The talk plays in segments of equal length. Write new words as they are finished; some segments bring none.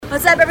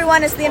What's up,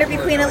 everyone? It's the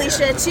Interview Queen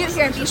Alicia Toot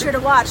here, and be sure to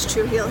watch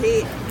True Heel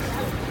Heat.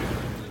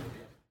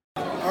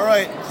 All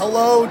right,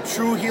 hello,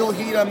 True Heel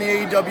Heat. I'm the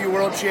AEW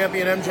World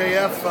Champion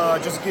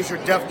MJF. Just in case you're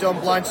deaf,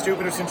 dumb, blind,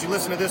 stupid, or since you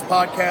listen to this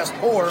podcast,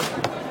 or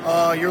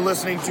you're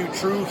listening to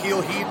True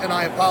Heel Heat, and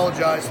I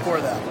apologize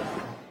for that.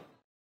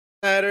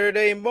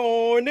 Saturday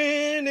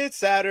morning, it's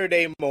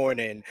Saturday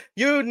morning.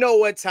 You know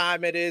what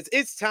time it is.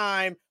 It's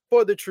time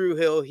for the True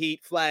Heel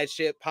Heat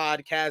Flagship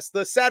Podcast,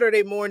 the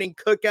Saturday morning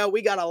cookout.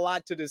 We got a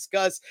lot to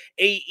discuss.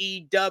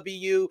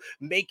 AEW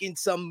making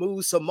some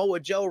moves, Samoa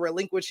Joe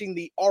relinquishing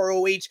the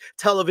ROH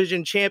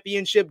Television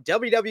Championship,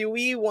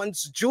 WWE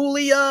wants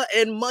Giulia,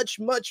 and much,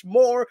 much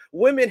more.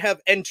 Women have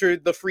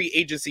entered the free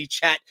agency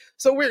chat,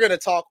 so we're going to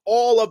talk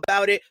all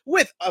about it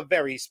with a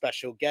very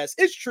special guest.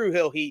 It's True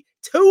Heel Heat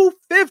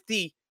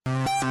 250.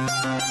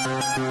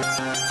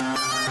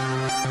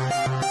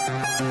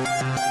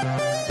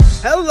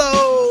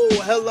 Hello.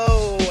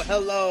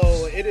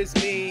 It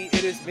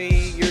is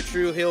me, your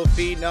True Heel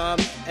Phenom,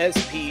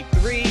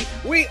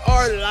 SP3. We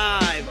are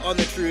live on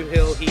the True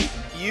Heel Heat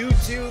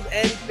YouTube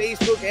and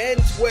Facebook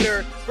and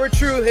Twitter for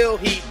True Heel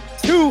Heat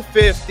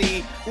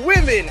 250.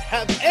 Women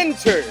have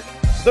entered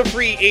the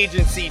free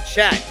agency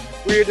chat.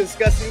 We're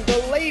discussing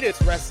the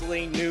latest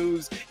wrestling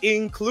news,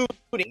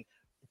 including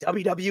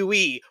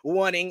WWE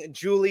wanting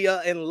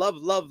Giulia and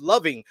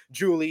loving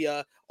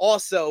Giulia.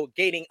 Also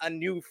gaining a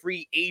new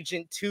free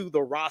agent to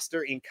the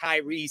roster in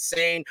Kairi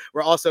Sane.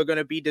 We're also going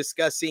to be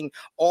discussing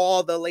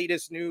all the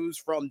latest news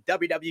from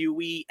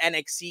WWE,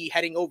 NXT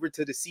heading over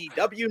to the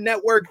CW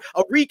network.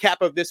 A recap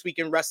of This Week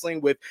in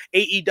Wrestling with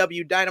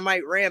AEW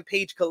Dynamite,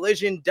 Rampage,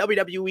 Collision,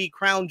 WWE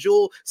Crown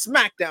Jewel,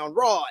 SmackDown,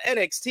 Raw,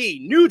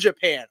 NXT, New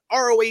Japan,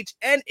 ROH,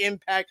 and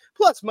Impact,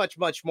 plus much,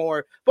 much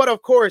more. But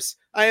of course,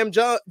 I am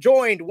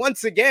joined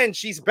once again.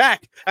 She's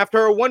back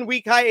after a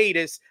 1-week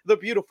hiatus. The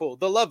beautiful,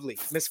 the lovely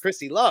Miss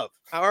Chrissy Love.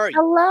 How are you?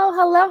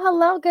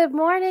 Hello. Good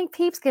morning,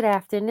 peeps. Good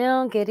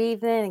afternoon, good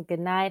evening, and good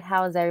night.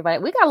 How is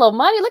everybody? We got a little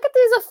money. Look at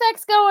these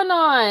effects going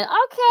on.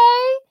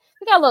 Okay.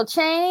 We got a little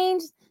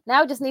change.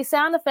 Now we just need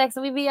sound effects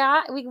and we be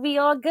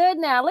all good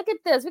now. Look at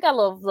this. We got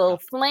little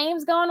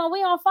flames going on.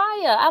 We on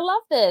fire. I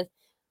love this.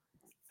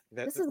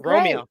 This is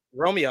Romeo.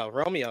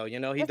 You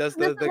know, he does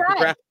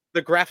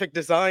the graphic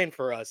design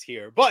for us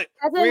here. But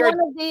one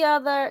of the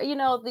other,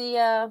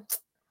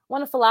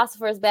 one of the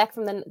philosophers back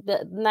from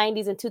the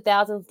 90s and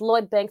 2000s,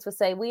 Lloyd Banks would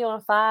say, "We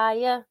on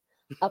fire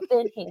up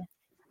in here.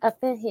 Up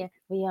in here,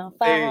 we on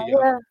fire."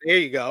 There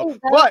you go.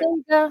 But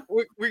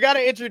we got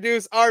to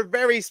introduce our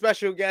very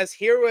special guest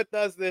here with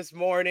us this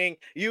morning.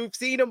 You've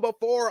seen him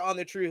before on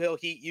the True Heel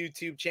Heat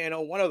YouTube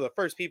channel. One of the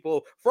first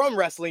people from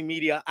wrestling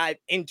media I've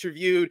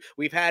interviewed.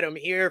 We've had him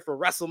here for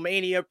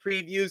WrestleMania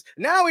previews.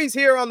 Now he's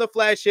here on the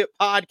Flagship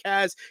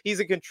Podcast. He's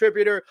a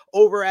contributor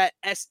over at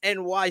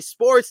SNY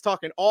Sports,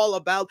 talking all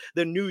about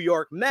the New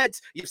York Mets.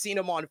 You've seen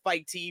him on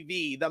Fight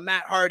TV, the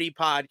Matt Hardy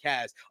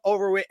podcast,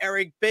 over with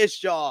Eric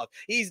Bischoff.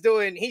 He's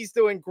doing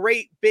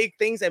great big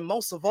things, and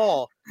most of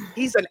all,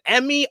 he's an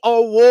Emmy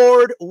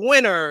Award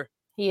winner.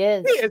 He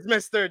is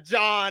Mr.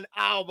 John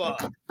Alba.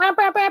 Wow,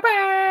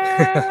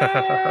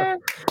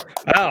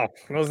 I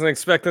wasn't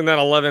expecting that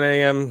 11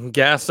 a.m.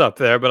 gas up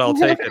there, but I'll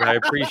take it. I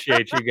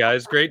appreciate you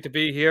guys. Great to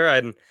be here.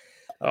 I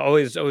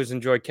always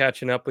enjoy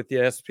catching up with you,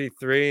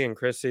 SP3 and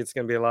Chrissy. It's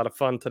going to be a lot of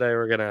fun today.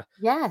 We're going to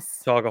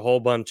talk a whole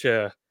bunch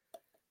of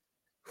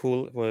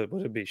what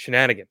would it be?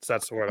 Shenanigans.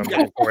 That's the word I'm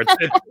looking for.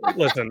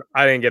 Listen,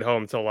 I didn't get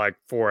home till like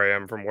 4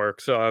 a.m. from work,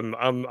 so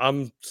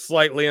I'm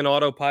slightly in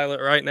autopilot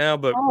right now.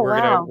 But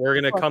we're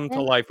gonna come to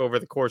life over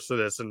the course of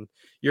this, and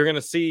you're gonna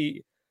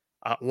see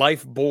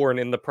life born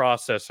in the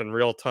process in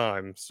real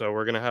time. So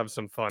we're gonna have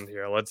some fun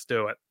here. Let's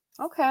do it.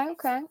 Okay.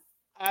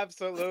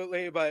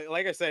 Absolutely. But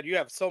like I said, you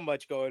have so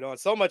much going on,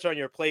 so much on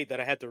your plate that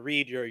I had to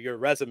read your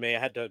resume. I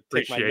had to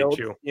take my notes,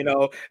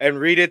 and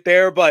read it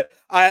there. But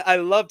I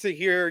love to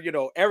hear,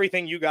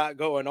 everything you got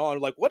going on.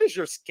 Like, what is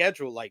your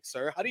schedule like,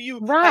 sir? How do you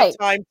have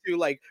time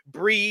to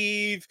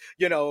breathe,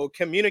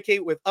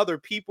 communicate with other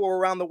people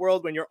around the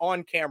world when you're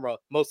on camera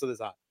most of the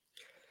time?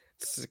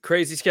 It's a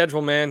crazy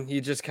schedule, man.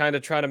 You just kind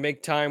of try to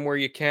make time where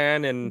you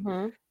can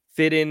and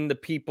fit in the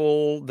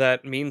people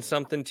that mean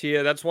something to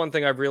you. That's one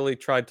thing I've really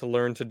tried to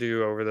learn to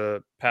do over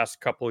the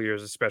past couple of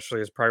years, especially,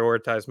 is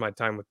prioritize my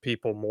time with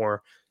people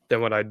more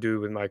than what I do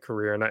with my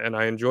career. And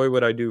I enjoy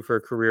what I do for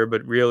a career,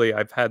 but really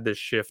I've had this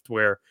shift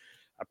where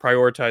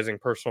prioritizing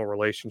personal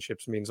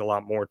relationships means a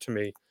lot more to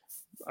me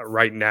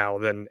right now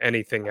than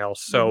anything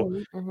else.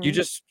 So you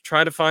just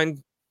try to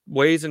find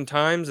ways and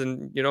times,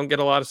 and you don't get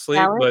a lot of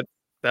sleep, but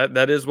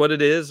that is what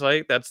it is.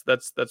 Like that's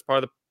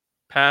part of the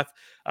path.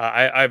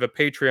 I have a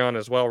Patreon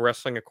as well,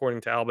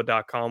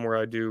 wrestlingaccordingtoalba.com, where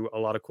I do a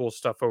lot of cool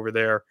stuff over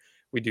there.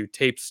 We do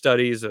tape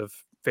studies of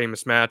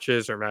famous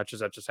matches or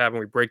matches that just happened.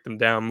 We break them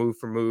down move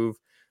for move.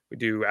 We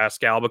do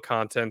Ask Alba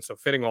content, so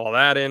fitting all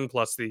that in,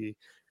 plus the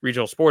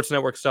regional sports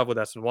network stuff with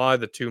SNY,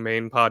 the two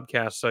main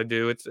podcasts I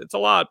do. It's a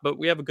lot, but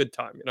we have a good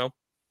time,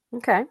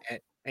 Okay.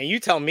 And you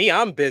tell me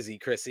I'm busy,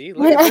 Chrissy.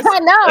 I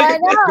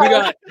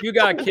know. You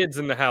got kids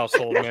in the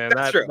household, man.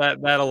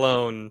 That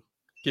alone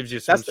Gives you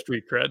some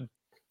street cred.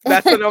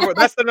 That's the number.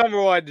 That's the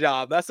number one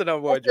job. That's the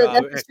number one job.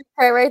 That's the street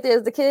cred right there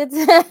is the kids.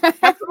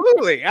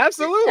 Absolutely.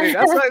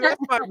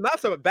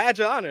 That's a badge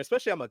of honor.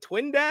 Especially I'm a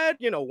twin dad.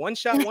 You know, one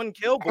shot, one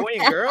kill, boy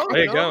and girl.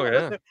 There you go.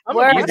 Yeah.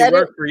 Easy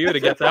work for you to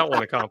get that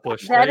one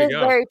accomplished. That is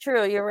very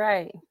true. You're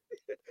right.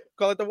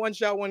 Call it the one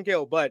shot, one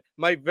kill. But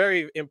my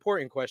very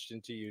important question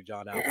to you,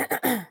 John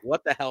Alba,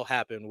 what the hell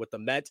happened with the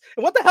Mets?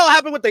 And what the hell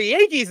happened with the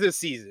Yankees this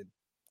season?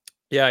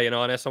 Yeah, you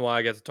know, on SNY,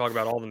 I get to talk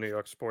about all the New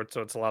York sports,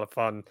 so it's a lot of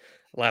fun.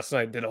 Last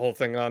night, did a whole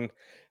thing on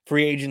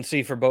free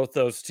agency for both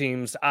those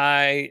teams.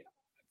 I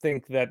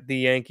think that the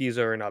Yankees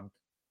are in a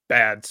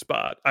bad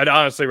spot. I'd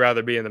honestly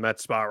rather be in the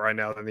Mets spot right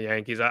now than the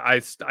Yankees. I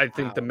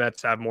think the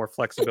Mets have more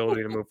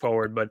flexibility to move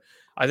forward, but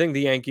I think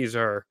the Yankees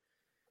are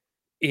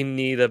in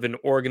need of an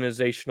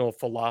organizational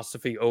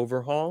philosophy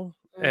overhaul.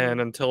 And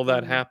until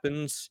that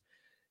happens,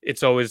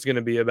 it's always going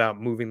to be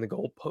about moving the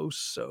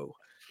goalposts. So,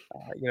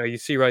 you know, you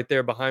see right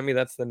there behind me,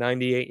 that's the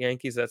 98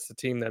 Yankees. That's the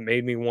team that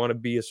made me want to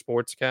be a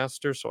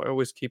sportscaster. So I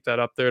always keep that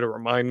up there to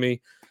remind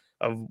me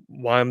of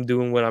why I'm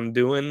doing what I'm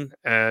doing.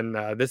 And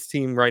this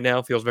team right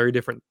now feels very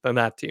different than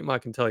that team. I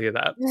can tell you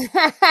that.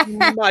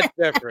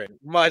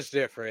 Much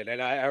different.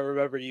 And I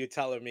remember you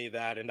telling me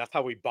that, and that's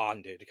how we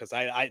bonded, because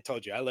I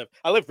told you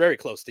I live very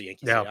close to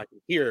Yankees. Yeah. I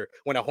can hear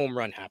when a home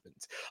run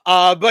happens.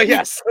 But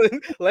yes,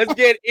 let's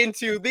get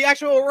into the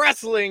actual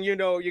wrestling, you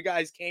know, you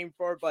guys came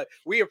for. But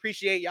we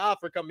appreciate y'all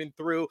for coming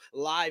through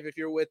live. If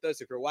you're with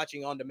us, if you're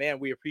watching on demand,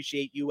 we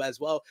appreciate you as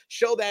well.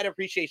 Show that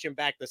appreciation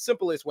back the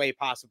simplest way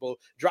possible.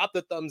 Drop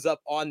the thumbs up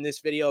on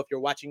this video. If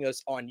you're watching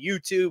us on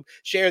YouTube,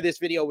 share this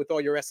video with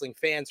all your wrestling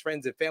fans,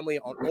 friends, and family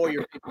on all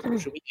your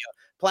social media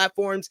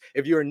platforms.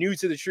 If you're new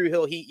to the True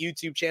Hill Heat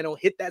YouTube channel,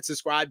 hit that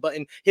subscribe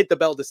button, hit the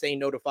bell to stay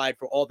notified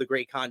for all the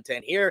great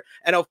content here.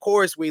 And of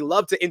course, we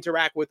love to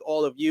interact with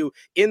all of you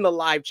in the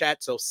live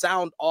chat, so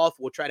sound off.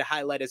 We'll try to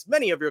highlight as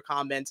many of your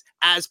comments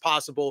as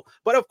possible.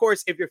 But of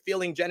course, if you're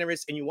feeling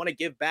generous and you want to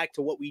give back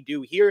to what we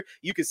do here,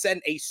 you can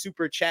send a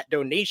super chat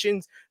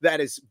donations.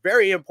 That is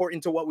very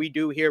important to what we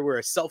do here. We're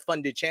a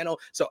self-funded channel,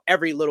 so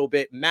every little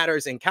bit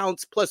matters and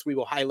counts. Plus, we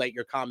will highlight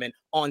your comment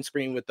on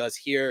screen with us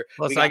here.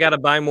 Plus, I got to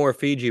buy more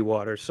Fiji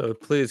water, so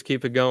please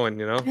keep it going,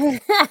 you know?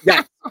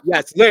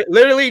 Yes.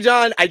 Literally,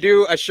 John, I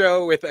do a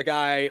show with a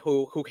guy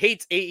who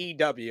hates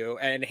AEW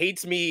and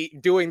hates me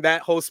doing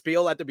that whole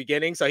spiel at the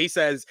beginning. So he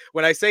says,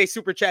 when I say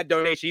super chat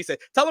donation, he said,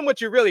 tell him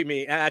what you really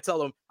mean. And I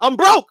tell him, I'm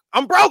broke.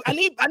 I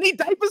need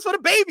diapers for the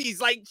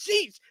babies. Like,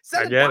 sheesh,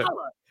 send $1.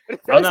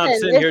 I'm not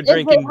sitting here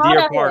drinking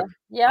Deer Park.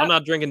 I'm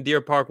not drinking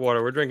Deer Park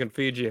water. We're drinking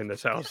Fiji in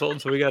this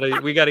household, so we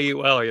gotta eat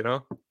well, you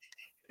know.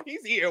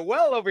 He's eating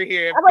well over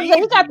here.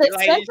 You got the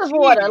expensive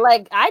water.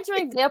 Like, I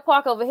drink Deer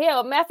Park over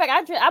here. Matter of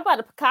fact, I bought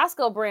a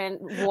Costco brand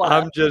water.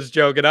 I'm just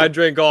joking. I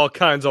drink all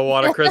kinds of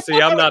water,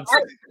 Chrissy. I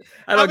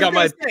don't got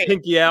my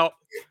pinky out.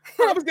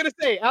 I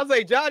was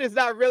like, John is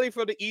not really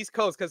from the East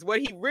Coast, because what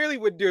he really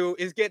would do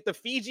is get the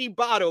Fiji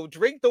bottle,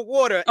 drink the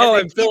water,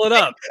 and fill it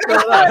up.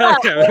 That's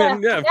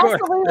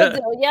what we would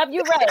do. Yep,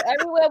 you're right.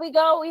 Everywhere we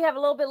go, we have a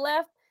little bit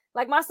left.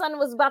 Like, my son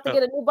was about to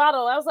get a new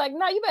bottle. I was like,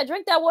 no, you better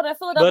drink that water and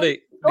fill it up.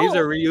 Buddy, these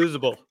are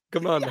reusable.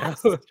 Come on now.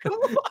 Come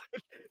on.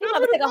 You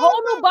have to take a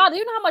whole new bottle.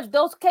 You know how much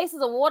those cases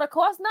of water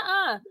cost?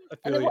 Nuh-uh.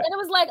 And it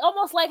was like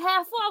almost like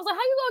half full. I was like,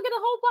 how you gonna get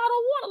a whole bottle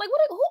of water? Like,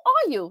 who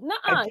are you?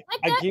 Nuh-uh.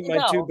 I keep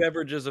my two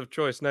beverages of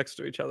choice next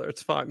to each other.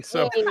 It's fine.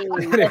 So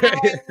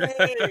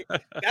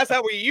that's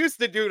how we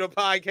used to do the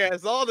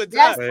podcast all the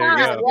time.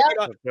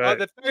 On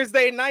the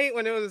Thursday night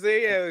when it was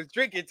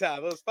drinking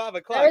time. It was 5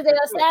 o'clock. Thursday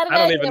or Saturday.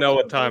 I don't even know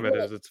what time it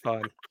is. It's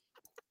fine.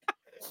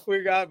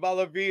 We got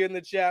Bala B in the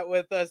chat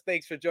with us.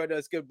 Thanks for joining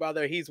us, good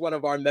brother. He's one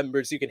of our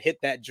members. You can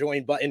hit that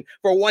join button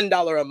for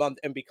 $1 a month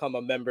and become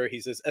a member. He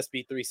says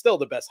SB3 still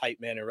the best hype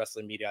man in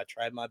wrestling media. I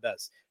tried my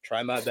best.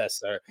 Try my best,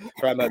 sir.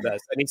 Try my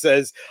best. And he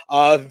says,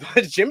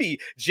 Jimmy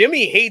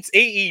hates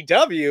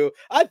AEW.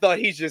 I thought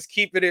he's just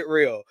keeping it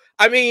real.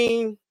 I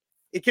mean,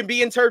 it can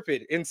be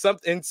interpreted in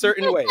certain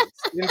ways.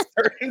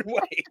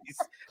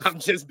 I'm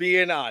just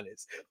being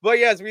honest. But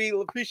yes, we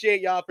appreciate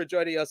y'all for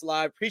joining us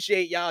live.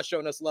 Appreciate y'all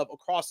showing us love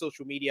across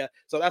social media.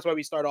 So that's why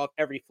we start off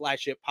every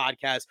flagship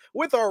podcast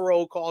with our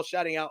roll call,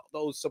 shouting out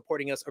those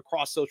supporting us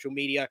across social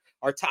media.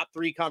 Our top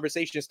 3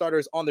 conversation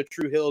starters on the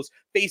True Hills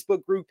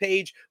Facebook group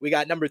page. We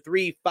got number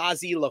 3,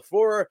 Fozzie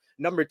LaFleur,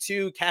 number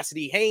 2,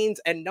 Cassidy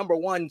Haynes, and number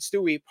 1,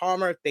 Stewie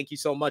Palmer. Thank you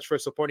so much for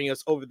supporting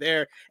us over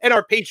there. And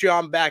our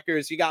Patreon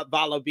backers, you got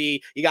Vala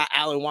B, you got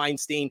Alan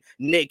Weinstein,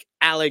 Nick,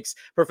 Alex,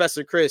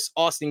 Professor Chris,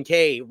 Austin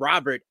K,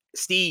 Robert,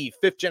 Steve,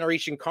 5th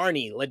Generation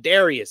Carney,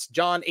 Ladarius,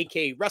 John,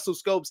 aka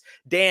WrestleScopes,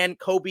 Dan,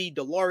 Kobe,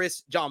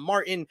 Dolores, John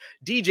Martin,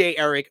 DJ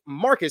Eric,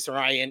 Marcus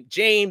Ryan,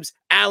 James,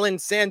 Alan,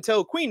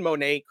 Santo, Queen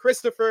Monet,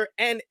 Christopher,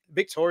 and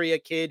Victoria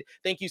Kid.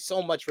 Thank you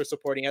so much for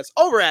supporting us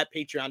over at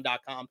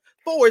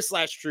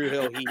patreon.com/True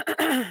Hill Heat.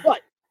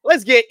 But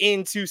let's get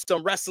into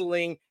some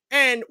wrestling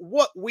and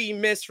what we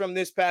missed from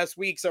this past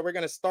week. So we're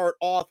going to start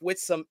off with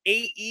some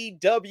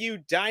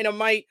AEW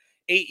Dynamite.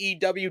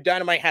 AEW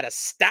Dynamite had a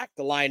stacked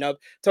lineup.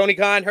 Tony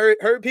Khan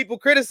heard people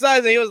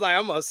criticizing. He was like,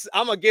 I'm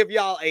gonna give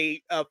y'all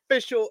a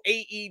official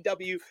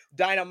AEW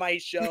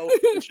Dynamite show.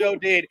 The show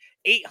did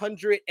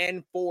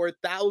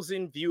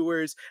 804,000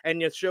 viewers, and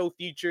the show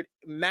featured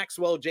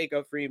Maxwell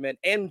Jacob Freeman,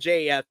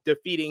 MJF,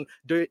 defeating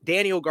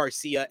Daniel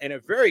Garcia, and a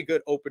very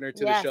good opener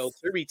to the show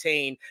to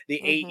retain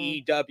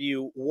the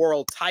AEW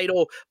World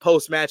Title.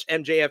 Post-match,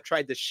 MJF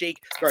tried to shake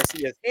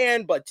Garcia's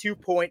hand, but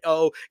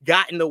 2.0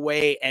 got in the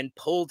way and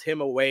pulled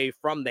him away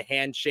from the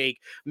handshake.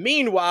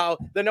 Meanwhile,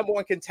 the number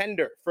one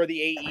contender for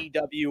the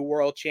AEW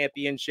World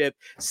Championship,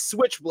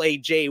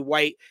 Switchblade Jay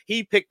White,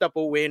 he picked up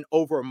a win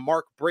over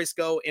Mark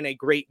Briscoe in a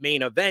great main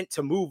event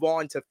to move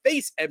on to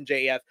face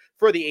MJF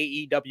for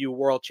the AEW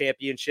World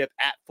Championship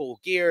at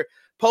Full Gear.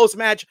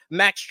 Post-match,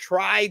 Max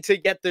tried to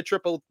get the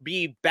Triple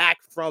B back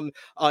from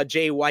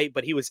Jay White,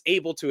 but he was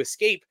able to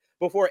escape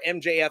before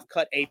MJF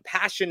cut a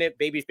passionate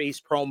babyface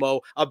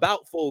promo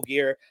about Full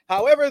Gear.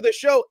 However, the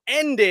show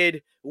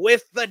ended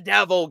with the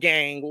Devil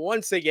Gang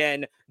once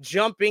again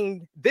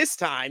jumping, this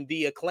time,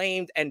 the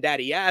Acclaimed and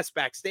Daddy Ass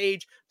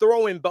backstage,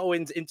 throwing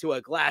Bowens into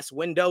a glass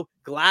window.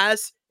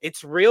 Glass?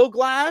 It's real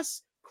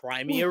glass?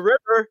 Cry me a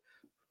river.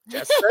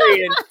 Just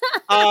saying.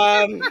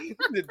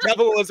 The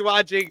devil was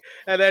watching,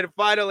 and then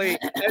finally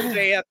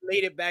MJF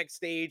made it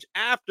backstage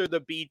after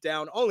the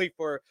beatdown, only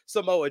for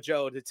Samoa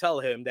Joe to tell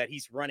him that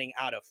he's running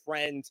out of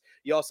friends.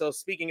 You also,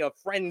 speaking of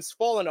friends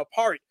falling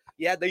apart,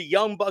 you had the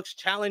Young Bucks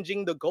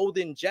challenging the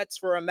Golden Jets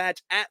for a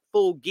match at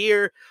Full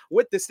Gear,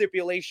 with the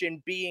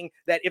stipulation being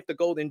that if the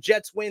Golden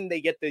Jets win,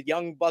 they get the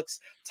Young Bucks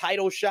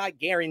title shot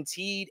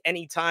guaranteed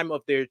anytime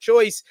of their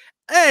choice.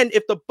 And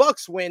if the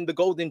Bucks win, the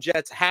Golden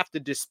Jets have to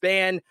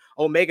disband.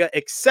 Omega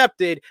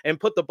accepted and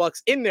put the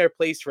Bucks in their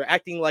place for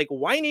acting like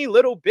whiny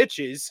little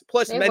bitches,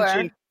 plus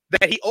mentioned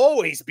that he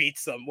always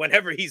beats them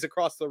whenever he's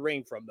across the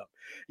ring from them.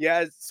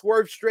 Yeah,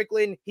 Swerve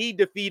Strickland, he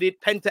defeated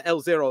Penta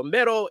El Zero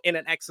Miedo in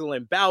an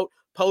excellent bout.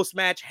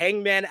 Post-match,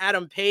 Hangman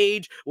Adam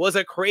Page was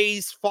a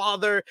crazed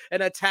father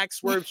and attacked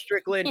Swerve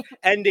Strickland,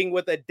 ending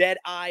with a dead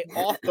eye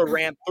off the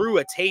ramp through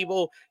a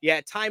table. Yeah,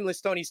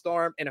 Timeless Tony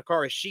Storm and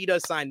Hikaru Shida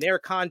signed their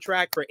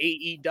contract for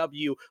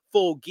AEW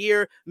Full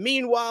Gear.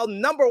 Meanwhile,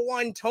 number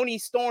one Tony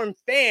Storm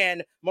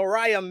fan,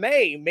 Mariah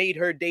May, made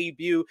her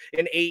debut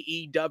in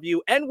AEW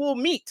and will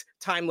meet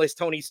Timeless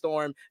Tony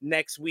Storm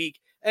next week.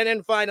 And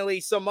then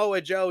finally, Samoa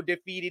Joe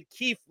defeated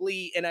Keith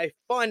Lee in a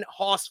fun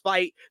hoss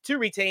fight to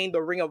retain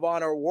the Ring of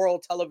Honor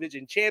World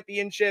Television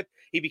Championship.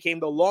 He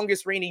became the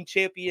longest reigning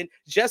champion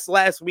just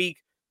last week.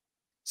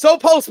 So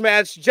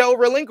post-match, Joe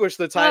relinquished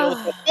the title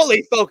to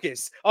fully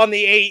focus on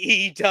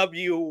the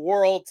AEW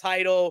World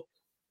title.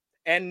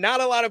 And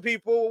not a lot of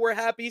people were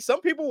happy.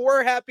 Some people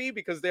were happy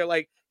because they're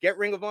like, get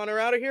Ring of Honor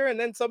out of here. And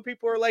then some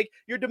people are like,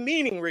 you're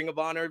demeaning Ring of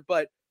Honor.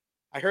 But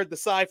I heard the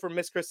sigh from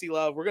Miss Chrissy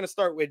Love. We're going to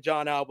start with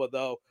John Alba,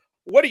 though.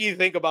 What do you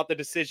think about the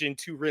decision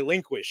to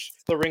relinquish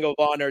the Ring of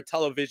Honor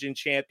Television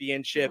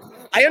Championship?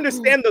 I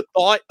understand the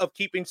thought of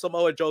keeping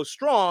Samoa Joe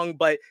strong,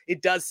 but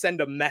it does send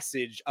a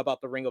message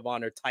about the Ring of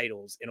Honor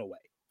titles in a way.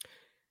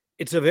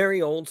 It's a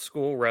very old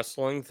school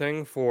wrestling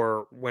thing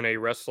for when a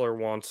wrestler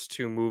wants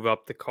to move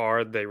up the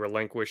card, they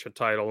relinquish a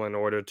title in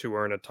order to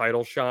earn a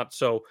title shot.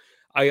 So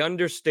I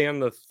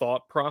understand the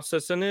thought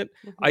process in it.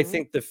 I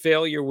think the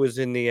failure was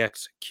in the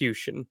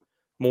execution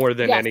more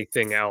than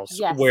anything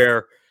else,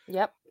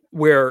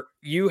 where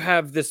you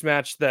have this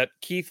match that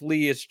Keith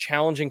Lee is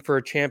challenging for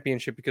a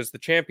championship because the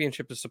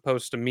championship is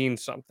supposed to mean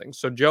something.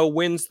 So Joe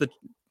wins the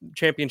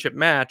championship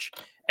match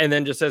and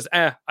then just says,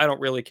 I don't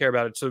really care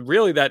about it. So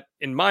really that,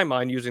 in my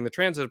mind, using the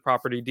transitive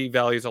property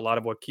devalues a lot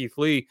of what Keith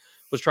Lee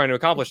was trying to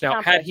accomplish.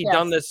 Now, had he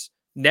done this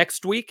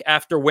next week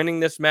after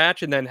winning this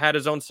match and then had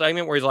his own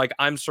segment where he's like,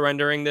 I'm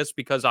surrendering this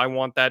because I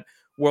want that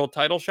world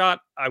title shot,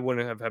 I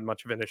wouldn't have had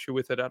much of an issue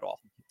with it at all.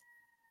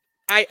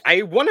 I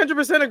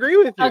 100% agree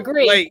with you.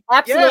 Agree. Like,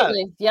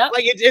 absolutely. Yeah.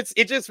 Like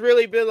it just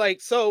really been like,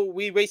 so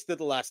we wasted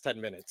the last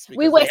 10 minutes.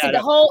 We wasted the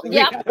whole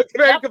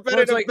very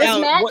competitive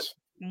match.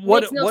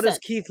 What does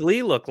Keith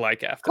Lee look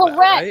like after that?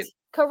 Right?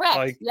 Correct.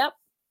 Like,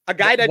 a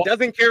guy that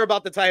doesn't care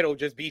about the title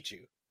just beat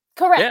you.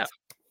 Correct.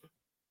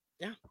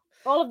 Yeah.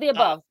 All of the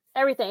above.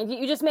 Everything.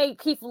 You just made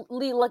Keith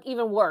Lee look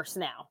even worse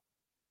now.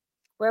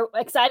 We're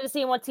excited to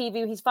see him on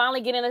TV. He's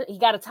finally he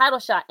got a title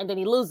shot and then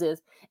he loses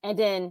and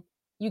then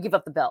you give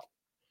up the belt.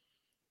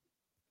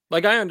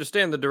 Like, I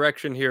understand the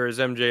direction here is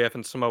MJF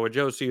and Samoa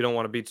Joe, so you don't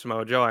want to beat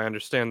Samoa Joe. I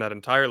understand that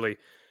entirely.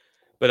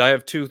 But I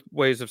have two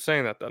ways of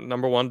saying that then.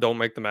 Number one, don't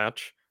make the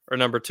match. Or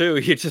number two,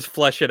 you just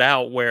flesh it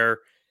out where,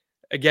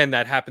 again,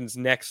 that happens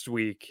next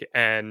week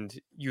and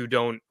you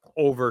don't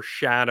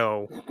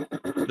overshadow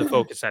the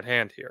focus at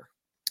hand here.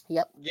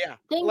 Yep. Yeah.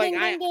 Ding, like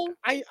ding, ding,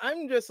 ding.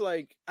 I'm just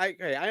like, I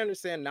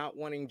understand not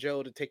wanting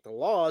Joe to take the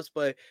loss,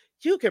 but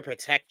you can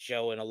protect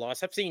Joe in a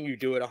loss. I've seen you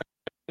do it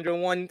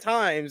 101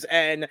 times,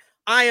 and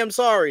I am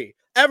sorry.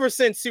 Ever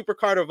since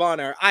Supercard of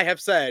Honor, I have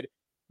said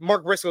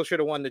Mark Briscoe should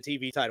have won the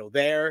TV title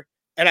there.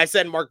 And I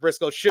said Mark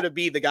Briscoe should have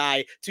been the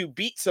guy to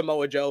beat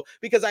Samoa Joe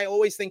because I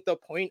always think the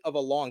point of a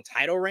long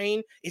title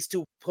reign is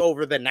to put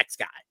over the next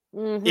guy.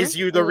 Is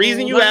the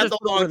reason you Not have just the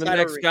put long over the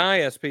title next reign. guy,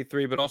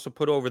 SP3, but also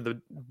put over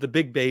the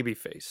big baby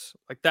face.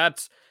 Like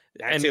that's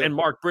and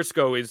Mark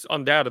Briscoe is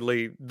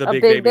undoubtedly the A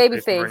big big baby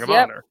face face. in Ring of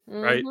Yep. Honor,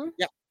 right?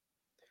 Yeah.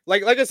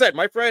 Like I said,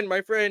 my friend,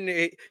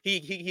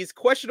 he's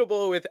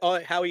questionable with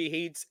how he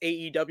hates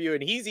AEW,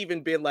 and he's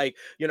even been like,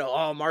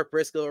 oh, Mark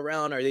Briscoe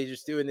around, are they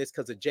just doing this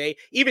because of Jay?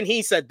 Even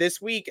he said this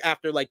week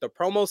after like the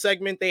promo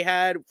segment they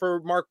had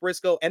for Mark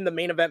Briscoe and the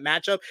main event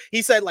matchup,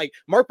 he said like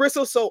Mark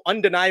Briscoe's so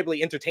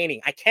undeniably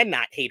entertaining, I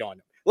cannot hate on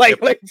him.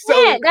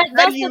 So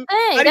how do you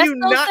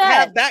not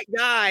have that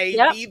guy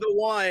be the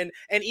one?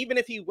 And even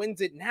if he wins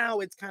it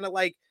now, it's kind of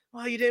like,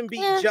 well, you didn't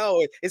beat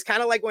Joe. It's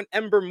kind of like when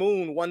Ember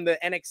Moon won the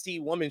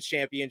NXT Women's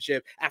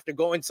Championship after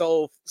going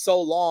so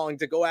long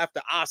to go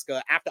after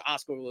Asuka after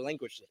Asuka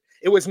relinquished it.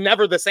 It was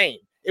never the same.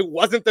 It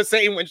wasn't the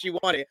same when she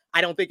won it. I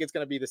don't think it's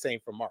going to be the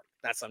same for Mark.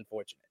 That's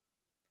unfortunate.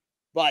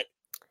 But,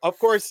 of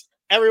course,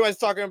 everyone's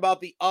talking about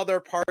the other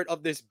part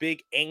of this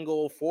big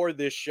angle for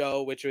this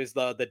show, which was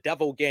the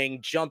Devil Gang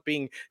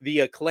jumping the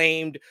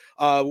Acclaimed.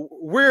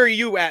 Where are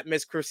you at,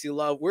 Miss Chrissy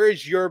Love? Where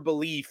is your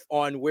belief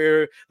on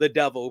who the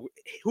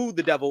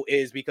devil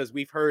is? Because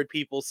we've heard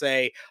people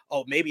say,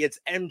 oh, maybe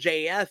it's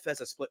MJF as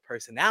a split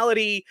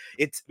personality.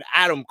 It's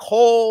Adam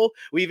Cole.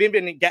 We've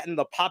even been getting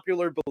the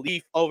popular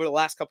belief over the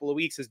last couple of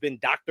weeks has been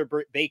Dr.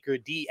 Britt Baker,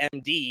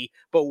 DMD.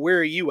 But where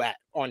are you at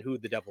on who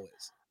the devil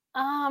is?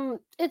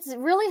 It's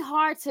really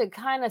hard to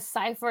kind of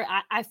cipher.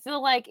 I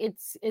feel like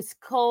it's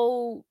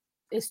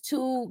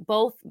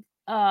both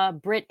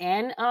Britt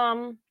and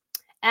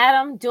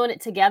Adam doing it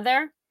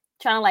together,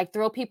 trying to like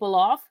throw people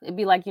off. It'd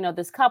be like,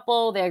 this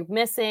couple, they're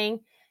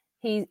missing,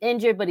 he's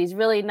injured, but he's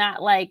really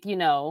not like,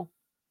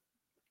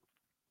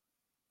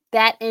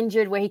 that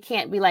injured where he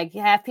can't be like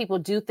have people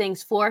do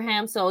things for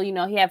him. So,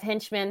 he have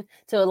henchmen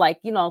to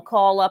like,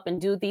 call up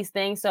and do these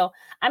things. So,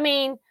 I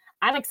mean,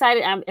 I'm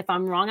excited. If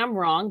I'm wrong, I'm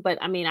wrong. But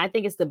I mean, I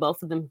think it's the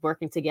both of them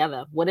working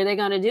together. What are they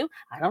going to do?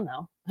 I don't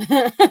know.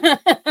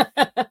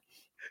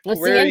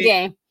 Let's see in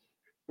game.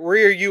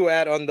 Where are you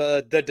at on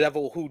the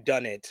devil who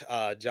done it,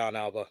 John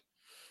Alba?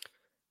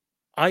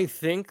 I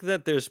think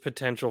that there's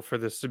potential for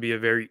this to be a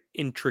very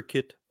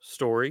intricate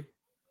story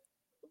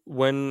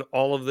when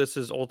all of this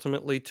is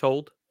ultimately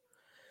told.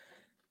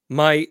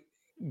 My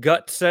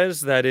gut says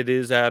that it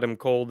is Adam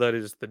Cole that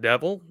is the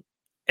devil,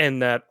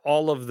 and that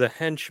all of the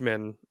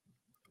henchmen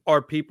are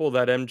people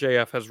that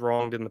MJF has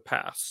wronged in the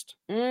past,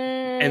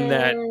 and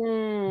that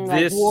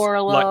this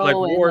like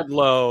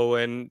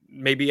Wardlow and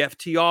maybe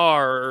FTR,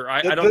 or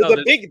I don't know,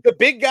 the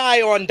big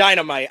guy on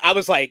Dynamite. I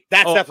was like,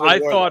 that's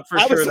definitely. I thought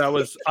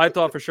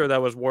for sure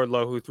that was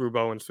Wardlow who threw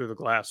Bowens through the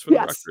glass. For the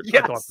record,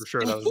 I thought for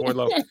sure that was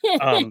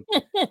Wardlow.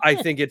 I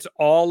think it's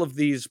all of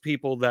these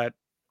people that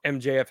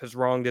MJF has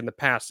wronged in the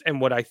past,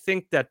 and what I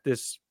think that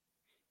this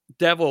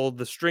devil,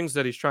 the strings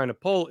that he's trying to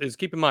pull, is,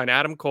 keep in mind,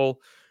 Adam Cole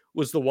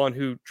was the one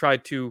who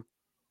tried to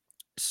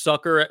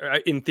sucker,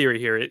 in theory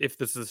here, if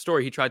this is the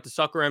story, he tried to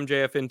sucker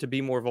MJF in to be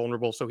more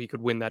vulnerable so he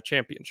could win that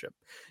championship.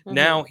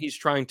 Now he's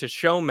trying to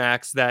show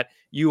Max that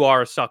you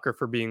are a sucker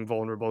for being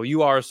vulnerable.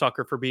 You are a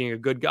sucker for being a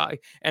good guy.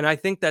 And I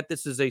think that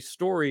this is a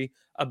story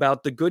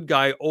about the good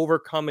guy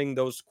overcoming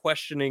those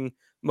questioning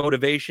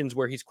motivations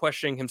where he's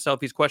questioning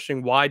himself. He's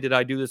questioning, why did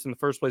I do this in the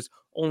first place?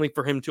 Only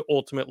for him to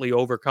ultimately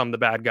overcome the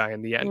bad guy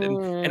in the end.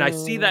 And I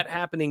see that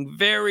happening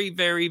very,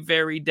 very,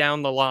 very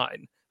down the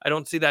line. I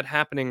don't see that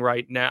happening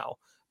right now,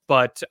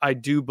 but I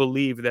do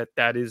believe that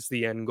that is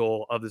the end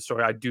goal of the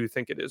story. I do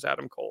think it is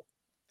Adam Cole.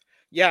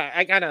 Yeah,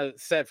 I kind of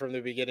said from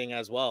the beginning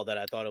as well that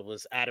I thought it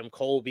was Adam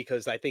Cole,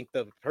 because I think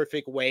the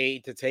perfect way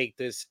to take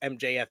this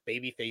MJF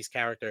babyface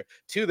character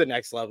to the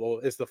next level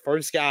is the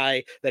first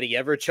guy that he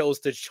ever chose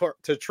to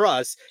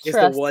trust is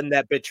the one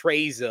that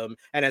betrays him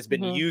and has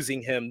been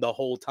using him the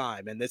whole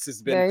time. And this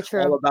has been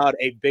all about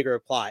a bigger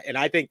plot. And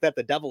I think that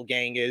the Devil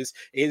Gang is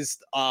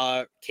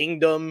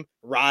Kingdom,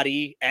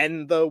 Roddy,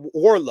 and the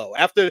Wardlow.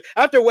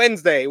 After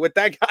Wednesday with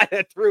that guy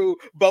that threw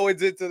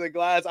Bowens into the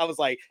glass, I was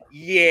like,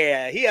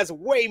 yeah, he has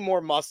way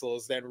more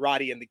muscles than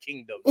Roddy and the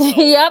Kingdom. So.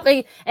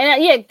 Yep,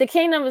 and the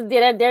Kingdom,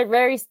 they're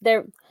very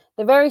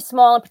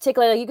small. In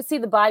particular, you can see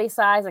the body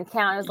size and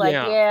count. It's like,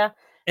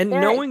 And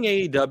knowing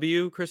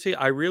AEW, Chrissy,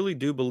 I really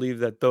do believe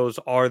that those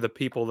are the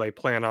people they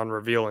plan on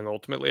revealing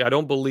ultimately. I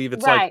don't believe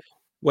it's like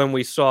when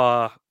we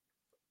saw.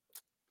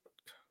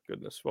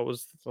 Goodness, what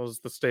was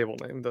the stable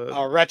name?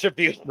 The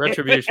Retribution.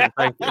 Retribution.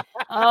 Thank you.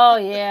 Oh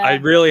yeah. I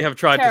really have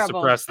tried to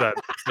suppress that,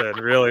 Sid.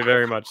 Really,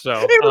 very much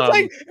so. It was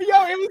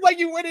like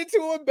you went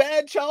into a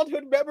bad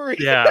childhood memory.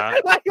 Yeah,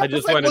 I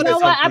just went into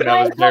something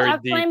that was very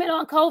deep. I blame it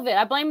on COVID.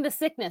 I blame the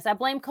sickness. I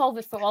blame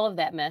COVID for all of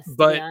that mess.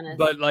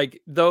 But like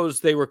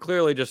they were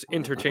clearly just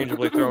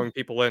interchangeably throwing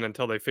people in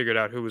until they figured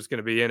out who was going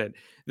to be in it.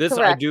 This,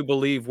 I do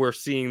believe, we're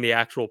seeing the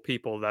actual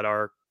people that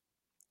are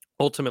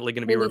ultimately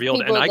going to be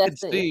revealed, and I could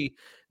see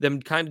them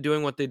kind of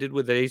doing what they did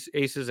with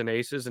Aces and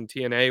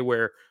TNA,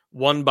 where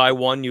one by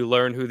one you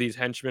learn who these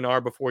henchmen are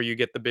before you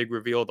get the big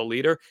reveal of the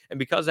leader. And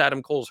because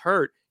Adam Cole's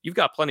hurt, you've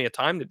got plenty of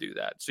time to do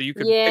that, so you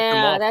could pick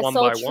them off one by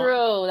one.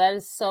 True. That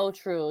is so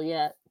true.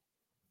 Yeah.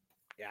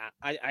 Yeah,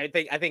 I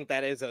think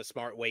that is a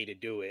smart way to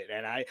do it,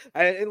 and I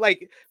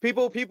like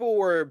people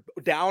were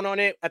down on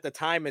it at the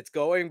time it's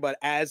going, but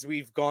as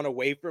we've gone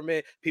away from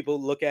it,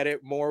 people look at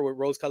it more with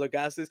rose-colored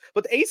glasses.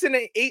 But the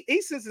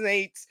aces and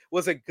eights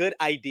was a good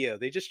idea.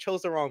 They just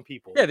chose the wrong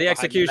people. Yeah, the behind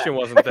the execution back.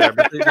 wasn't there,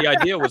 but the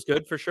idea was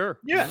good for sure.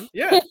 Yeah, Mhm.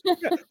 yeah,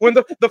 yeah. When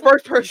the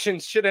first person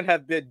shouldn't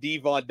have been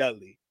Devon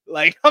Dudley.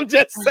 Like, I'm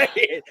just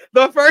saying,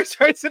 the first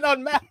person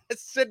on Mass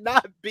should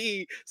not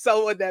be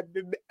someone that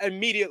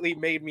immediately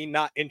made me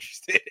not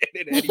interested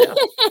in it anymore.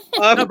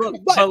 No,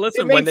 But but it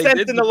listen, made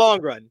sense in the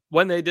long run.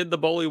 when they did the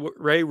Bully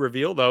Ray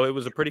reveal, though, it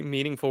was a pretty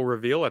meaningful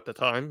reveal at the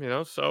time, you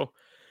know. So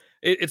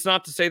it's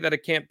not to say that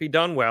it can't be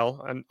done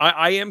well. And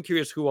I am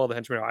curious who all the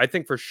henchmen are. I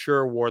think for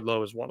sure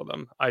Wardlow is one of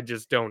them. I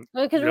just don't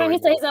Because really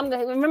remember, he said,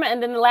 know. remember,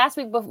 and then the last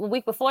week,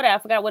 week before that, I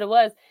forgot what it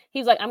was. He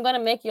was like, "I'm gonna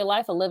make your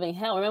life a living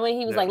hell." Remember,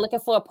 he was Yeah. like looking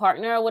for a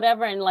partner or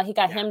whatever, and like he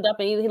got hemmed up,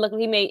 and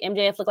he made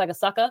MJF look like a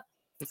sucker.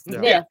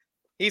 Yeah. Yeah.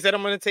 He said,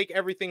 "I'm going to take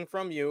everything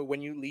from you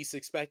when you least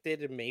expect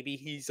it." And maybe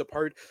he's a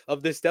part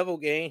of this devil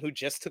gang who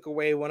just took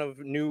away one of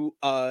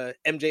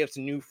MJF's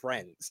new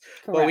friends.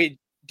 Correct. But we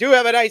do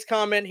have a nice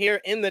comment here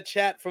in the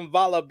chat from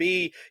Vala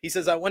B. He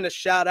says, "I want to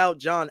shout out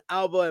John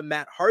Alba and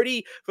Matt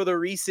Hardy for the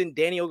recent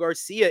Daniel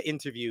Garcia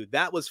interview.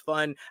 That was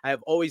fun. I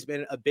have always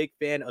been a big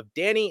fan of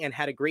Danny and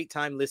had a great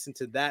time listening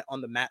to that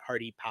on the Matt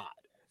Hardy pod."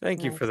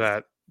 Thank you for Nice.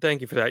 that. Thank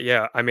you for that.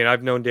 Yeah, I mean,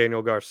 I've known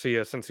Daniel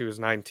Garcia since he was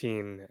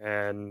 19,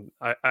 and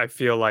I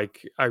feel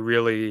like I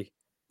really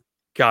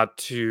got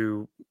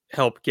to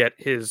help get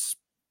his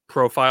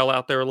profile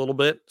out there a little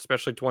bit,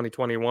 especially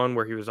 2021,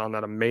 where he was on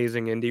that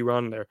amazing indie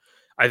run there.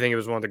 I think it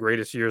was one of the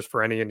greatest years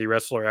for any indie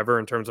wrestler ever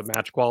in terms of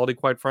match quality,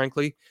 quite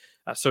frankly.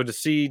 So to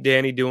see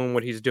Danny doing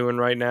what he's doing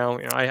right now,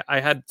 you know, I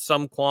had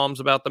some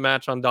qualms about the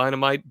match on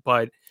Dynamite,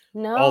 but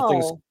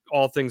No.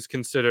 all things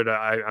considered,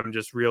 I'm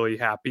just really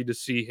happy to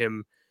see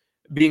him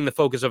being the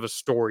focus of a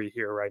story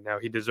here right now.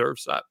 He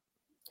deserves that.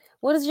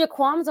 What is your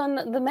qualms on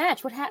the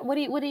match? What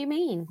do you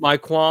mean? My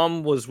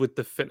qualm was with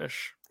the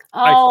finish.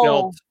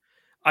 Oh,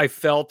 I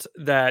felt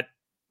that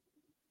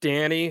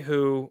Danny,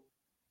 who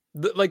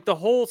like the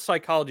whole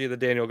psychology of the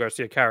Daniel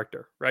Garcia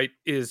character, right,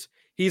 is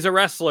he's a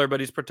wrestler, but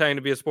he's pretending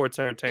to be a sports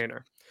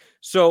entertainer.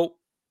 So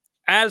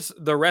as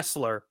the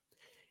wrestler,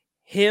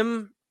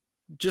 him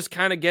just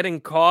kind of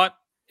getting caught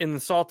in the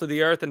salt of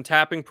the earth and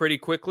tapping pretty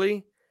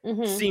quickly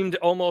seemed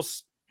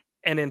almost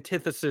an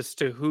antithesis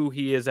to who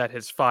he is at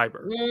his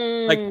fiber.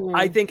 Like,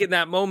 I think in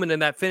that moment, in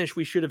that finish,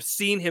 we should have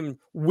seen him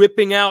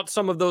whipping out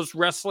some of those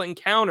wrestling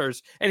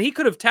counters, and he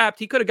could have tapped,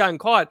 he could have gotten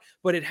caught,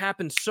 but it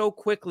happened so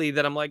quickly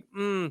that I'm like,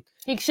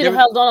 he should have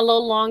held on a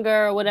little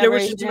longer or whatever. There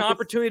was just an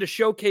opportunity to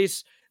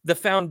showcase the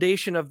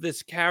foundation of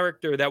this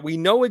character that we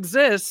know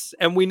exists,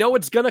 and we know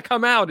it's going to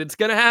come out, it's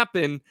going to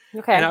happen.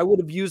 Okay. And I would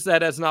have used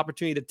that as an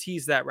opportunity to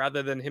tease that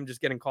rather than him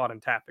just getting caught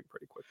and tapping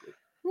pretty quickly.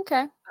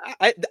 Okay.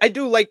 I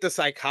do like the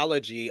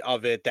psychology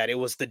of it, that it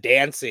was the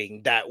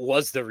dancing that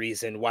was the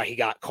reason why he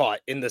got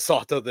caught in the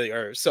salt of the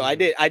earth. So I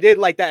did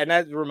like that, and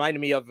that reminded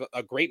me of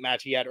a great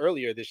match he had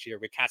earlier this year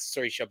with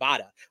Katsuyori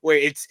Shibata, where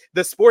it's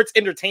the sports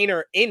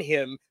entertainer in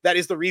him that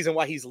is the reason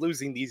why he's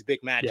losing these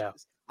big matches. Yeah.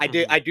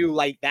 I do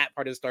like that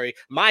part of the story.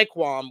 My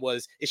qualm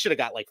was it should have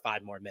got like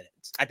 5 more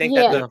minutes. I think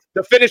that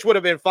the finish would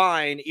have been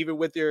fine, even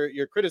with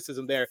your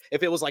criticism there,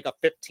 if it was like a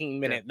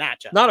 15-minute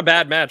match. Not a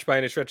bad match by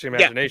any stretch of the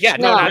imagination. Yeah,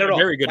 no, not at all.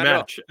 Very good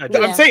match.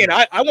 I'm saying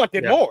I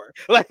wanted more.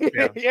 Like,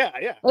 yeah.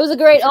 It was a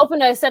great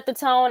opener. It set the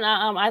tone.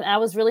 I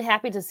was really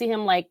happy to see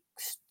him like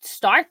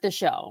start the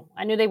show.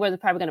 I knew they were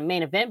probably going to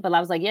main event, but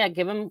I was like, yeah,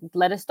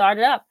 let us start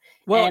it up.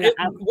 Well,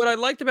 what I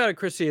liked about it,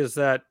 Chrissy, is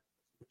that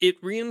it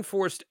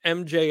reinforced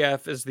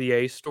MJF as the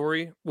A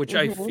story, which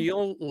I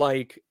feel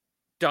like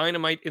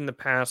Dynamite in the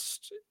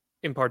past,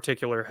 in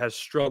particular, has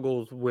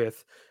struggled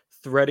with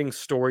threading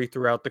story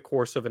throughout the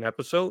course of an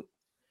episode.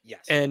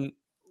 Yes. And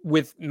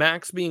with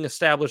Max being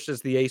established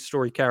as the A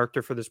story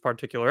character for this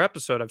particular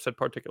episode, I've said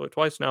particular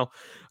twice now,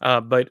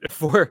 but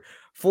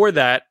for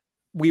that,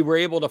 we were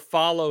able to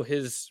follow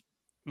his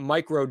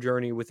micro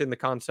journey within the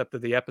concept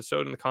of the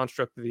episode and the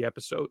construct of the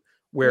episode,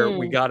 where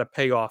we got a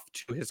payoff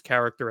to his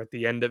character at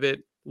the end of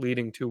it,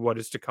 leading to what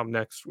is to come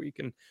next week.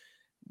 And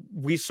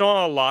we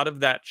saw a lot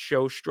of that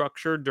show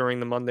structure during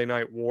the Monday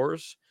Night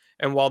Wars.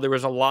 And while there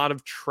was a lot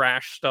of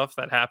trash stuff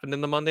that happened in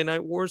the Monday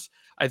Night Wars,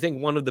 I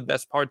think one of the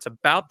best parts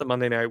about the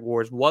Monday Night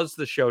Wars was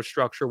the show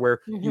structure,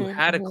 where you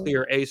had a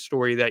clear A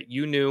story that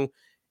you knew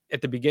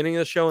at the beginning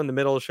of the show, in the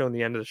middle of the show, and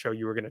the end of the show,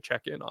 you were going to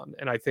check in on.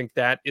 And I think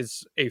that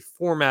is a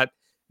format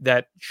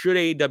that, should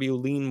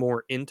AEW lean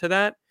more into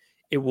that,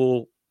 it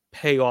will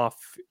pay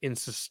off in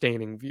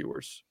sustaining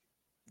viewers.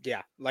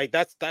 Yeah, like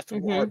that's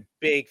one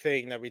big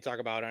thing that we talk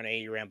about on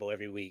AE Ramble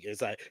every week. Is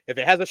like, if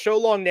it has a show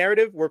long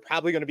narrative, we're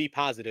probably going to be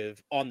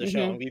positive on the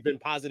show. And we've been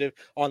positive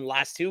on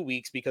last 2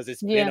 weeks because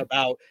it's been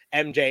about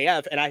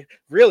MJF. And I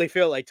really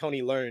feel like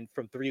Tony learned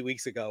from 3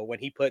 weeks ago when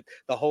he put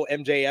the whole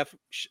MJF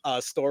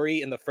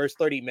story in the first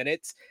 30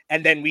 minutes,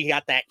 and then we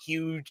got that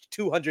huge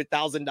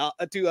 200,000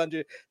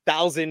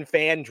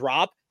 fan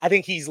drop. I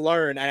think he's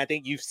learned, and I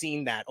think you've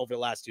seen that over the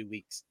last 2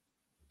 weeks.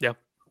 Yeah.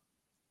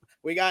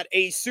 We got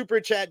a super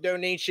chat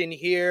donation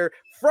here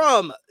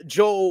from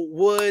Joel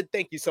Wood.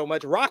 Thank you so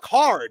much. Rock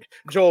hard,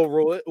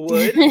 Joel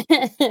Wood.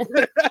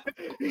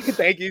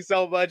 Thank you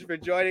so much for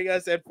joining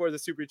us and for the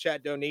super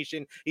chat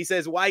donation. He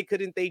says, why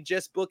couldn't they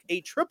just book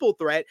a triple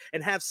threat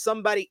and have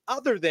somebody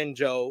other than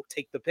Joe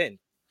take the pin?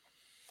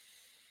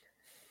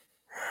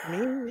 I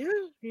mean,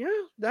 yeah,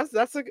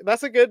 that's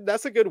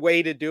a good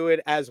way to do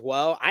it as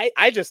well.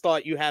 I just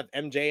thought you have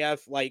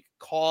MJF like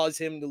cause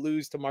him to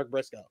lose to Mark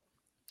Briscoe.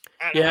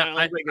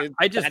 I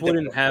just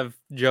wouldn't have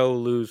Joe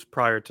lose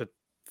prior to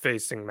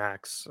facing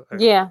Max.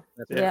 Yeah.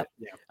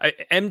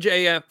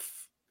 MJF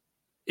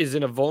is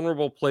in a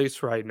vulnerable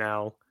place right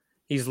now.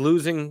 He's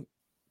losing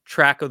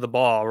track of the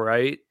ball,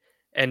 right?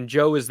 And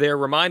Joe is there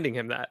reminding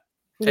him that,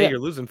 hey, you're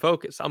losing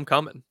focus. I'm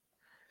coming.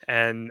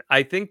 And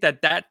I think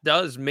that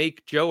does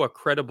make Joe a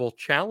credible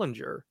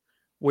challenger,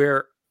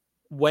 where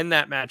when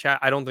that match,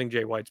 I don't think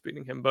Jay White's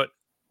beating him, but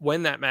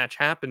when that match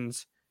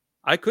happens,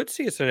 I could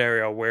see a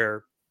scenario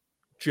where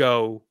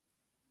Joe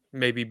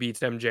maybe beats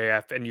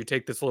MJF and you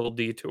take this little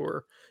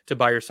detour to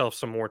buy yourself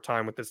some more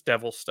time with this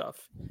devil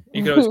stuff.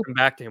 You could always come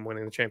back to him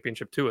winning the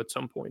championship too at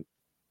some point.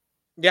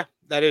 Yeah,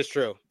 that is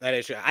true.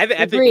 I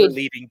think we're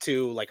leading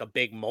to like a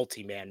big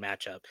multi-man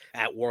matchup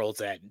at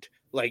World's End.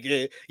 Like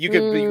you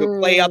could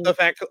play out the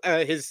fact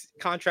his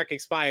contract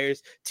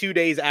expires 2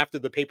 days after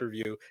the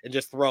pay-per-view and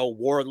just throw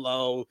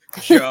Wardlow,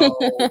 Joe,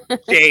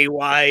 Jay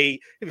White,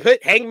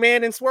 put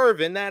Hangman and Swerve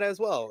in that as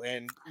well,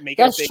 and make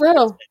that's it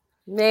true.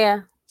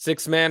 Yeah.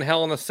 6-man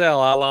Hell in a Cell,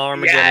 a la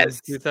Armageddon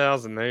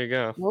 2000. There you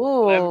go.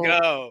 Ooh. Let's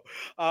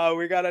go.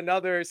 We got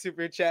another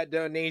super chat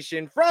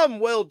donation from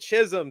Will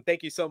Chisholm.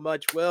 Thank you so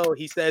much, Will.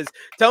 He says,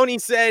 Tony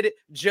said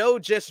Joe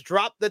just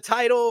dropped the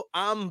title.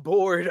 I'm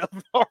bored of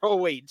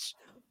ROH.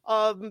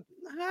 I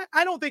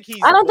don't think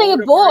he's. I don't think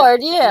he's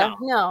bored. Yeah.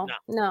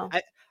 No.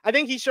 I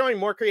think he's showing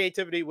more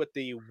creativity with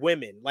the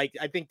women. Like,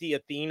 I think the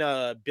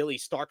Athena Billy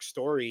Stark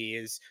story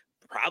is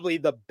probably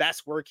the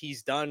best work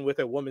he's done with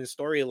a woman's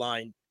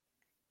storyline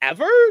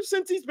ever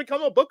since he's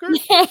become a booker.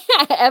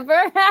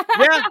 Ever?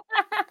 Yeah.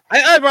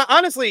 I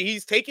honestly,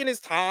 he's taken his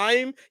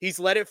time. He's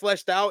let it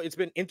fleshed out. It's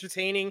been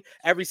entertaining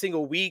every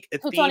single week.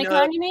 Who, Tony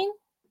Khan, you mean?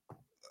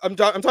 I'm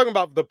talking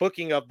about the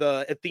booking of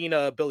the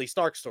Athena Billy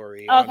Stark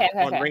story on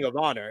Ring of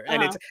Honor.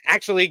 And it's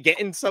actually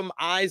getting some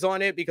eyes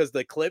on it because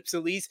the clips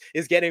at least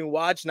is getting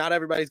watched. Not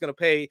everybody's going to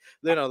pay,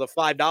 the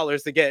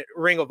 $5 to get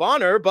Ring of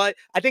Honor, but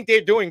I think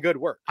they're doing good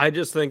work. I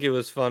just think it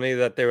was funny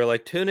that they were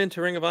like, tune into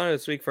Ring of Honor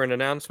this week for an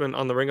announcement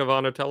on the Ring of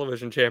Honor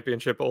Television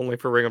Championship, only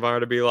for Ring of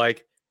Honor to be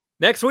like,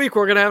 next week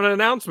we're going to have an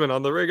announcement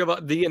on the Ring of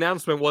Honor. The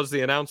announcement was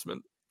the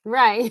announcement.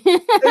 Right.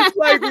 It's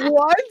like,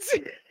 what?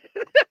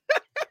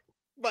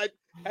 But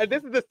and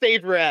this is the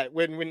stage we're at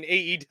when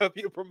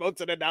AEW promotes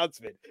an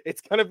announcement.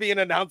 It's gonna be an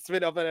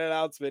announcement of an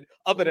announcement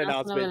of an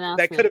announcement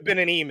that could have been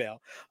an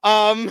email.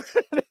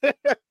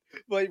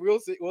 But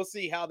we'll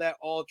see how that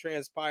all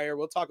transpire.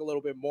 We'll talk a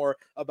little bit more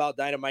about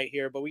Dynamite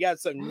here, but we got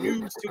some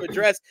news to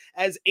address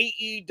as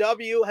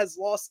AEW has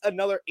lost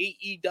another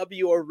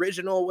AEW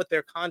original with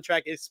their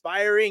contract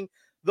expiring.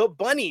 The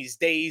Bunnies'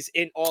 days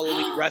in All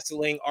Elite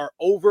Wrestling are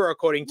over,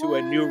 according to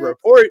a new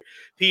report.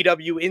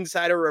 PW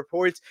Insider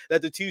reports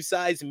that the two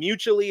sides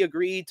mutually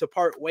agreed to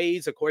part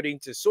ways, according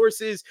to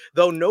sources,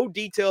 though no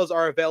details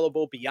are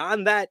available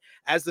beyond that.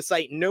 As the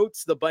site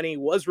notes, the Bunny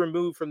was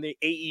removed from the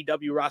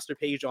AEW roster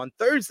page on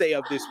Thursday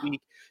of this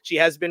week. She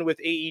has been with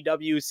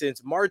AEW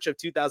since March of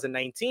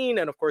 2019,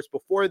 and of course,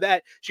 before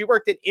that, she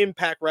worked at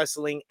Impact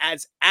Wrestling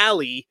as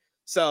Allie.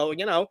 So,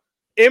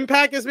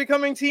 Impact is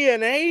becoming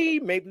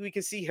TNA. Maybe we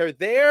can see her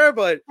there,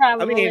 but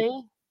probably. I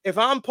mean, if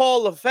I'm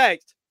Paul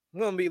Lefebvre, I'm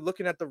going to be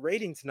looking at the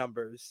ratings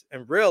numbers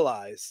and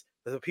realize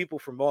that the people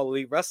from All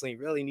Elite Wrestling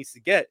really needs to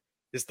get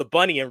is the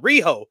Bunny and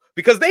Riho,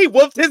 because they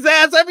whooped his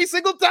ass every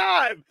single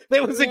time.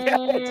 They was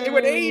against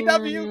when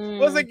AEW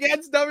was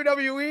against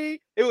WWE.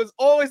 It was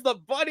always the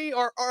Bunny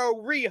or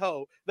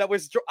Riho that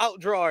was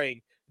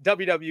outdrawing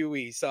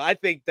WWE. So I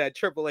think that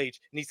Triple H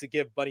needs to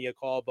give Bunny a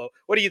call. But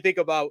what do you think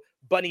about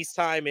Bunny's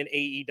time in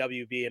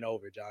AEW being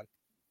over, John?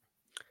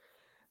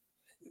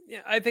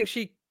 Yeah, I think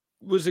she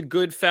was a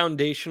good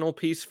foundational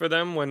piece for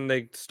them when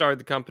they started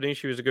the company.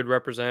 She was a good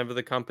representative of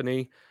the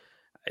company.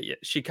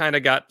 She kind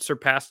of got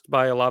surpassed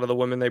by a lot of the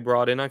women they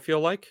brought in, I feel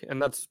like.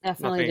 And that's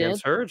nothing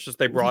against her. It's just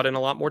they brought in a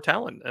lot more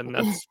talent. And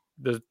that's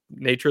the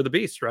nature of the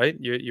beast, right?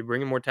 You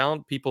bring in more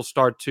talent, people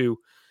start to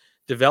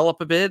develop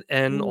a bit,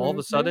 and all of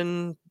a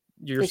sudden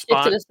your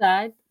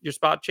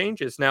spot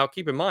changes. Now,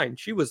 keep in mind,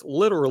 she was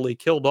literally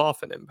killed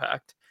off in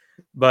Impact,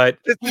 but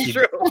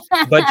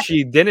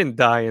she didn't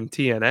die in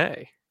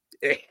TNA.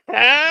 There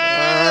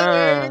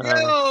you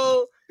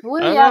go.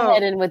 Where are y'all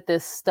heading with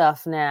this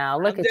stuff now?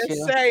 Look at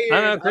you. Saying,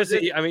 I know,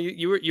 Chrissy. I mean,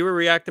 you were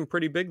reacting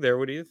pretty big there.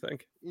 What do you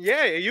think?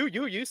 Yeah,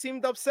 you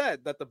seemed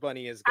upset that the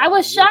Bunny is gone. I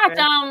was shocked.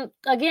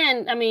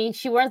 Again, I mean,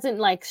 she wasn't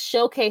like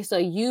showcased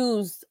or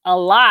used a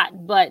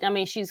lot, but I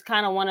mean, she's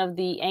kind of one of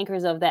the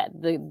anchors of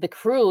the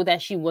crew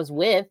that she was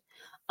with.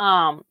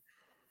 So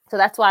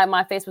that's why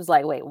my face was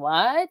like, wait,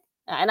 what?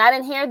 And I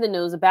didn't hear the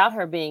news about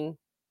her being,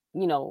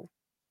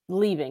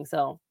 leaving.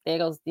 So there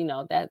goes,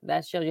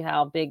 that shows you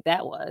how big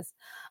that was.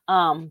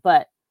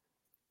 But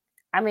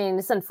I mean,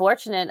 it's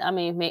unfortunate. I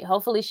mean,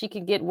 hopefully she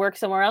could get work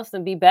somewhere else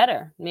and be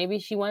better. Maybe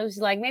she was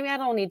like, maybe I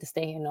don't need to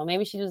stay here. No,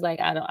 maybe she was like,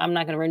 I'm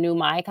not going to renew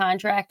my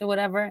contract or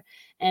whatever,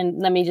 and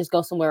let me just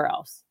go somewhere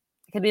else.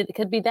 It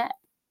could be that.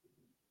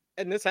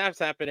 And this has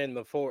happened in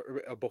before,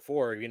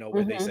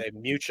 where they say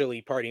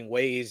mutually parting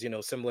ways,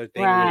 similar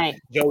thing with Right.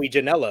 Joey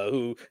Janela,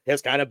 who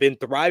has kind of been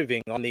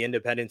thriving on the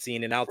independent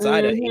scene and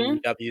outside of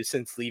AEW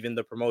since leaving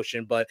the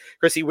promotion. But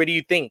Chrissy, where do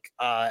you think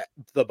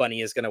the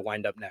Bunny is going to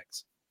wind up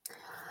next?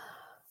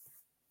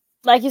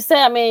 Like you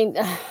said, I mean,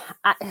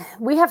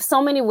 we have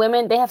so many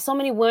women. They have so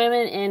many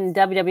women in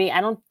WWE. I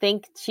don't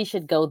think she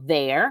should go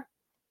there.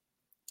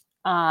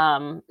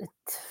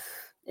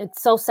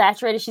 It's so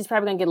saturated. She's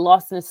probably gonna get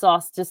lost in the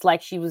sauce, just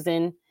like she was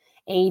in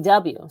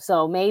AEW.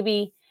 So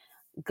maybe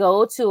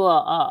go to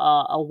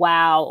a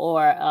WoW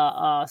or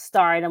a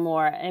Stardom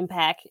or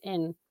Impact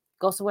and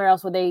go somewhere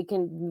else where they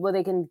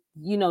can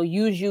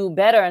use you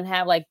better and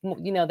have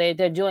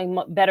they're doing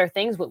better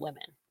things with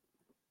women.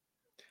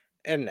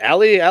 And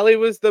Allie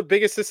was the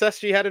biggest success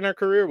she had in her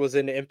career was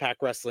in Impact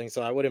Wrestling,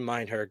 so I wouldn't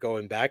mind her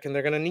going back. And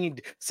they're gonna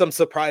need some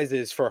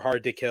surprises for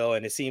Hard to Kill,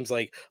 and it seems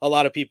like a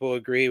lot of people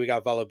agree. We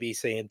got Vala B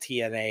saying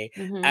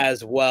TNA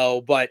as well,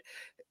 but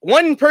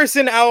one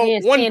person out,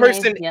 one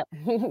person,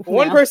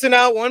 one person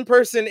out, one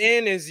person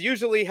in is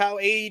usually how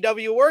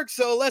AEW works.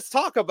 So let's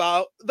talk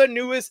about the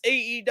newest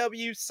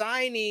AEW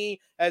signee.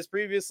 As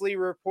previously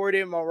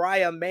reported,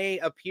 Mariah May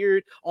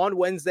appeared on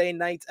Wednesday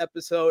night's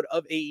episode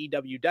of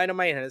AEW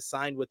Dynamite and has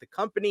signed with the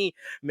company.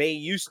 May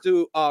used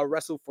to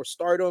wrestle for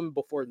Stardom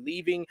before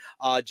leaving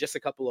just a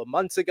couple of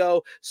months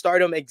ago.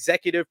 Stardom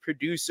executive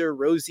producer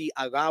Rosie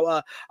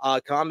Agawa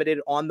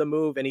commented on the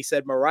move, and he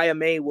said Mariah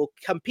May will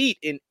compete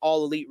in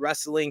All Elite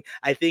Wrestling.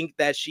 I think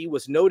that she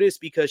was noticed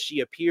because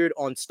she appeared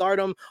on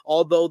Stardom,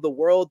 although the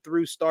world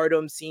through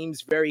Stardom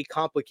seems very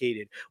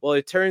complicated. Well,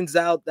 it turns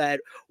out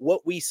that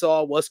what we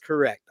saw was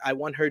correct. I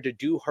want her to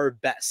do her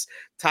best.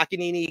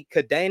 Takanini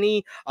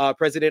Kadani,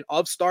 president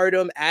of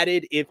Stardom,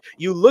 added, if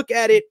you look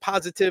at it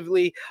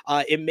positively,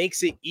 it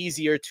makes it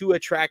easier to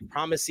attract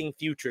promising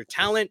future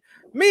talent.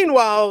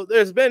 Meanwhile,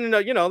 there's been,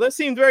 that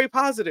seems very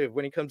positive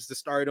when it comes to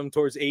Stardom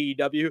towards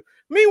AEW.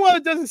 Meanwhile,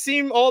 it doesn't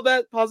seem all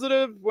that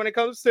positive when it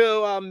comes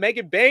to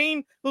Megan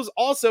Bayne, who's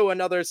also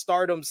another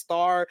Stardom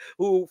star,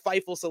 who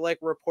Fightful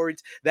Select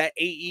reports that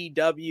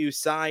AEW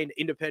signed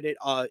independent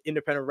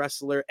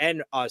wrestler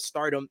and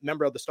Stardom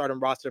member of the Stardom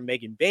roster,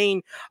 Megan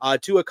Bayne,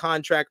 to a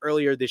contract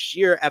earlier this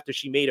year after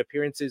she made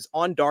appearances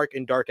on Dark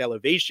and Dark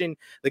Elevation.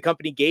 The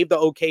company gave the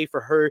okay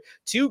for her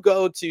to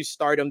go to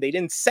Stardom. They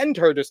didn't send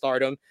her to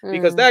Stardom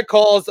because that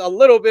caused a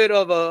little bit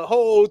of a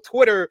whole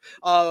Twitter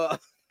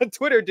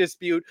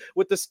dispute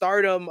with the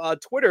Stardom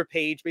Twitter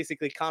page,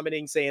 basically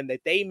commenting saying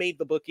that they made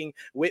the booking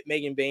with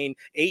Megan Bayne.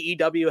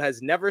 AEW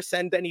has never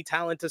sent any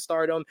talent to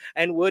Stardom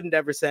and would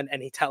never send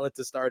any talent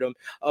to Stardom,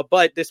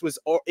 but this was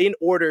in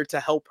order to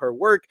help her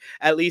work.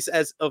 At least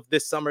as of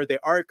this summer, there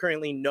are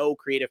currently no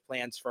creative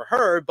plans for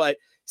her, but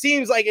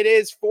seems like it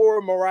is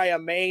for Mariah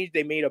May.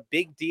 They made a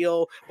big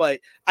deal, but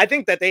I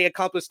think that they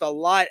accomplished a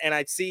lot, and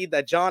I see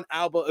that John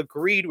Alba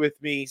agreed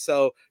with me.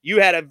 So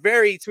you had a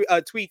very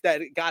tweet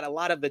that got a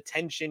lot of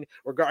attention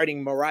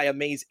regarding Mariah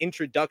May's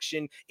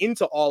introduction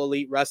into All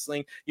Elite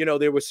Wrestling.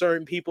 There were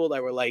certain people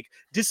that were like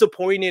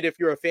disappointed if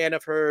you're a fan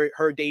of her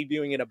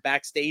debuting in a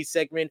backstage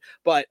segment,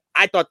 but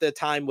I thought the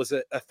time was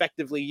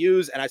effectively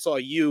used, and I saw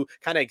you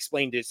kind of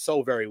explained it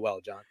so very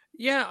well, John.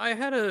 Yeah, I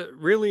had a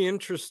really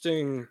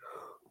interesting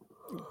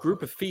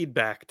group of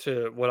feedback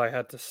to what I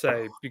had to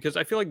say, because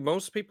I feel like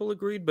most people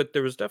agreed, but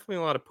there was definitely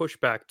a lot of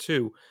pushback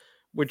too,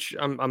 which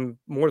I'm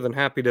more than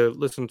happy to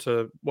listen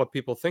to what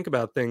people think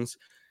about things.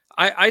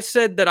 I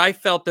said that I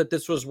felt that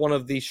this was one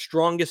of the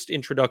strongest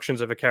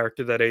introductions of a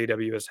character that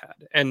AEW has had.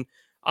 And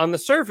on the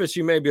surface,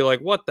 you may be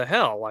like, what the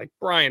hell? Like,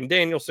 Bryan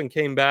Danielson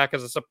came back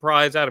as a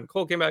surprise. Adam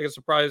Cole came back as a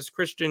surprise.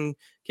 Christian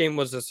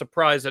was a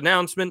surprise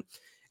announcement.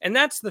 And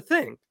that's the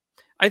thing.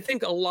 I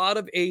think a lot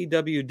of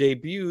AEW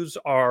debuts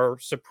are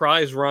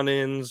surprise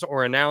run-ins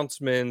or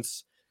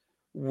announcements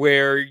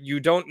where you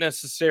don't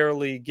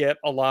necessarily get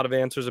a lot of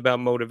answers about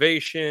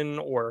motivation,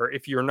 or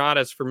if you're not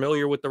as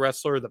familiar with the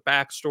wrestler, the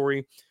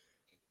backstory.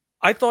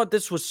 I thought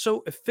this was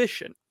so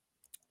efficient.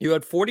 You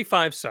had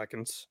 45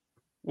 seconds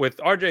with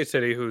RJ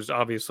City, who's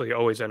obviously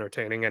always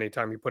entertaining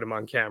anytime you put him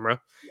on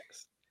camera.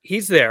 Yes.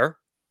 He's there.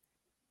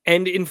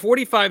 And in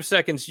 45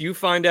 seconds, you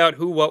find out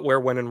who, what, where,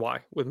 when, and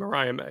why with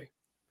Mariah May.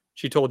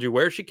 She told you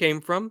where she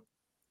came from,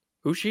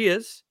 who she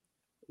is,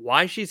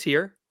 why she's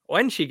here,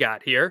 when she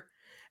got here,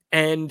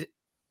 and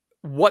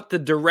what the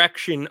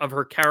direction of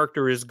her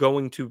character is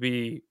going to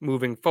be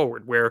moving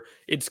forward, where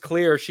it's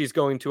clear she's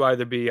going to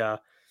either be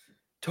a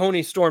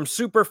Tony Storm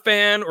super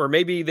fan, or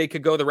maybe they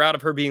could go the route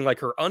of her being like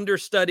her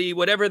understudy.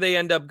 Whatever they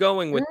end up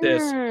going with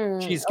this,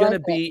 she's going to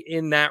be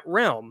in that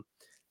realm.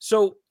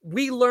 So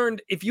we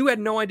learned, if you had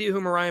no idea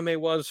who Mariah May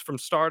was from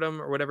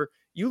Stardom or whatever,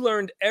 you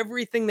learned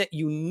everything that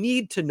you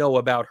need to know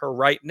about her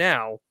right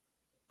now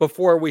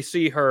before we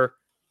see her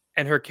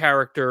and her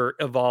character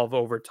evolve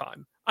over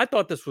time. I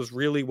thought this was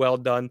really well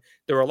done.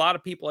 There were a lot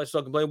of people I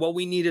saw complain, well,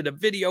 we needed a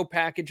video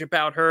package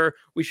about her.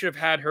 We should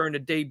have had her in a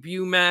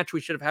debut match. We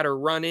should have had her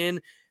run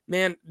in.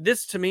 Man,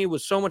 this to me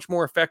was so much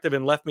more effective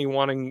and left me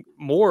wanting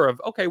more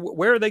of, okay,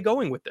 where are they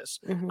going with this?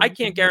 I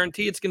can't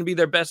guarantee it's going to be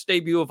their best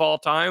debut of all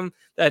time,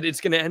 that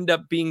it's going to end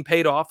up being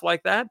paid off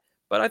like that.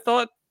 But I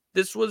thought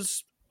this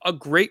was a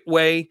great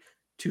way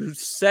to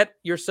set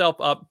yourself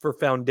up for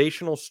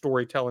foundational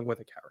storytelling with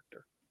a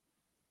character.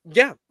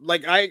 Yeah,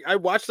 like I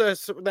watched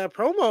that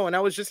promo and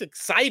I was just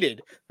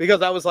excited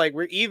because I was like,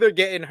 we're either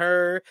getting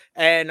her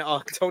and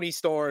Toni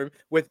Storm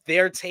with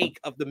their take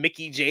of the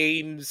Mickie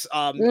James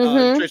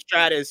Trish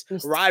Stratus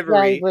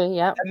rivalry.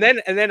 Yep.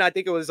 And then I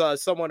think it was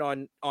someone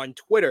on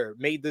Twitter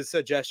made the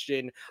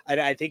suggestion,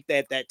 and I think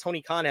that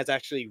Tony Khan has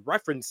actually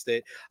referenced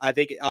it. I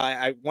think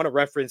I want to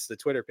reference the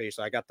Twitter page,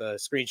 so I got the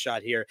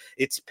screenshot here.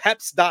 It's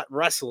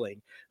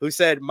Peps.Wrestling, who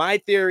said, my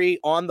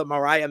theory on the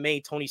Mariah May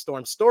Toni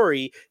Storm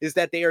story is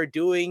that they are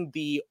doing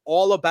the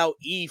All About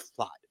Eve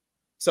plot.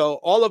 So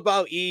All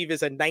About Eve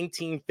is a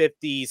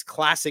 1950s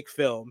classic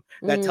film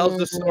that tells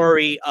the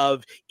story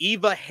of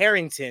Eva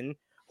Harrington,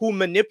 who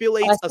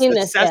manipulates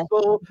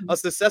a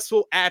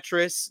successful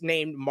actress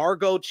named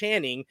Margot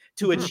Channing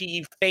to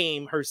achieve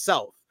fame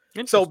herself.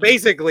 So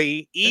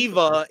basically,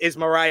 Eva is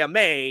Mariah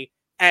May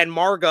and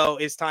Margot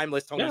is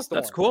timeless Toni Storm.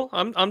 That's cool.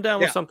 I'm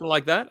down with something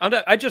like that.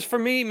 I just, for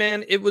me,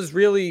 man, it was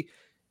really,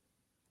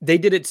 they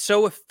did it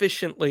so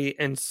efficiently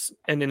and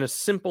in a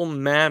simple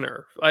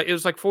manner. It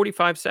was like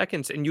 45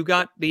 seconds, and you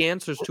got the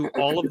answers to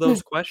all of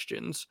those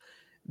questions.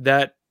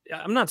 That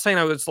I'm not saying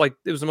it was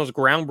the most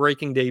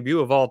groundbreaking debut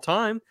of all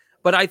time,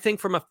 but I think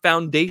from a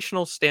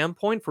foundational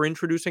standpoint for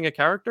introducing a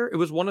character, it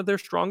was one of their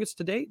strongest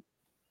to date.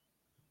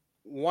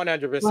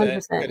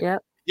 100%. Yep.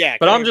 Yeah,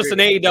 but I'm just an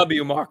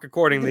AEW mark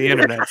according to the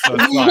internet, so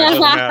it's fine. It doesn't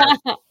matter.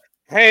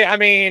 Hey, I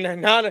mean,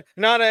 not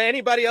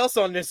anybody else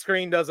on this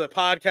screen does a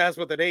podcast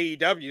with an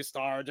AEW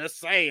star. Just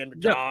saying,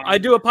 John. Yeah, I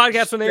do a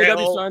podcast with an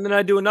AEW star, and then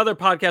I do another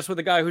podcast with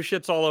a guy who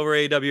shits all over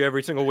AEW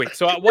every single week.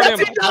 So what am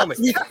I? Tell me.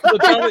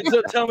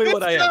 So tell me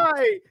what I am.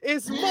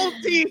 This guy is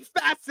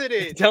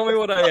multifaceted. Tell me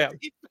what I am.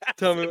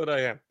 Tell me what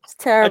I am. It's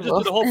terrible. I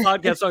just did a whole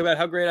podcast talking about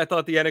how great I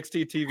thought the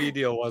NXT TV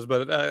deal was,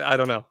 but I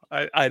don't know.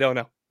 I don't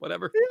know.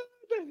 Whatever.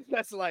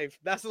 That's life.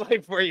 That's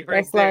life for you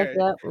right there.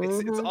 Life,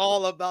 It's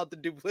all about the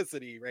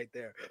duplicity right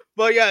there.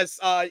 But yes,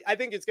 I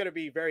think it's going to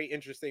be very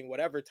interesting,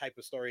 whatever type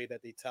of story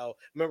that they tell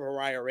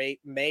Mariah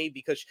May,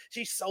 because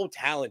she's so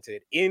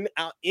talented in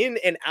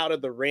and out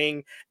of the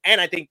ring. And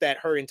I think that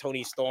her and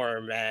Toni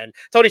Storm, man,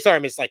 Toni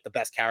Storm is like the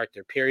best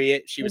character,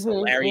 period. She was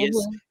hilarious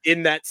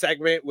in that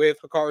segment with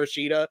Hikaru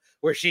Shida,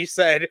 where she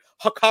said,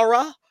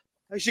 Hakara?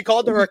 She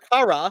called her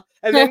Hakara,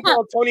 and then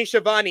called Tony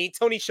Schiavone,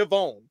 Tony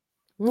Schiavone.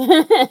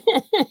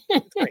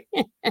 It's great.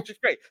 She's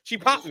great. She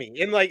popped me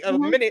in like a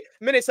minute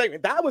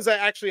segment. That was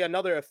actually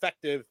another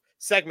effective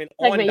segment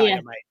on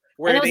Dynamite.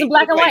 Where and it was in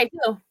black and white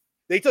too.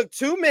 They took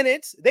 2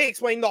 minutes. They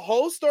explained the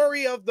whole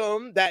story of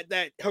them, that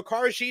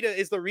Hikaru Shida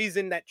is the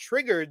reason that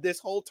triggered this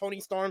whole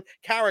Toni Storm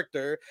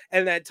character,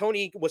 and that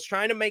Toni was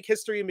trying to make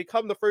history and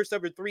become the first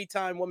ever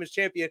 3-time women's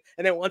champion.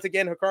 And then once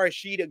again, Hikaru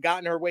Shida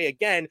got in her way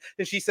again.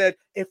 And she said,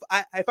 if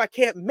I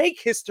can't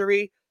make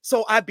history,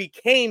 so I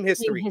became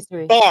history.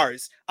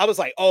 Bars. I was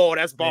like, oh,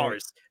 that's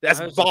bars. That's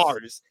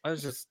bars.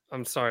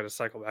 I'm sorry to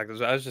cycle back.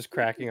 I was just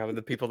cracking up with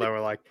the people that were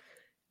like,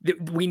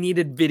 we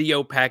needed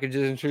video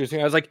packages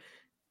introducing. I was like,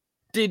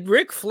 did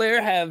Ric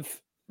Flair have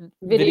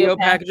video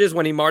packages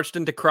when he marched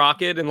into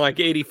Crockett in like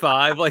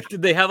 85? Like,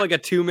 did they have like a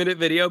 2-minute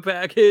video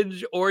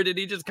package, or did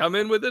he just come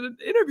in with an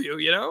interview?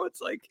 You know,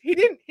 it's like he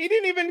didn't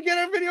even get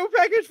a video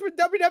package for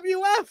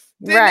WWF.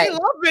 They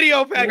love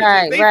video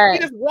packages. He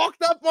just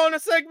walked up on a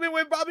segment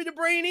with Bobby the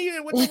Brain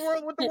Eaton with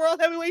the World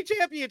Heavyweight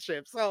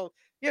Championship. So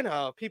you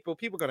know, people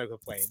gonna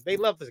complain. They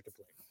love to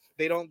complain.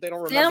 They don't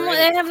remember.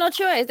 They have no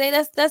choice.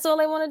 That's all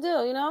they want to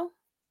do. You know.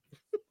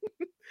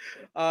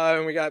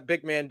 And we got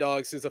Big Man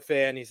Dogs, who's a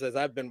fan. He says,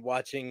 I've been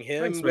watching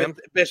him with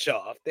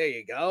Bischoff. There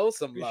you go.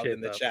 Some love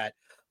in the chat.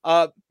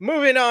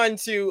 Moving on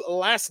to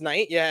last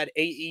night, you had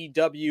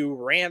AEW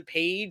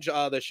Rampage.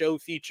 The show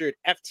featured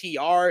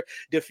FTR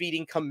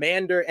defeating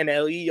Commander and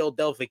Elio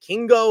Del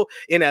Vikingo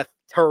in a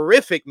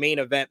terrific main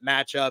event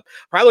matchup.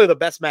 Probably the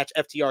best match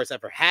FTR's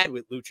ever had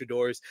with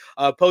luchadors.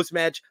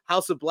 Post-match,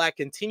 House of Black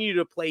continued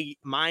to play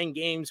mind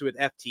games with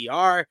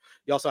FTR.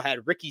 You also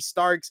had Ricky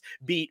Starks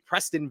beat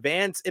Preston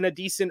Vance in a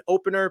decent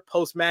opener.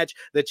 Post-match,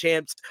 the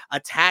champs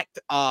attacked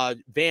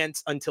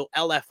Vance until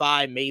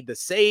LFI made the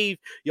save.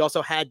 You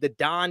also had the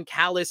Don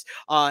Callis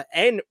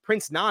and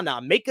Prince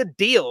Nana make a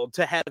deal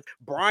to have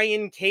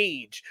Brian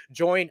Cage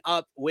join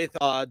up with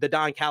the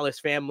Don Callis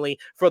family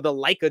for the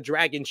Like a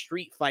Dragon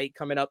street fight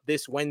coming up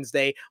this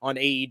Wednesday on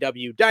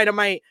AEW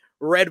Dynamite.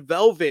 Red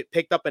Velvet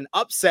picked up an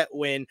upset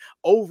win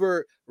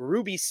over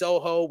Ruby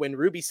Soho when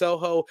Ruby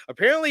Soho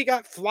apparently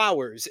got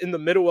flowers in the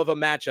middle of a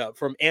matchup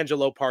from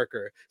Angelo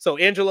Parker. So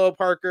Angelo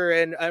Parker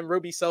and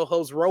Ruby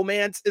Soho's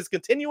romance is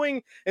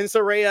continuing, and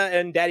Soraya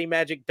and Daddy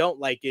Magic don't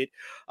like it.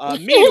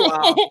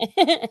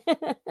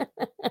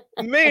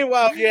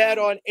 Meanwhile, you had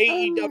on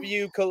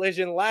AEW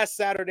Collision last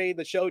Saturday,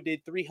 the show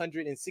did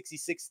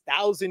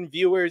 366,000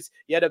 viewers.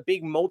 You had a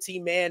big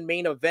multi-man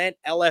main event,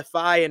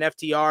 LFI and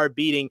FTR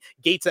beating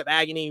Gates of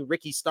Agony,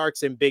 Ricky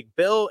Starks, and Big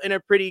Bill in a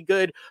pretty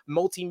good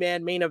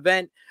multi-man main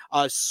event.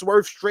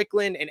 Swerve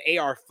Strickland and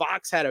AR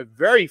Fox had a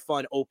very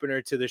fun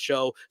opener to the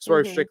show.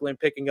 Swerve Strickland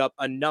picking up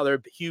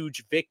another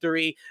huge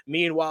victory.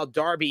 Meanwhile,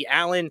 Darby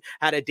Allin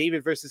had a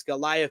David versus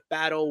Goliath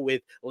battle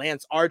with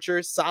Lance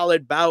Archer.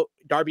 Solid bout.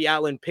 Darby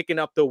Allin picking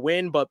up the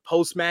win, but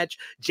post-match,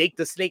 Jake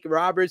the Snake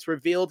Roberts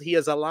revealed he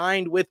is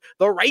aligned with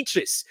the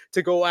Righteous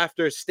to go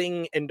after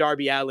Sting and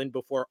Darby Allin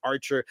before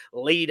Archer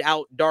laid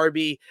out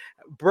Darby.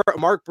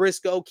 Mark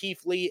Briscoe,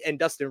 Keith Lee, and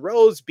Dustin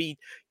Rhodes beat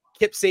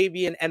Kip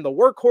Sabian and the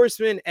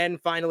Workhorsemen,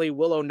 and finally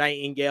Willow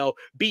Nightingale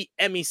beat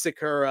Emi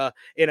Sakura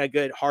in a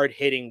good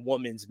hard-hitting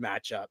women's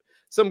matchup.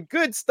 Some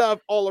good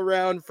stuff all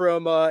around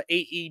from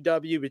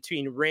AEW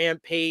between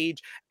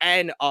Rampage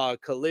and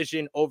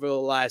Collision over the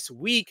last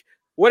week.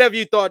 What have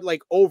you thought,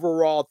 like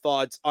overall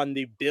thoughts on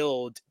the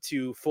build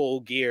to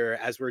Full Gear,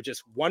 as we're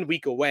just 1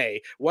 week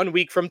away? 1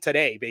 week from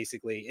today,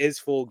 basically, is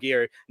Full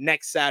Gear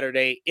next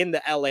Saturday in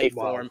the LA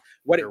Forum.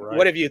 What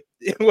have you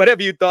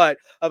thought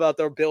about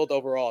their build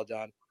overall,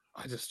 John?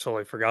 I just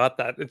totally forgot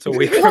that it's a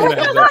week from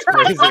now. That's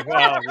crazy.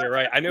 Wow, you're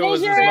right. I knew it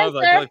was this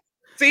month.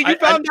 See, you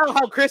found out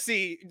how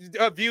Chrissy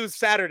views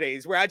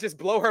Saturdays, where I just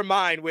blow her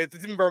mind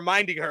with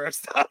reminding her of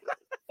stuff.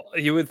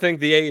 You would think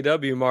the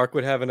AEW Mark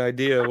would have an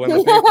idea when the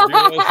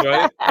pay-per-view was,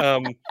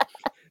 right?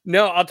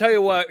 No, I'll tell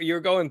you what, you're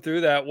going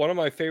through that. One of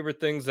my favorite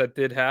things that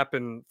did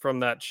happen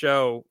from that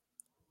show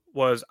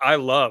was I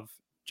love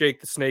Jake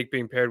the Snake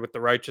being paired with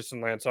the Righteous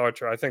and Lance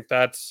Archer. I think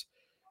that's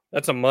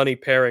a money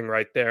pairing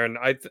right there. And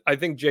I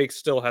think Jake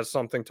still has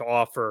something to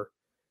offer.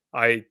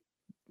 I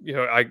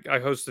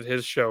hosted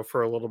his show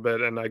for a little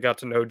bit and I got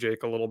to know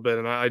Jake a little bit.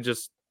 And I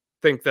just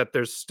think that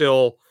there's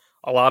still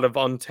a lot of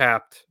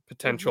untapped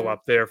potential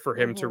up there for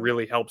him to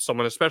really help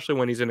someone, especially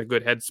when he's in a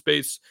good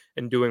headspace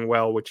and doing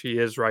well, which he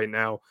is right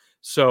now.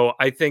 So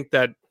I think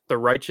that the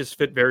Righteous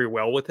fit very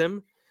well with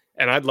him.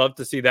 And I'd love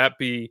to see that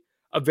be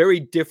a very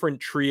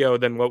different trio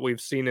than what we've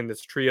seen in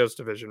this trios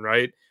division,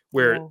 right?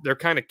 Where they're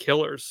kind of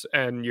killers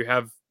and you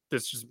have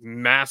this just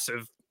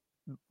massive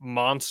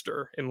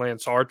monster in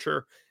Lance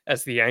Archer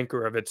as the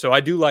anchor of it. So I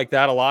do like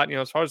that a lot. You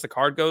know, as far as the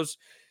card goes,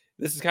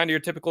 this is kind of your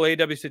typical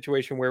AEW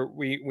situation where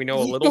we know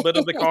a little bit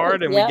of the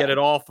card and we get it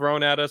all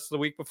thrown at us the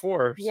week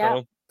before. Yeah,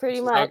 so pretty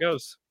much how it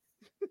goes.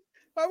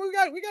 Well,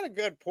 we got a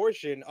good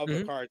portion of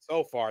the card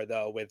so far,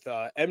 though, with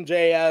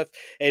MJF,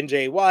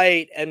 NJ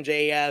White,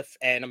 MJF,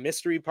 and a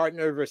mystery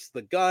partner versus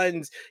the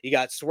Guns. You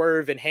got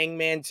Swerve and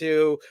Hangman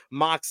 2,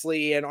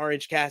 Moxley and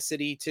Orange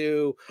Cassidy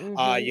 2.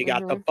 You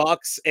got the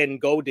Bucks and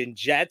Golden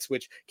Jets,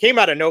 which came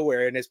out of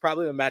nowhere, and it's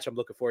probably the match I'm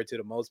looking forward to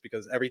the most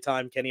because every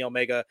time Kenny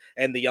Omega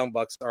and the Young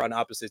Bucks are on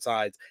opposite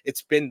sides,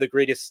 it's been the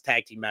greatest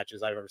tag team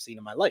matches I've ever seen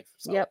in my life.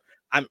 So.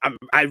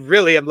 I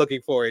really am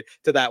looking forward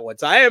to that one.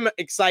 So I am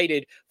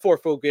excited for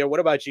Full Gear. What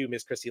about you,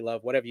 Miss Chrissy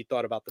Love? What have you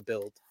thought about the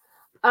build?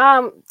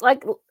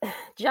 Like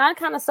John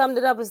kind of summed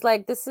it up. It's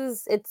like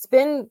it's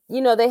been,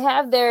 they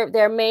have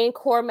their main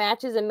core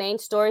matches and main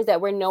stories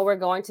that we know we're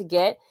going to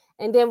get,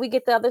 and then we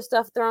get the other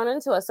stuff thrown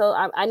into it. So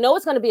I know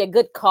it's going to be a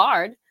good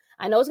card.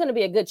 I know it's going to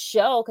be a good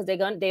show because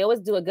they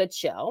always do a good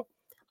show.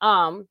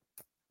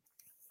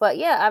 But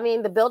yeah, I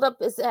mean, the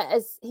buildup is I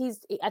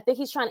think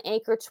he's trying to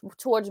anchor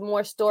towards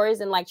more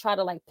stories and like try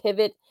to like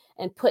pivot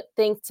and put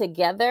things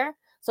together.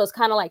 So it's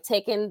kind of like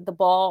taking the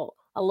ball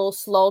a little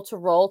slow to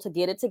roll to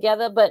get it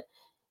together. But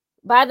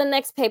by the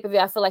next pay-per-view,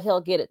 I feel like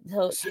he'll get it.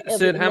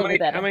 Sid, how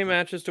many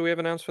matches do we have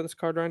announced for this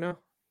card right now?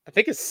 I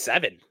think it's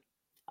 7.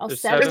 Oh,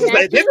 this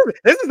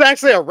is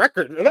actually a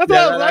record. That's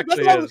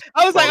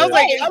I was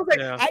like,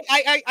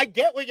 I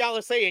get what y'all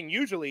are saying.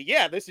 Usually,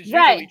 this is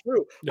usually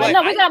true. But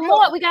no, we got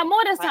more. We got more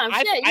this time.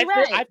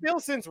 I feel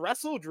since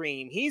Wrestle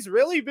Dream, he's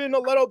really been a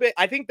little bit.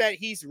 I think that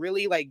he's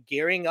really like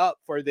gearing up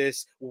for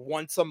this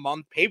once a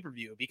month pay per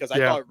view because I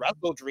thought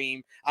Wrestle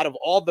Dream, out of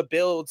all the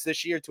builds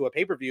this year to a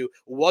pay per view,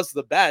 was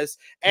the best.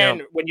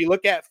 And when you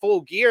look at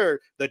Full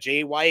Gear, the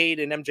Jay White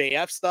and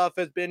MJF stuff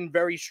has been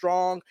very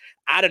strong.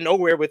 Out of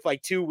nowhere with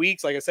like 2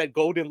 weeks, like I said,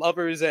 Golden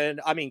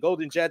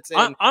Jets.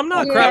 And I'm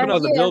not crapping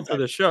on the build for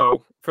the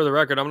show. For the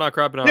record, I'm not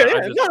crapping on.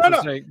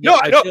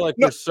 I feel like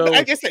we're so.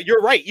 Like I said,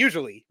 you're right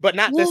usually, but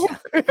not this.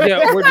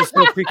 We're just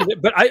still freaking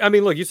it. But I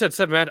mean, look, you said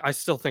 7 matches. I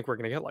still think we're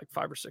gonna get like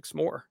 5 or 6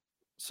 more.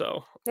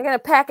 So they're gonna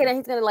pack it, and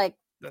he's gonna like.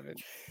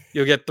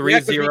 You'll get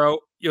 3-0.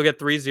 you'll get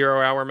 3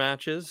 0-hour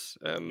matches.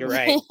 You're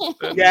right.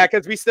 Yeah,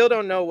 because we still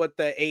don't know what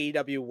the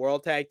AEW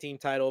World Tag Team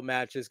title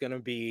match is going to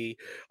be.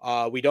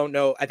 We don't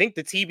know. I think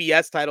the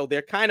TBS title,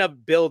 they're kind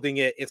of building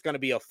it. It's going to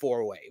be a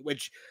 4-way,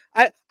 which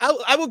I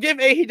will give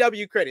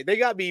AEW credit. They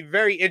got me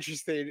very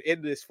interested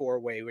in this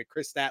 4-way with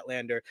Chris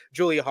Statlander,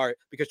 Julia Hart,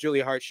 because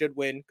Julia Hart should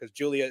win because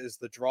Julia is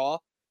the draw.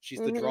 She's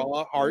the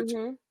draw. Hart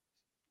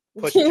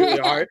pushing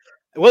Julia Hart.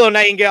 Willow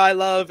Nightingale, I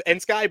love, and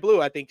Sky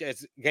Blue, I think,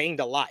 has gained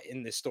a lot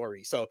in this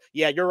story. So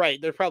yeah, you're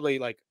right. They're probably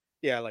like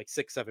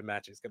 6-7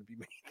 matches gonna be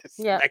made this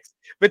next,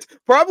 but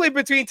probably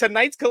between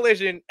tonight's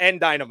Collision and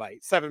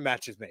Dynamite, 7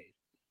 matches made.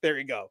 There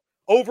you go.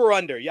 Over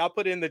under, y'all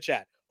put it in the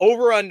chat.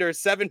 Over under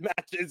 7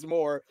 matches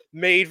more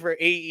made for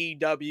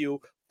AEW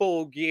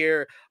Full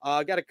Gear.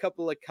 Got a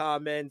couple of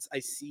comments I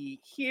see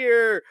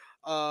here.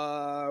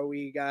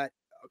 We got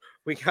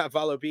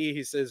Follow B.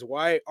 He says,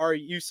 why are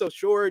you so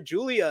sure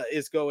Giulia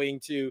is going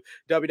to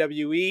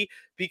WWE?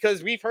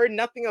 Because we've heard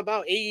nothing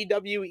about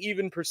AEW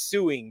even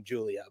pursuing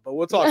Giulia. But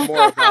we'll talk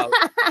more about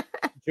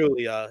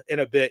Giulia in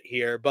a bit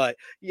here. But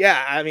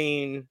yeah, I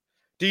mean,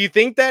 do you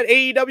think that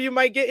AEW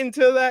might get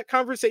into that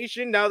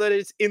conversation now that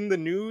it's in the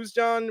news,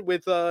 John,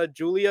 with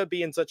Giulia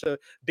being such a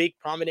big,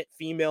 prominent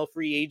female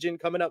free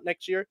agent coming up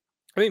next year?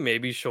 I mean,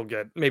 maybe they'll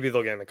get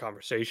in the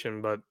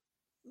conversation, but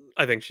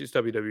I think she's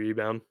WWE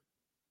bound.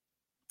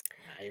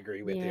 I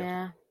agree with you.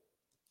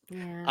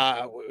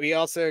 Yeah. We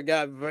also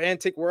got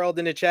Vantic World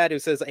in the chat who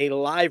says a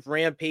live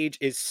Rampage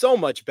is so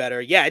much better.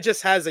 Yeah, it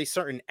just has a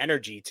certain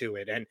energy to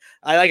it. And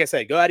like I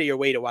said, go out of your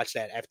way to watch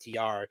that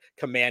FTR,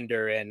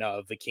 Commander, and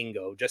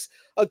Vikingo. Just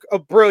a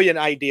brilliant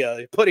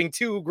idea. Putting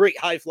 2 great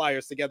high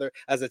flyers together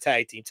as a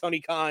tag team.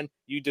 Tony Khan,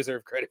 you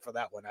deserve credit for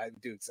that one, I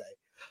do say.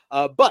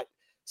 But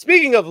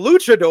speaking of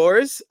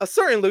luchadors, a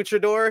certain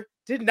luchador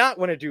did not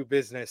want to do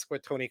business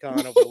with Tony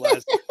Khan over the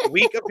last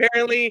week,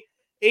 apparently.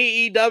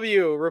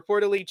 AEW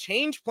reportedly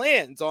changed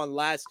plans on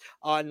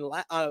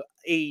a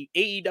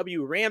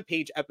AEW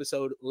Rampage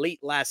episode late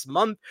last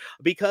month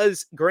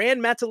because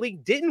Grand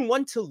Metalik didn't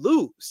want to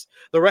lose.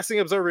 The Wrestling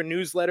Observer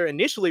newsletter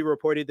initially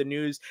reported the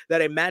news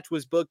that a match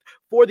was booked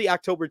for the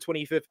October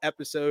 25th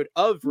episode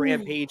of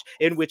Rampage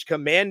in which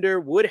Commander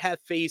would have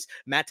faced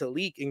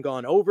Metalik and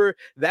gone over.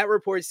 That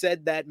report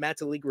said that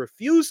Metalik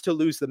refused to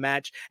lose the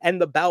match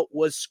and the bout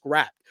was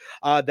scrapped.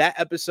 That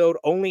episode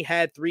only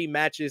had 3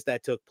 matches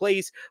that took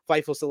place.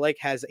 Fightful Select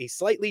has a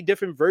slightly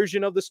different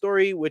version of the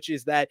story, which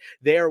is that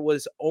there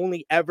was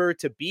only ever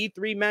to be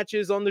 3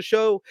 matches on the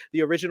show.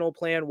 The original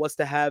plan was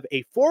to have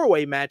a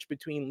 4-way match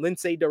between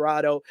Lince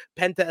Dorado,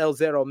 Penta El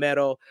Zero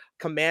Mero,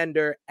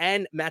 Commander,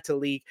 and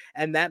Metalik,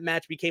 and that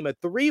match became a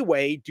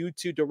 3-way due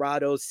to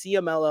Dorado's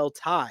CMLL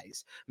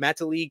ties.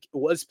 Metalik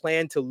was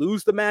planned to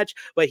lose the match,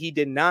 but he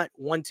did not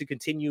want to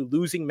continue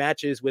losing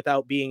matches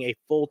without being a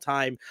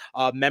full-time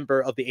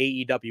member of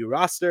the AEW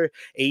roster.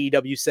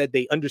 AEW said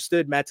they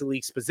understood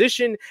Metalik's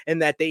position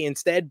and that they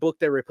instead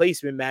booked a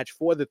replacement match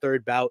for the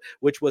 3rd bout,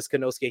 which was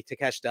Konosuke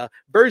Takeshita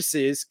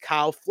versus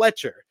Kyle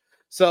Fletcher.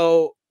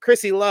 So,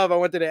 Chrissy Love, I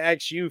wanted to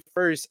ask you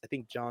first. I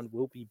think John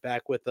will be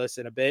back with us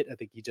in a bit. I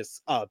think he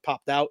just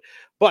popped out.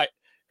 But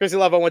Chrissy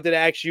Love, I wanted to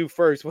ask you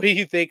first. What do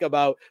you think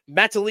about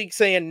Metalik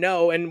saying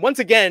no? And once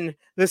again,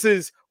 this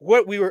is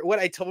what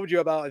I told you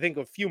about, I think,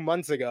 a few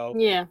months ago.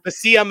 Yeah. The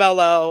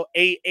CMLL,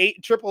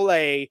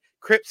 AAA,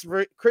 Crips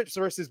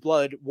versus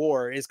Blood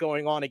war is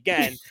going on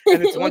again.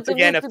 And it's once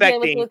again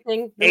affecting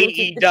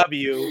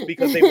AEW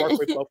because they work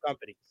with both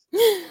companies.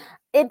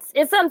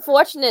 It's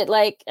unfortunate.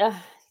 Like,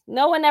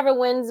 no one ever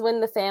wins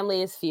when the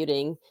family is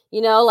feuding,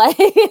 like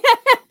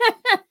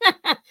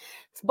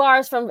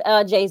bars from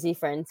Jay-Z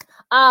friends.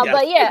 Yes.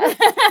 But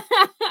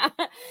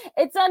yeah,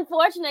 it's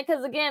unfortunate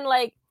because again,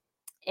 like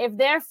if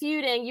they're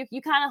feuding,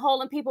 you kind of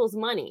holding people's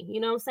money.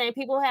 You know what I'm saying?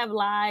 People have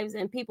lives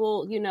and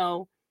people,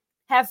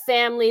 have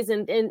families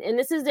and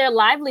this is their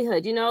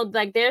livelihood.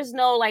 Like there's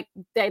no like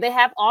they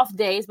have off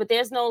days, but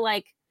there's no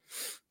like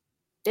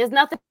there's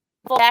nothing.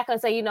 Back and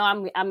say,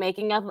 I'm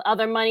making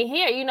other money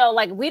here.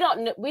 Like we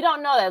don't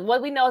know that.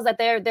 What we know is that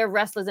they're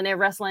wrestlers and they're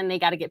wrestling and they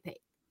got to get paid.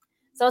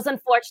 So it's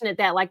unfortunate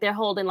that like they're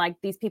holding like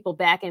these people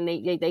back and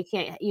they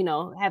can't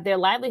have their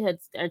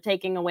livelihoods are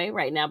taking away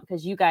right now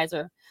because you guys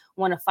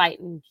want to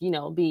fight and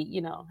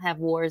be have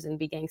wars and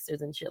be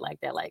gangsters and shit like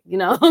that. Like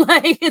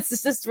like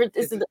it's just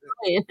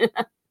annoying.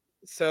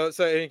 So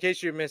in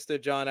case you missed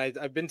it, John,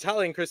 I've been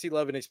telling Chrissy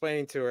Love and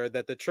explaining to her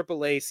that the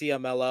AAA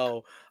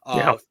CMLL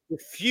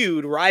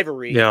feud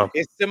rivalry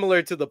is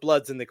similar to the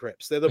Bloods and the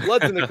Crips. They're the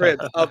Bloods and the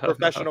Crips of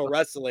professional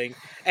wrestling.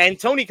 And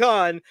Tony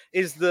Khan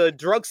is the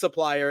drug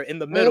supplier in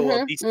the middle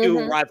of these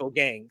 2 rival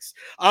gangs.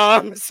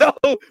 So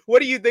what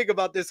do you think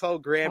about this whole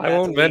Grand I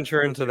won't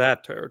venture into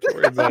that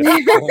territory. But,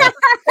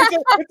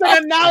 it's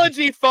an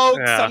analogy, folks.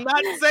 Yeah. I'm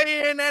not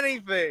saying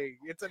anything.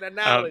 It's an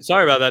analogy.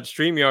 Sorry about that.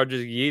 StreamYard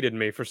just yeeted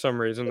me for some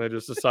reason. They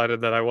just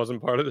decided that I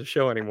wasn't part of the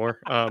show anymore.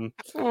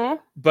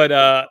 But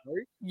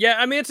yeah,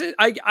 I mean,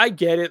 I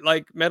get it.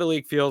 Like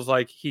Metalik feels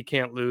like he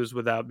can't lose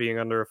without being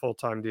under a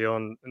full-time deal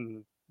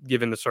and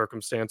given the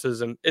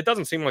circumstances, and it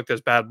doesn't seem like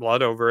there's bad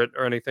blood over it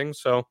or anything.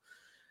 So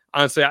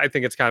honestly, I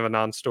think it's kind of a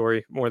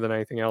non-story more than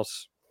anything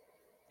else.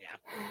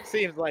 Yeah,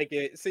 seems like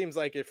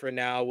it for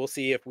now. We'll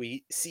see if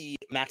we see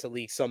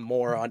Matalik some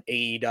more on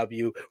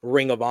AEW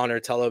Ring of Honor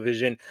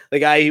television. The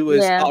guy who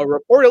was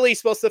reportedly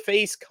supposed to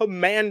face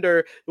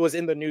Commander was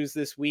in the news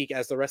this week,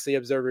 as the Wrestling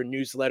Observer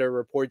newsletter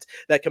reports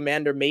that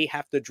Commander may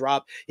have to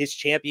drop his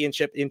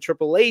championship in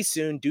AAA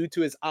soon due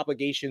to his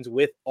obligations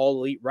with All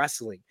Elite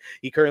Wrestling.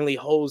 He currently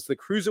holds the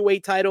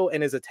Cruiserweight title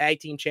and is a tag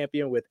team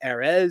champion with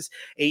Ares.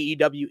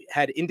 AEW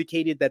had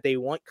indicated that they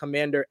want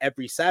Commander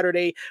every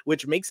Saturday,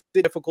 which makes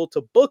it difficult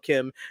to book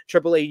him.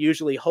 AAA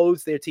usually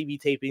holds their TV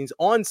tapings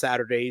on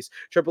Saturdays.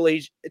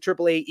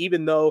 AAA,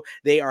 even though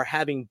they are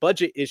having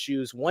budget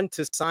issues, want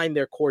to sign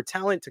their core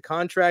talent to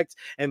contracts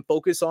and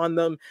focus on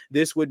them.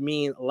 This would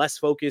mean less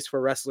focus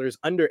for wrestlers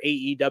under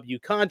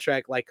AEW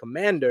contract like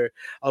Commander.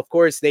 Of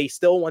course, they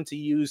still want to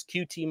use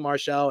QT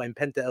Marshall and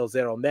Penta El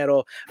Zero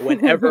Mero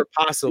whenever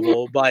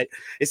possible, but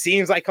it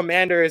seems like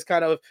Commander is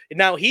kind of,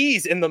 now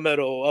he's in the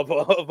middle of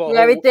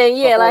everything.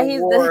 Yeah, like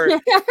he's war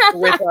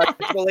with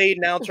AAA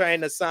now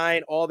trying to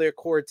sign all their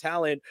core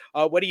talent.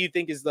 What do you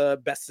think is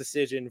the best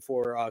decision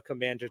for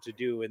Commander to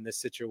do in this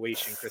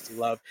situation, Chrissy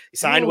Love? You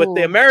sign with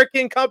the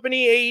American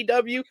company,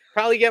 AEW,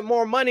 probably get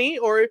more money,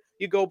 or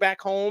you go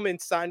back home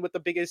and sign with the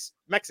biggest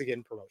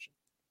Mexican promotion?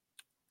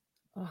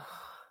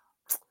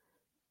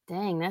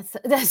 Dang, that's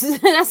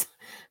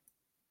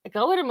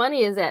go where the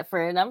money is at,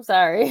 friend. I'm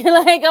sorry.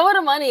 Like, go where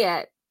the money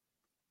at.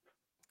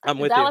 I'm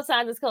with dollar you.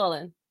 Signs is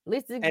calling. At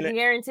least you can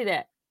guarantee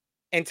that.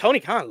 And Tony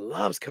Khan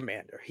loves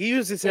Commander. He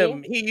uses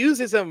him. He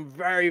uses him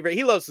very, very.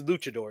 He loves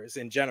luchadors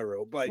in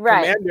general, but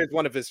Commander is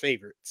one of his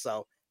favorites.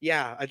 So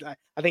yeah,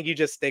 I think you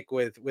just stick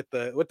with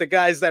the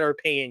guys that are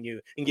paying you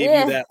and give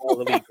you that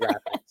All Elite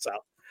graphic.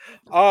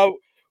 So,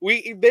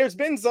 there's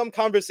been some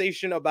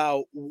conversation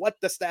about what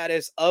the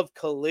status of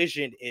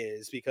Collision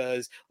is,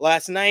 because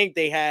last night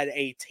they had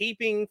a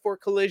taping for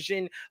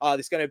Collision.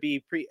 It's going to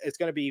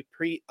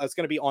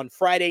be on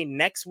Friday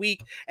next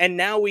week, and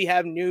now we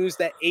have news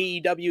that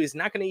AEW is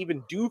not going to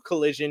even do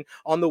Collision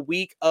on the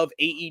week of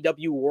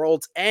AEW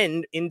World's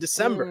End in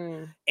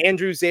December.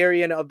 Andrew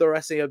Zarian of the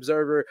Wrestling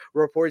Observer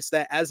reports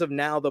that as of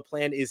now, the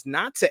plan is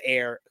not to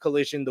air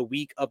Collision the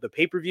week of the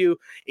pay-per-view.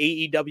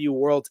 AEW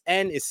World's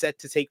End is set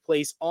to take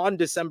place on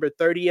December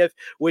 30th,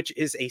 which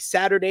is a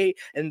Saturday,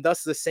 and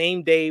thus the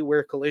same day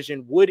where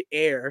Collision would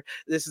air.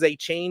 This is a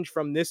change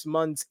from this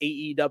month's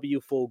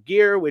AEW Full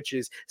Gear, which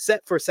is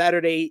set for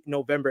Saturday,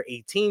 November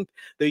 18th.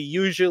 The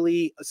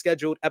usually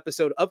scheduled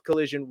episode of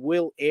Collision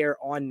will air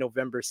on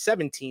November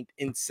 17th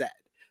instead.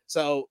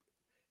 So,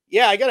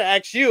 yeah, I gotta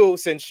ask you,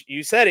 since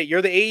you said it,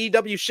 you're the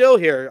AEW show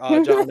here,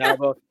 John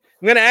Alba.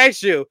 I'm gonna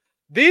ask you,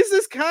 this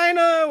is kind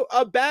of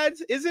a bad,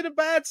 is it a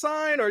bad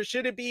sign, or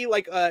should it be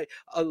like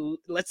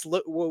let's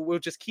look, we'll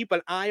just keep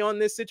an eye on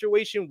this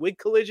situation with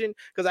Collision?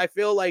 Because I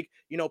feel like,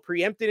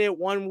 preempting it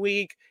 1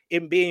 week,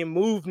 it being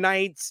moved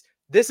nights,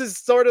 this is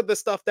sort of the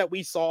stuff that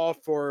we saw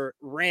for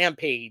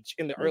Rampage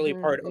in the early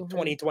part of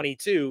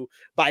 2022.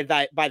 By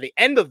the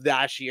end of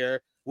last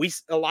year,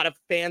 a lot of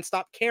fans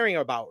stopped caring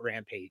about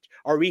Rampage.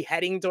 Are we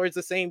heading towards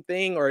the same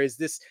thing, or is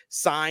this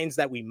signs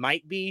that we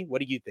might be? What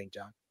do you think,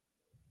 John?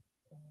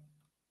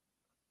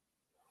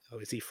 Oh,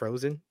 is he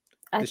frozen?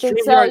 I think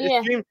so.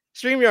 Yeah.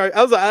 StreamYard.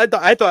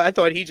 I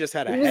thought he just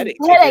had a headache.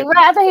 Right?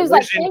 I thought he was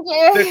like,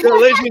 the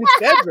Collision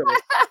schedule.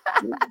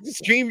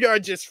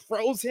 StreamYard just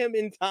froze him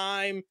in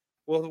time.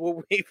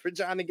 We'll wait for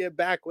John to get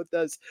back with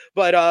us.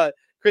 But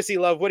Chrissy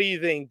Love, what do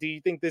you think? Do you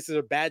think this is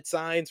a bad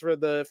sign for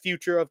the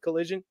future of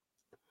Collision?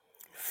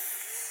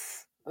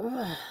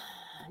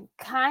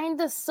 Kind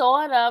of,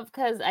 sort of,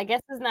 because I guess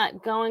it's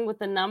not going with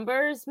the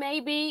numbers.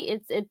 Maybe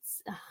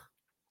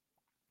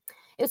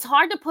it's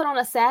hard to put on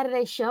a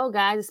Saturday show,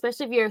 guys,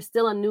 especially if you're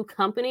still a new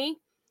company.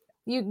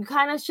 You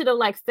kind of should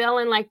have fell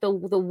in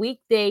the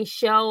weekday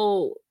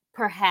show,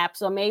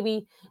 perhaps, or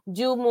maybe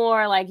do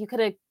more you could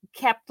have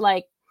kept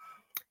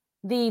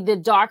the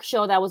dark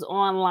show that was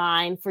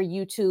online for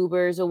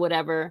YouTubers or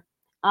whatever.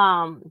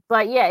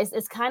 But yeah,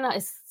 it's kind of,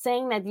 it's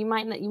saying that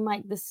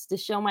the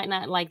show might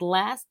not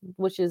last,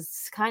 which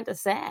is kind of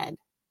sad.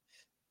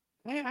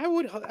 I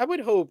would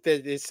hope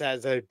that this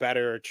has a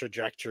better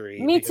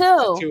trajectory. Me too.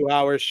 It's a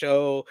 2-hour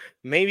show.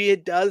 Maybe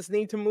it does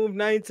need to move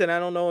nights, and I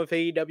don't know if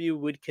AEW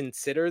would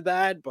consider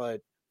that,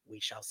 but we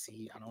shall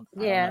see. I don't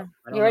know.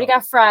 You already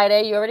got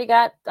Friday. You already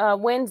got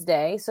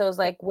Wednesday. So it's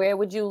where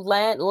would you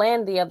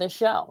land the other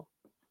show?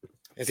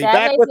 Is he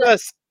back with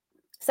us?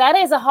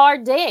 Saturday's a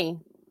hard day.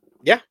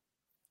 Yeah,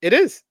 it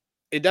is.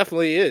 It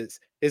definitely is.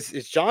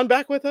 Is John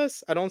back with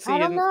us? I don't see him. I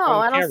don't know.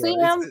 I don't see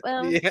him.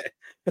 Yeah,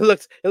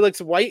 it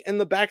looks white in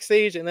the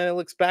backstage, and then it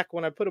looks back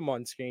when I put him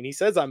on screen. He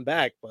says I'm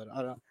back, but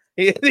I don't.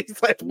 He's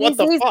like, what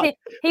the fuck?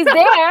 He's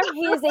there.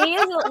 He's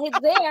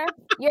there.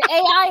 Your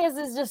AI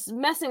is just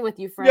messing with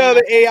you, friend.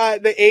 Yeah,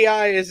 the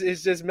AI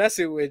is just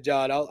messing with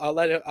John.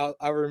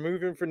 I'll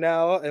remove him for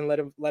now and let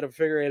him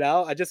figure it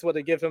out. I just want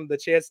to give him the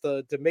chance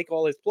to make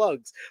all his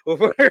plugs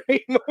before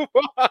he move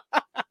on.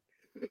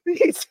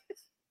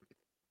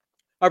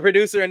 Our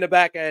producer in the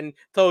back end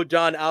told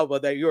John Alba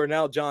that you are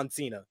now John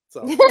Cena.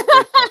 So,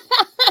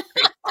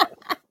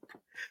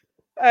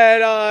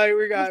 and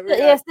we got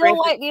still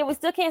white. Yeah, we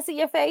still can't see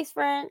your face,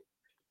 friend.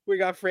 We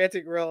got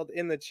Frantic World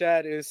in the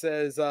chat who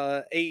says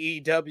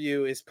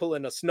AEW is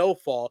pulling a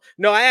snowfall.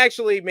 No, I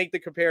actually make the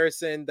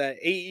comparison that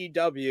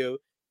AEW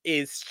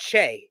is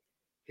Shay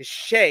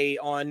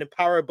on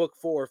Power Book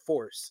 4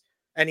 Force.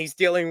 And he's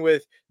dealing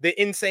with the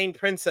Insane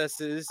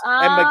Princesses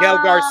and Miguel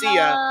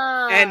Garcia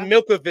and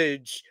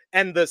Milkovich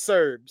and the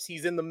Serbs.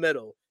 He's in the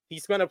middle.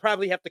 He's going to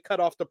probably have to cut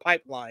off the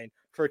pipeline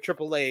for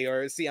AAA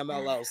or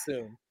CMLL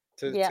soon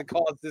to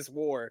cause this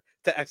war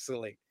to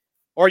escalate.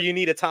 Or you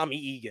need a Tommy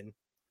Egan.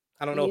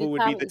 I don't know who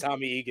would be the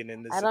Tommy Egan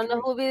in this. I don't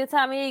know who would be the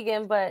Tommy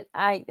Egan, but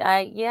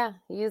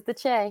use the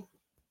Che.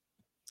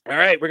 All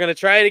right, we're gonna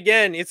try it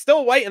again. It's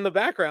still white in the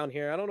background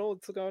here. I don't know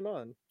what's going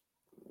on.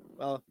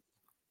 Well,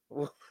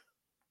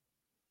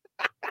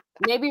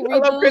 maybe I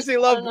love Chrissy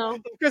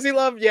Love. Chrissy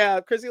Love, yeah.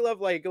 Chrissy Love,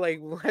 like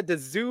had to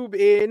zoom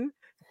in.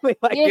 Because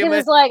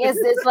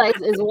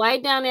it's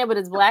white down there, but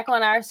it's black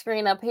on our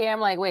screen up here.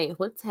 I'm like, wait,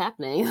 what's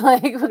happening?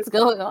 Like, what's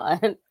going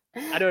on?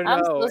 I don't know.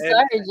 I'm so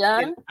sorry,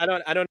 John. I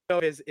don't know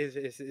if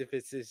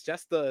it's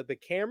just the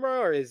camera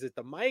or is it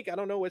the mic? I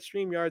don't know what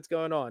StreamYard's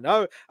going on.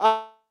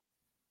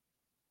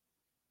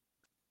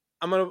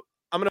 I'm gonna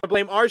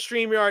blame our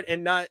StreamYard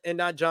and not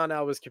John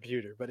Alba's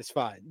computer, but it's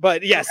fine.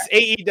 But yes,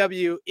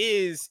 AEW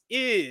is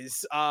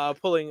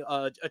pulling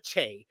a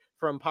Che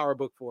from Power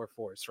Book 4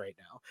 Force right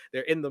now.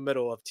 They're in the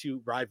middle of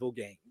two rival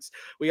gangs.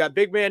 We got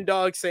Big Man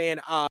Dog saying,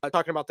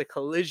 talking about the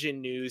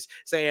Collision news,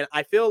 saying,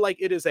 I feel like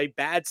it is a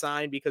bad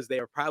sign because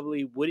they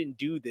probably wouldn't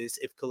do this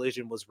if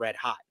Collision was red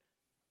hot.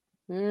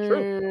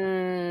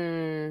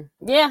 True.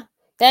 Yeah,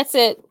 that's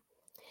it.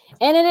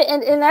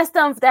 And that's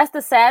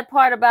the sad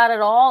part about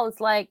it all. It's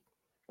like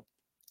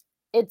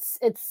it's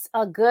a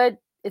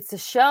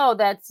show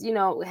that's,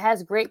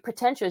 has great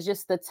potential. It's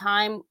just the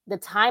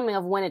timing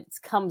of when it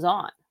comes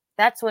on.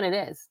 That's what it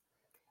is.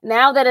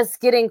 Now that it's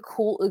getting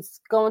cool, it's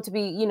going to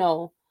be,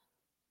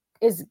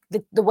 is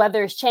the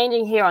weather is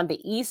changing here on the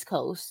East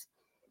Coast.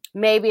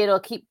 Maybe it'll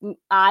keep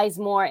eyes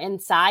more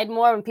inside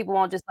more, and people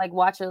won't just like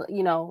watch,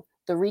 the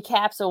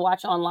recaps or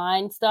watch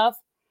online stuff.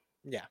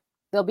 Yeah,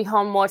 they'll be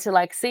home more to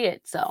like see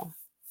it. So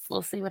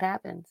we'll see what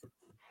happens.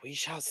 We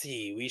shall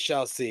see. We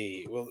shall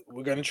see.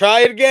 We're gonna try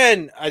it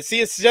again. I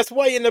see it's just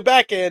white in the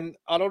back end.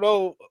 I don't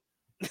know.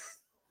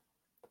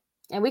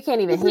 And we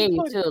can't even hear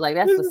you too. Like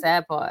that's the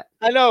sad part.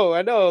 I know.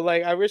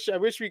 Like I wish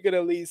we could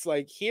at least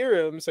like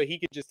hear him so he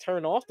could just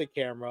turn off the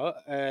camera.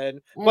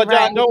 But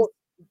John,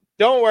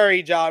 don't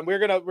worry, John. We're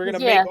gonna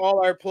make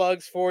all our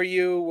plugs for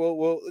you.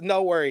 We'll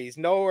no worries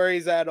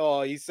at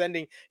all. He's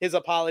sending his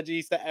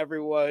apologies to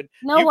everyone.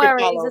 No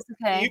worries, it's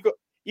okay.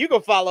 You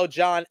can follow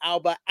John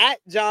Alba at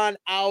John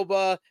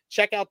Alba.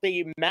 Check out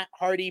the Matt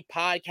Hardy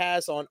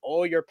podcast on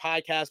all your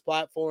podcast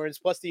platforms,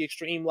 plus the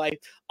Extreme Life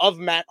of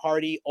Matt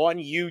Hardy on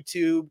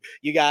YouTube.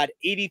 You got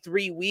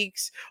 83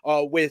 Weeks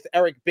with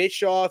Eric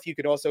Bischoff. You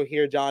can also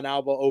hear John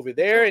Alba over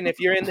there. And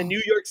if you're in the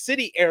New York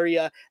City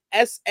area,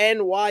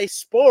 SNY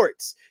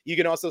Sports. You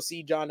can also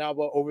see John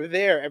Alba over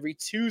there every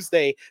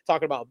Tuesday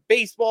talking about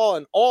baseball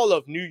and all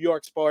of New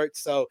York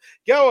sports. So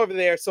go over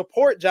there,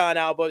 support John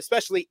Alba,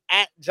 especially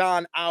at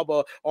John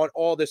Alba on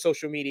all the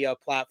social media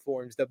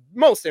platforms. The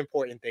most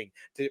important thing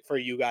for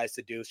you guys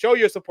to do. Show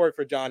your support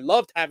for John.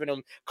 Loved having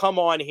him come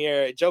on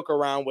here, joke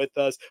around with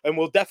us, and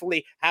we'll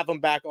definitely have him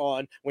back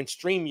on when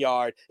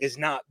StreamYard is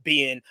not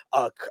being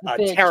a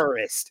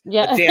terrorist,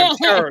 a damn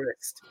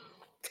terrorist,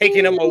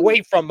 taking him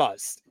away from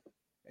us.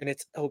 And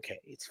it's okay.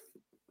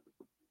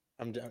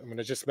 I'm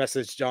gonna just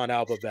message John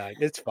Alba back.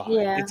 It's fine.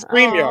 Yeah. It's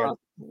StreamYard.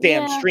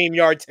 Damn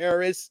StreamYard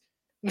terrorists.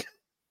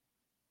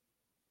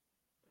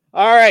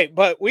 All right,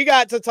 but we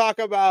got to talk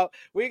about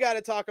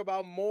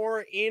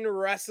more in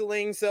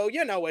wrestling. So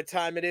you know what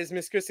time it is,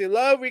 Miss Chrissy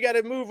Love. We got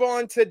to move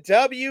on to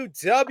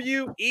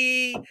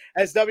WWE,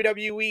 as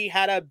WWE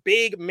had a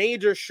big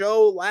major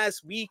show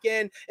last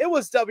weekend. It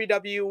was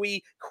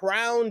WWE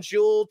Crown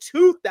Jewel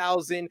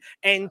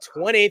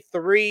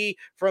 2023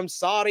 from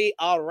Saudi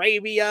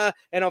Arabia.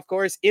 And of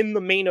course, in the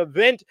main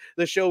event,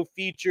 the show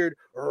featured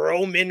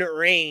Roman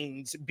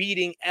Reigns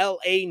beating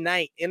LA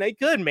Knight in a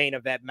good main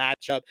event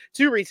matchup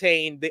to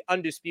retain the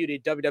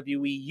undisputed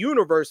WWE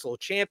Universal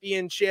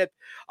Championship.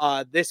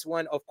 This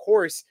one, of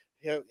course,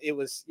 it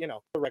was,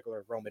 the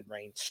regular Roman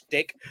Reigns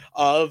shtick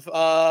of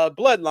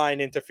bloodline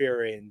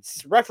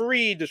interference,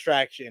 referee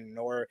distraction,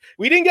 or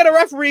we didn't get a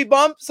referee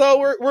bump,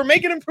 so we're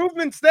making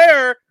improvements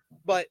there.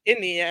 But in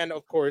the end,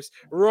 of course,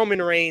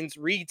 Roman Reigns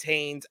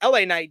retains.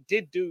 LA Knight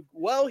did do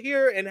well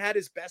here and had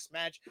his best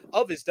match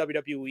of his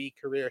WWE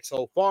career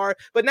so far,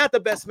 but not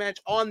the best match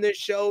on this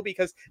show,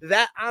 because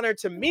that honor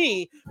to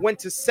me went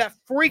to Seth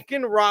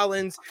freaking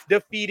Rollins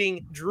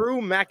defeating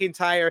Drew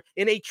McIntyre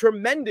in a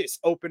tremendous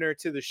opener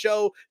to the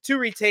show to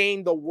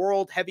retain the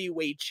World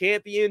Heavyweight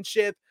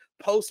Championship.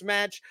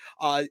 Post-match,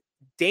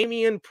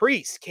 Damian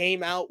Priest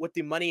came out with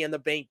the Money in the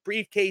Bank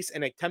briefcase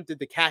and attempted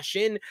to cash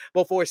in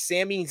before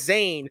Sami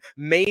Zayn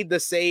made the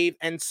save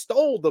and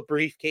stole the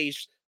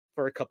briefcase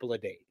for a couple of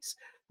days.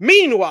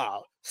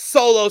 Meanwhile,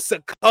 Solo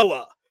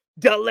Sikoa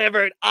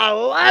delivered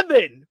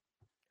 11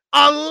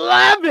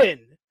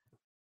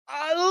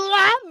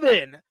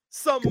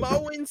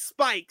 Samoan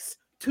spikes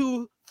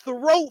to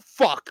throat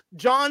fuck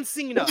John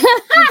Cena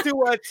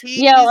into a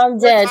tease. Yo, I'm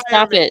dead.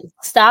 Stop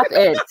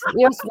it.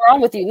 What's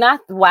wrong with you?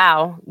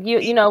 Wow.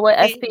 You know what,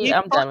 SP?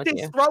 I'm done with you.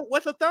 He fucked his throat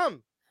with a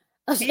thumb.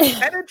 He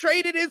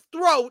penetrated his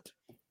throat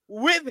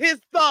with his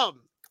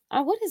thumb.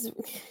 What is?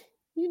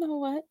 You know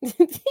what?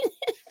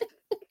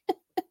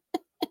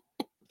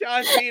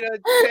 John Cena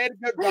said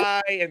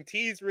goodbye and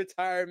teased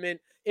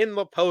retirement in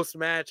the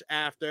post-match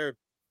after.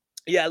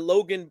 Yeah,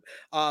 Logan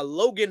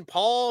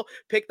Paul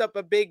picked up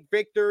a big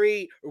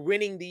victory,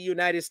 winning the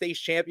United States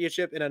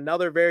Championship in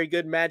another very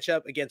good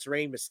matchup against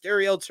Rey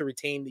Mysterio to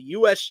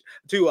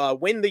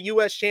win the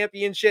US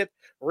Championship.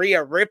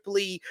 Rhea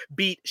Ripley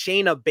beat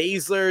Shayna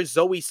Baszler,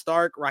 Zoe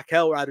Stark,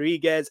 Raquel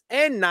Rodriguez,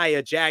 and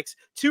Nia Jax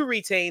to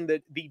retain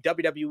the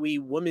WWE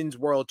Women's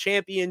World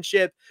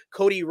Championship.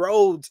 Cody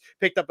Rhodes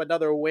picked up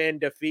another win,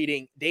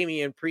 defeating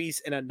Damian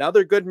Priest in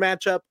another good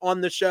matchup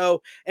on the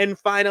show. And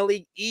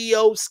finally,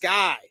 Io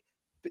Sky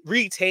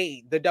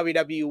retained the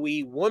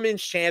WWE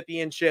Women's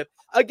Championship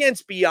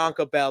against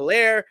Bianca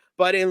Belair,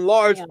 but in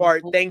large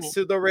part thanks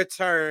to the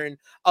return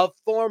of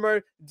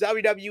former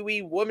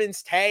WWE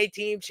Women's Tag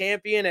Team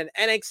Champion and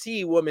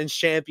NXT Women's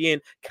Champion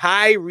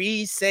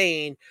Kairi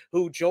Sane,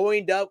 who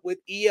joined up with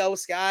Io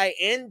Sky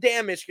and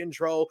Damage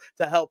Control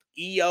to help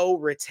Io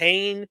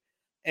retain.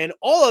 And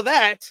all of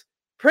that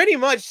pretty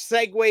much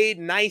segued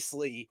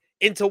nicely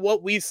into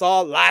what we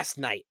saw last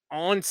night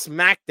on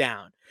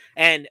SmackDown.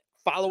 And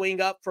following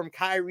up from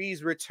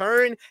Kairi's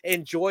return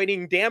and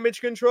joining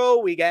Damage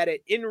Control, we got an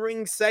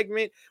in-ring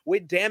segment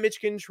with Damage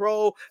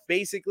Control,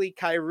 basically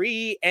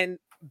Kairi and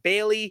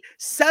Bayley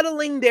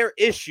settling their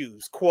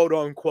issues, quote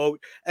unquote,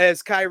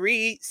 as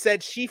Kairi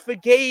said she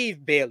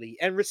forgave Bayley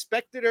and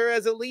respected her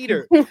as a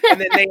leader. And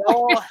then they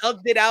all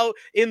hugged it out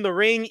in the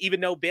ring,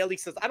 even though Bayley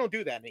says, I don't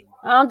do that anymore.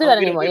 I don't do that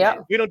anymore. Yeah,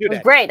 we don't do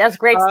that. Great. That's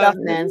great stuff,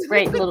 man. It's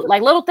great.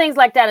 Little things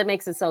like that. It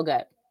makes it so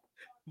good.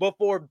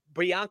 Before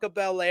Bianca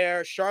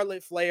Belair,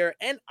 Charlotte Flair,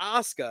 and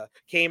Asuka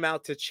came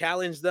out to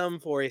challenge them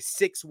for a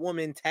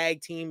 6-woman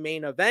tag team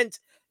main event.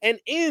 And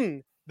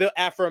in the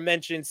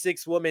aforementioned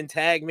 6-woman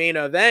tag main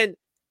event,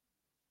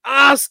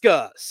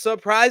 Asuka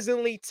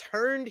surprisingly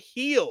turned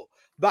heel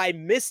by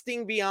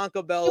misting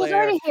Bianca Belair. She was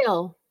already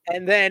heel.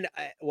 And then,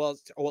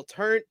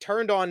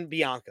 turned on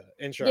Bianca.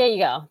 And there you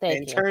go.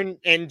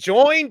 And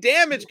joined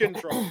Damage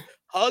Control.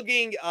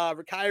 Hugging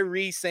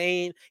Kairi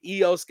Sane,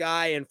 Io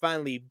Sky, and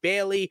finally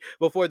Bayley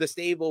before the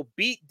stable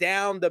beat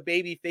down the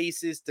baby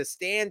faces to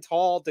stand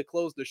tall to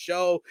close the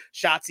show.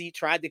 Shotzi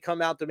tried to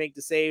come out to make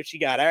the save. She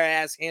got her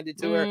ass handed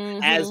to her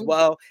as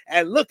well.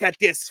 And look at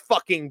this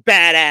fucking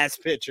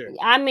badass picture.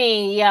 I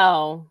mean,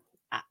 yo,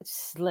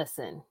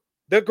 listen.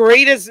 The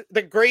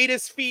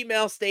greatest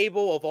female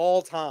stable of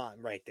all time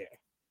right there.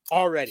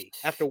 Already,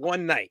 after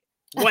one night.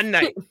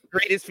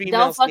 Greatest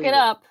female. Don't fuck it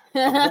up.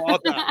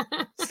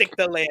 Stick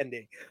the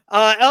landing.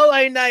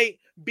 LA Knight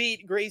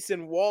beat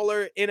Grayson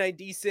Waller in a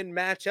decent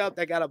matchup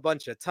that got a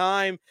bunch of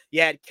time.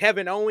 You had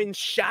Kevin Owens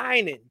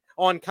shining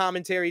on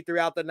commentary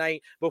throughout the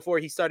night before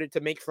he started to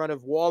make fun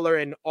of Waller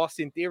and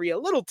Austin Theory a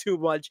little too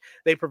much.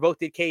 They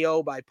provoked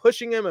KO by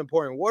pushing him and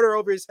pouring water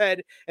over his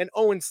head, and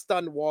Owens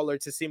stunned Waller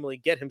to seemingly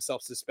get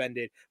himself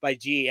suspended by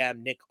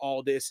GM Nick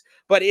Aldis.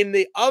 But in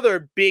the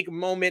other big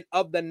moment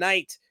of the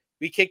night,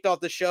 we kicked off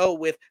the show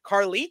with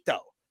Carlito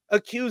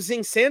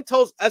accusing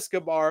Santos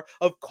Escobar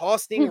of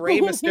costing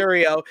Rey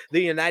Mysterio the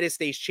United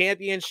States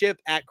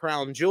Championship at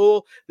Crown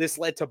Jewel. This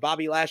led to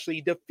Bobby Lashley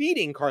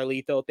defeating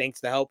Carlito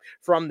thanks to help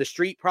from the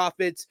Street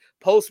Profits.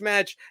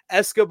 Post-match,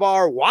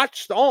 Escobar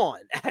watched on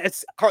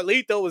as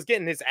Carlito was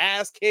getting his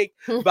ass kicked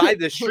by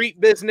the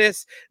Street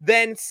Business.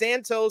 Then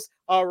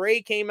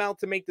Rey came out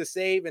to make the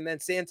save, and then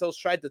Santos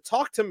tried to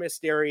talk to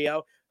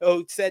Mysterio,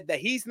 who said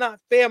that he's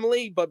not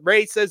family, but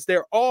Rey says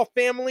they're all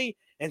family.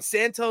 And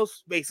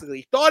Santos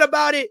basically thought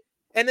about it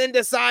and then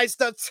decides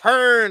to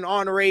turn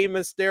on Rey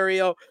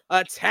Mysterio,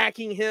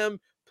 attacking him,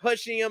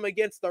 pushing him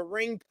against the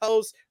ring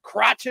post,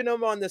 crotching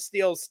him on the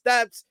steel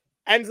steps.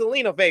 And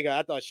Zelina Vega,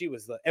 I thought she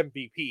was the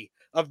MVP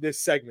of this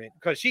segment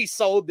because she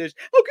sold this.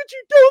 How could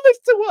you do this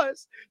to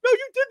us? No,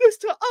 you did this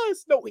to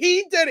us. No,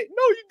 he did it.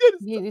 No, you did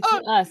this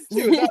to us.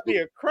 She was out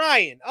there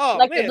crying. Oh,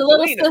 like man, the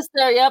little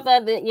sister. Yep,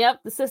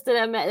 the sister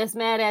that's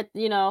mad at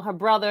her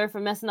brother for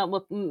messing up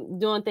with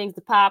doing things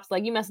to Pops.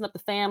 Like, you messing up the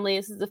family.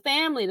 This is the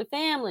family. The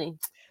family.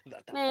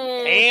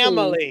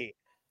 Family.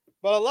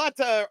 But a lot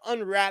to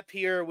unwrap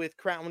here with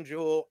Crown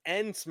Jewel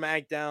and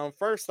SmackDown.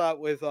 First up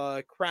with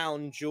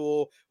Crown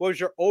Jewel, what was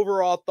your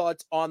overall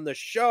thoughts on the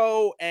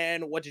show,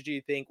 and what did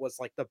you think was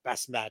like the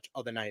best match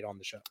of the night on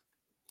the show?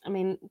 I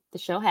mean, the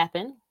show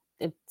happened.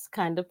 It's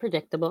kind of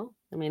predictable.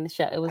 I mean,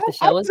 I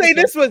would say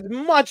this was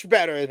much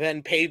better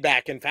than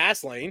Payback and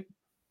Fastlane.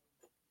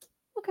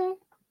 Okay.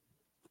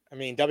 I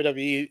mean,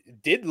 WWE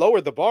did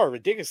lower the bar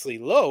ridiculously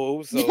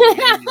low. So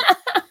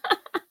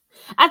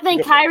I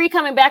think Kyrie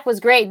coming back was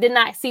great. Did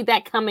not see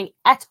that coming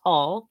at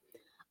all.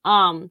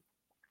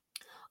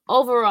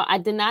 Overall, I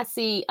did not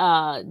see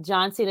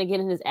John Cena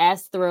getting his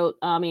throat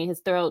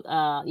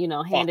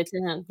handed to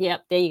him.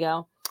 Yep, there you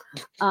go.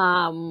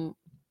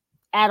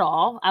 At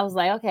all. I was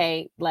like,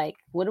 okay, like,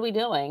 what are we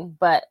doing?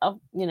 But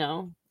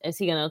is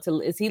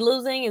he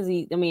losing? Is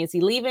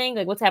he leaving?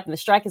 Like, what's happened? The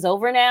strike is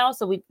over now.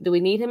 So do we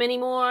need him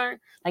anymore?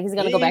 Like, he's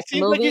gonna go back to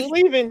the movie? Like he's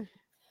leaving.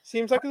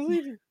 Seems like he's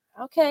leaving.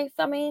 Okay,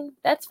 so I mean,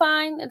 that's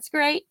fine. That's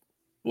great.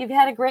 You've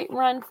had a great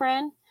run,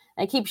 friend.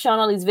 And keep showing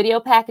all these video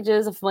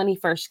packages of when he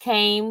first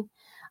came.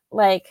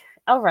 Like,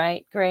 all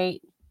right,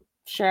 great.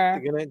 Sure.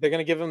 They're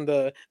gonna give him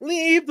the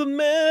leave the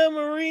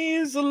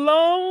memories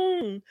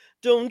alone.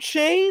 Don't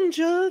change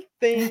a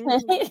thing.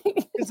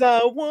 Cause I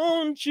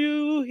want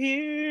you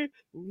here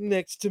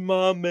next to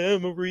my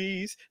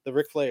memories. The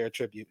Ric Flair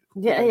tribute.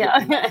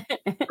 Yeah.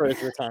 For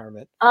his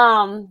retirement.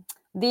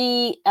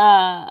 The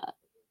LA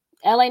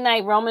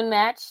Knight Roman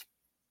match,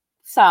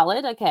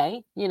 solid.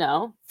 Okay,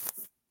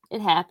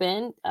 it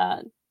happened.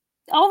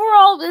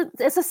 Overall,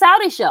 it's a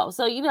Saudi show,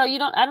 so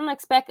I don't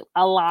expect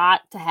a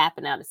lot to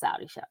happen out of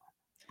Saudi show.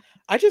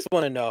 I just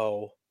want to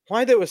know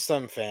why there was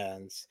some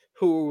fans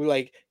who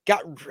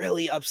got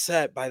really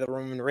upset by the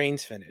Roman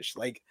Reigns finish.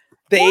 Like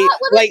they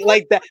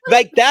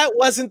that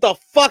wasn't the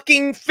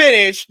fucking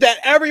finish that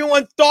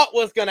everyone thought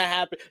was gonna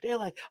happen. They're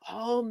like,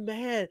 oh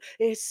man,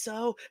 it's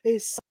so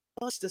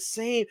much the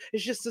same.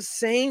 It's just the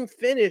same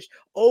finish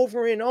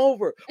over and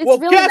over. Well,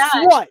 really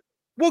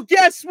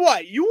guess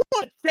what? You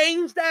want to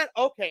change that?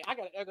 Okay, I'm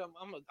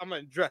gonna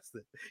address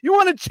this. You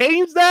want to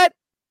change that?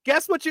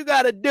 Guess what you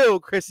gotta do,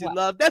 Chrissy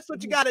Love? That's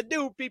what you gotta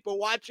do, people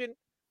watching.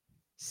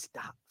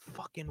 Stop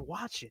fucking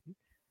watching.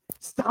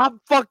 Stop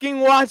fucking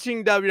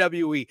watching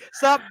WWE.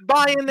 Stop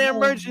buying their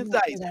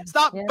merchandise.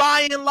 Stop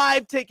buying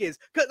live tickets.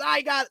 Because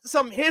I got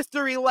some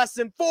history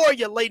lesson for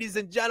you, ladies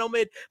and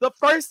gentlemen. The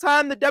first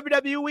time the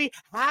WWE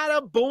had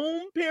a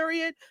boom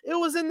period, it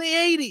was in the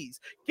 80s.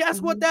 Guess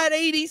what that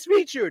 80s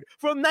featured?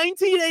 From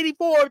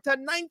 1984 to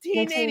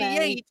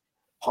 1988,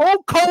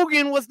 Hulk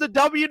Hogan was the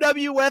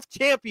WWF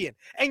champion.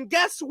 And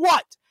guess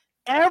what?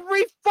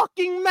 Every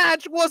fucking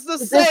match was the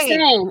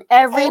same.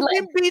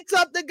 Hogan beats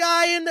up the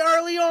guy in the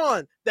early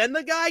on. Then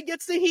the guy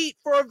gets the heat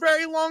for a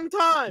very long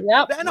time.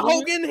 Then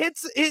Hogan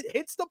hits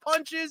the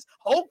punches,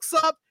 hulks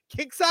up,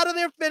 kicks out of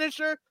their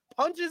finisher,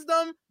 punches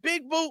them,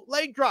 big boot,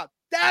 leg drop.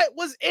 That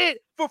was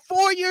it for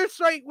 4 years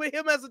straight with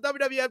him as a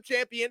WWF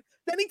champion.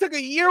 Then he took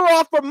a year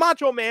off for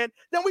Macho Man.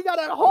 Then we got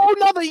a whole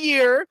nother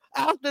year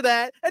after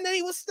that. And then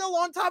he was still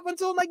on top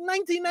until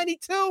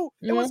 1992.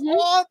 It was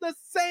all the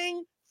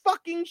same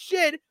fucking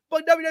shit,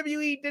 but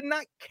WWE did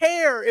not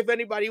care if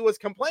anybody was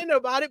complaining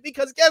about it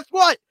because guess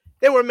what?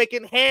 They were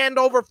making hand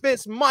over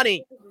fist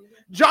money.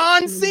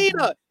 John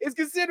Cena is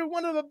considered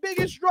one of the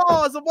biggest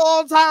draws of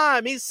all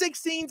time. He's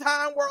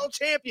 16-time world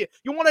champion.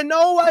 You want to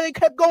know why they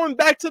kept going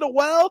back to the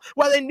well?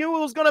 Why they knew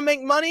it was going to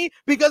make money?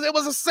 Because it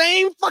was the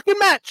same fucking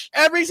match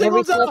every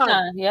single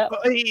time.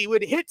 He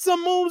would hit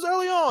some moves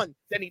early on.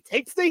 Then he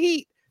takes the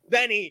heat.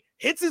 Then he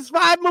hits his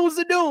 5 moves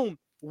of doom.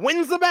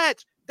 Wins the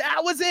match.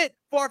 That was it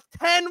for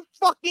 10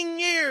 fucking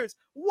years.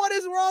 What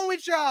is wrong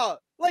with y'all?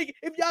 Like,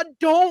 if y'all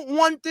don't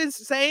want this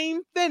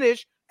same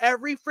finish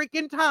every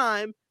freaking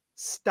time,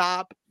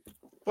 stop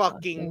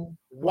fucking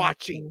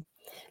watching.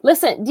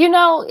 Listen,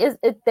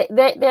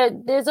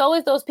 there's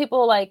always those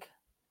people like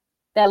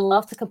that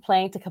love to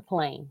complain,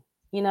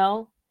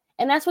 and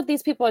that's what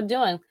these people are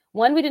doing.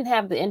 One, we didn't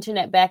have the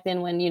internet back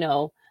then when,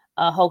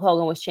 Hulk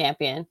Hogan was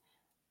champion.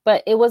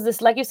 But it was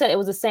this, like you said, it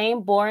was the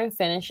same boring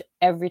finish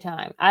every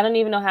time. I don't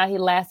even know how he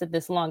lasted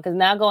this long. Because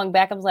now going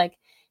back, I was like,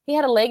 he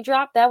had a leg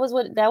drop. That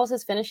was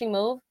his finishing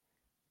move.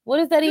 What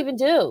does that even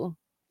do?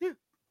 That's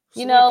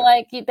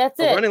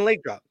it. A running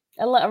leg drop.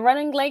 A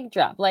running leg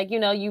drop. Like, he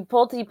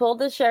pulled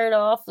the shirt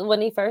off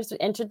when he first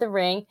entered the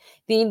ring.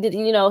 Then,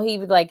 he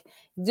would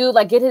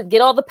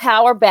get all the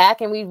power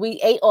back, and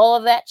we ate all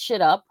of that shit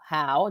up.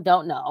 How?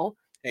 Don't know.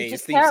 Hey,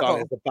 his theme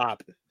song is a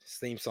bop. His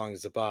theme song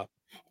is a bop.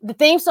 The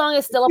theme song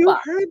is still a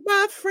bop. You hurt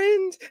my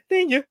friends,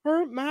 then you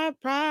hurt my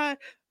pride.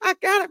 I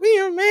gotta be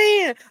a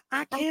man.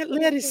 I can't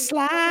let it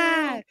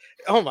slide.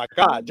 Oh my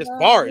God, just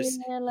bars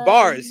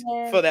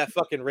for that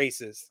fucking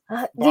racist.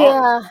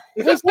 Yeah,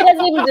 he doesn't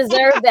even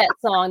deserve that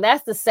song.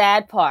 That's the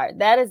sad part.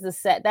 It's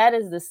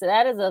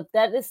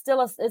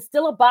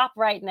still a bop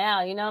right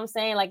now. You know what I'm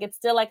saying? Like it's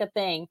still like a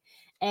thing,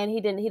 and he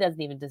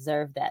doesn't even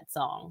deserve that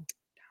song.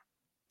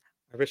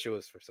 I wish it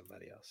was for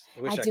somebody else.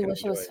 I do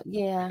wish it was.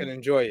 Yeah, I could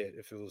enjoy it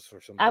if it was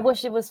for somebody. I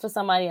wish it was for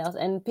somebody else,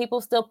 and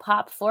people still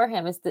pop for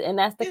him. And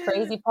that's the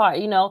crazy part,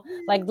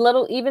 like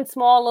even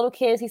small little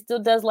kids. He still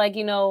does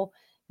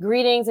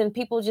greetings, and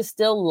people just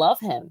still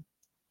love him.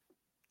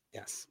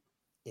 Yes,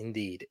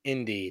 indeed.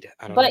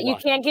 But you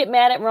can't get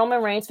mad at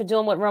Roman Reigns for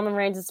doing what Roman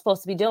Reigns is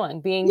supposed to be doing,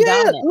 being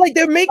dominant. Like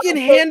they're making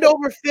hand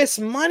over fist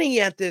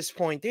money at this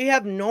point. They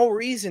have no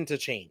reason to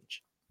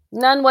change.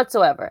 None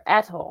whatsoever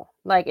at all.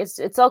 Like it's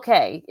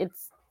okay.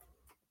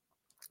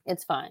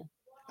 It's fine.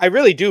 I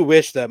really do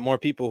wish that more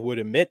people would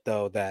admit,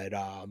 though, that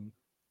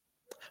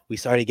we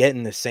started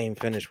getting the same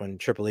finish when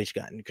Triple H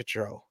got in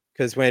control.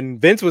 Because when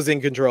Vince was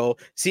in control,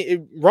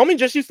 Roman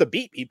just used to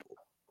beat people.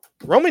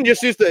 Roman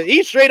just used to,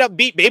 he straight up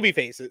beat baby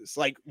faces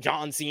like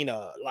John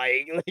Cena.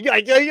 Like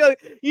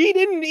he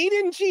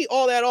didn't cheat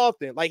all that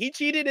often. Like, he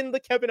cheated in the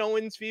Kevin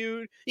Owens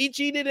feud. He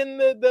cheated in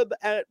the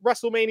at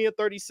WrestleMania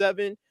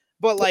 37.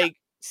 But like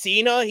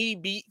Cena, he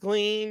beat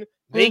clean.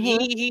 Big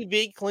E, he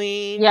beat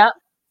clean. Yep.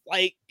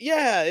 Like,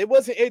 yeah, it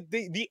wasn't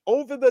the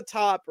over the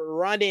top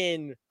run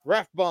in,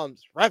 ref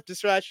bumps, ref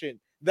discretion.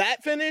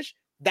 That finish,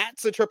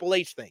 that's a Triple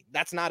H thing.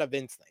 That's not a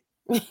Vince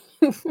thing.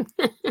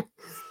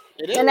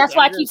 And that's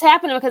why it keeps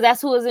happening, because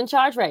that's who is in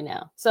charge right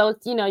now. So,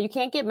 you know, you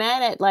can't get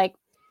mad at, like,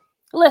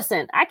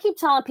 listen, I keep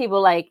telling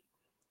people, like,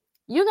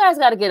 you guys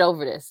got to get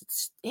over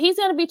this. He's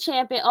going to be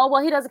champion. Oh,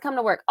 well, he doesn't come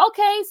to work.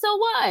 Okay, so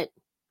what?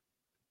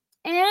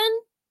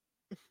 And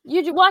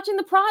you're watching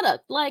the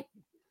product. Like,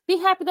 be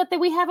happy that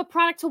we have a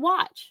product to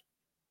watch.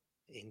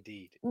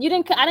 Indeed. I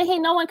didn't hear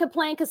no one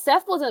complain because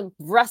Seth wasn't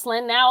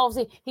wrestling. Now,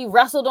 obviously, he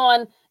wrestled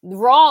on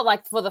Raw,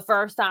 like, for the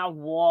first time.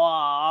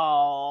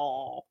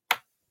 Whoa.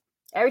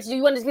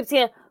 You want to keep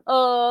saying,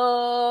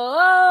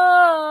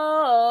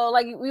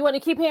 like, we want to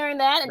keep hearing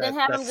that, and then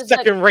have him just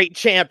second-rate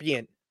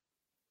champion.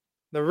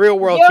 The real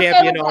world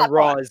champion on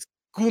Raw is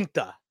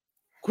Gunther.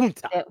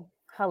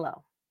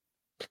 Hello.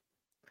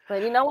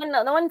 But no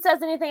one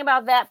says anything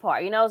about that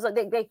part. You know, so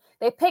they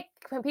pick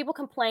when people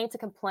complain to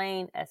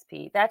complain.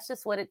 SP. That's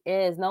just what it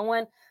is. No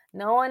one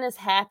is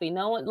happy.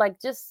 No one, like,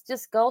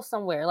 just go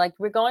somewhere. Like,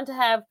 we're going to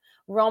have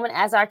Roman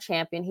as our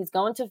champion. He's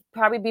going to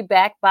probably be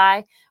back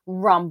by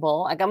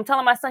Rumble. Like, I'm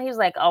telling my son, he was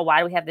like, "Oh, why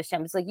do we have this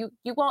champion?" It's like, you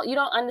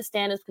don't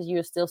understand this because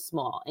you're still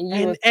small.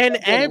 And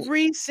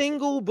every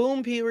single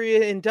boom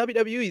period in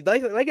WWE,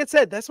 like I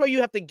said, that's why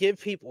you have to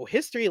give people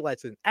history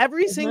lessons.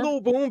 Every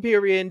single boom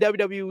period in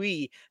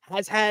WWE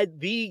has had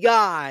the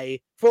guy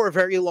for a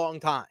very long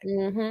time.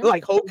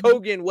 Like, Hulk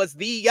Hogan was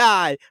the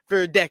guy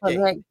for a decade.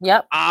 Okay.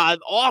 Yep.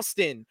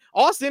 Austin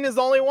is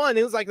the only one.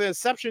 It was like the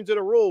exception to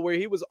the rule where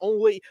he was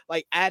only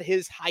like at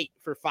his height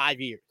for 5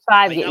 years.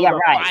 5 years, yeah,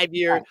 right. 5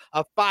 year,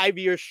 a 5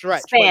 year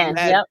stretch. Span,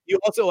 you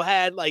also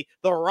had like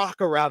The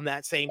Rock around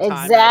that same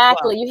time.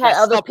 Exactly. You had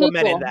other people.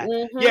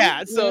 That.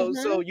 Yeah.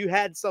 So you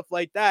had stuff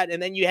like that,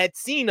 and then you had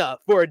Cena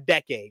for a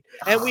decade,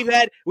 and we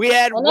had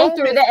and they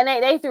threw that, and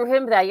they threw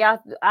him that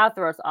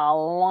after a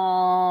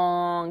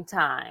long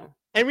time.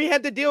 And we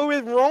had to deal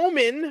with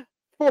Roman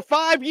for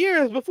 5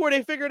 years before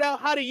they figured out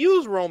how to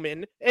use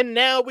Roman. And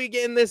now we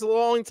get in this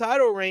long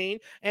title reign.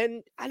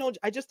 And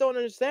I just don't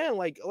understand.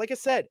 Like I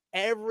said,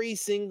 every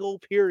single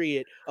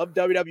period of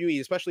WWE,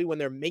 especially when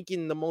they're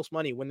making the most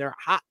money, when they're a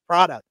hot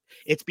product,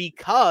 it's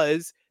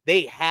because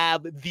they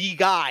have the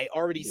guy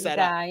already set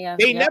up. Yeah.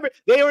 The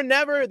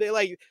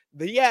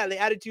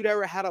Attitude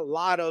Era had a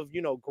lot of,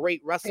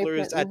 great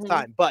wrestlers at the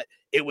time, but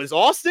it was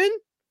Austin.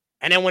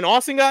 And then when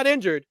Austin got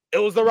injured, it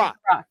was The Rock.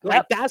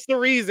 Like, that's the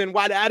reason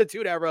why the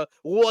Attitude Era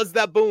was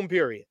that boom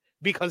period,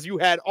 because you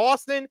had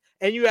Austin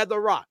and you had The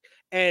Rock.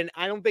 And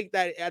I think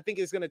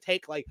it's going to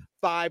take like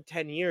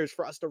 5-10 years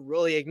for us to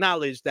really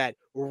acknowledge that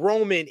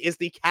Roman is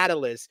the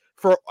catalyst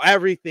for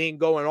everything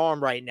going on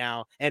right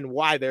now and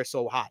why they're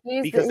so hot,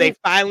 because they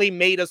finally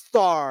made a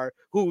star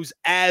who's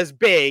as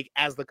big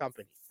as the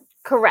company.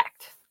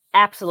 Correct.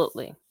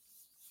 Absolutely.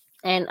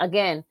 And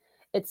again,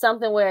 it's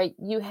something where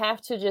you have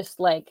to just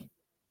like,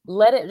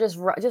 let it just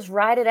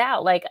ride it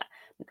out. Like,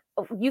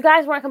 you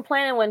guys weren't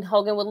complaining when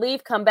Hogan would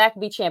leave, come back,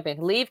 be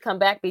champion, leave, come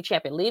back, be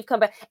champion, leave, come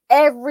back.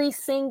 Every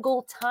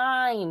single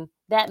time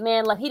that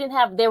man left,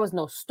 there was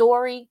no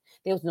story,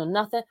 there was no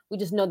nothing. We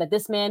just know that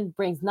this man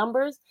brings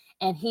numbers,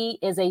 and he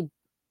is a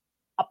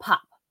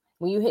pop.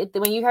 When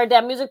you heard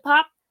that music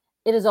pop,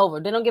 it is over.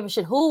 They don't give a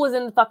shit who was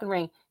in the fucking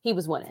ring. He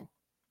was winning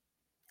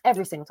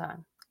every single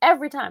time.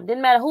 Every time.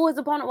 Didn't matter who his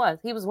opponent was.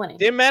 He was winning.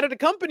 Didn't matter the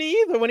company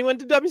either. When he went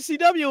to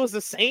WCW, it was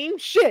the same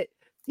shit.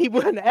 He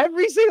won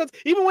every single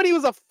even when he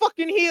was a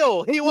fucking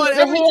heel. He won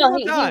every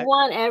single time. He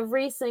won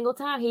every single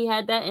time. He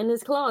had that in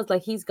his clause.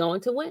 Like, he's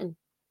going to win.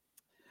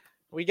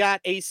 We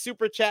got a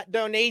super chat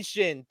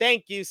donation.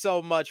 Thank you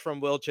so much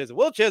from Will Chisholm.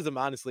 Will Chisholm,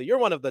 honestly, you're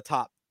one of the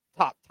top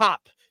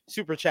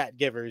super chat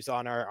givers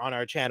on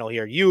our channel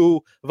here.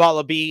 You,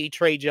 Vala B,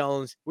 Trey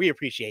Jones, we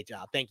appreciate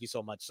y'all. Thank you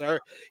so much, sir.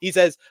 He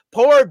says,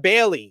 poor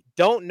Bailey,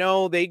 don't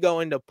know they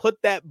going to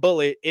put that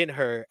bullet in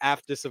her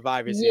after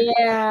Survivor Series.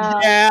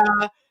 Yeah,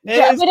 but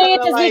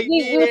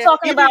we were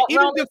talking about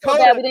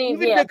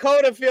even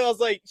Dakota feels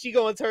like she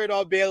going to turn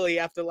on Bailey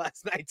after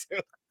last night too.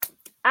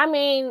 I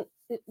mean,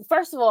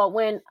 first of all,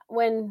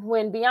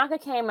 when Bianca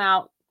came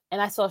out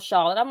and I saw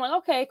Charlotte, I'm like,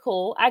 okay,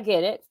 cool, I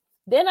get it.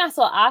 Then I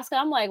saw Asuka.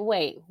 I'm like,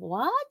 wait,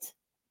 what?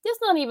 This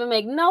don't even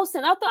make no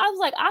sense. I was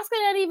like, Asuka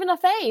not even a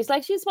face.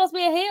 Like, she's supposed to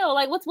be a heel.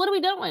 Like, what are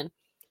we doing?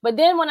 But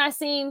then when I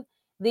seen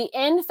the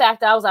end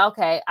factor, I was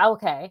like,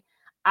 okay.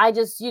 I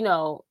just,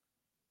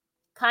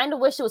 kind of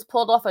wish it was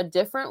pulled off a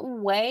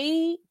different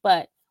way,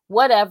 but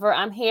whatever.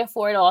 I'm here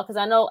for it all, because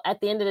I know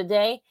at the end of the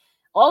day,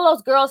 all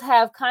those girls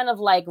have kind of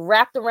like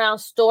wrapped around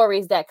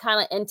stories that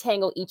kind of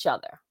entangle each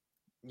other.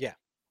 Yeah.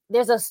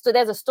 There's a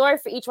story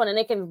for each one, and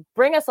it can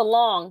bring us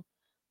along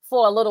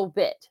for a little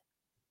bit.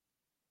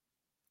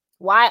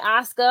 Why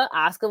Asuka?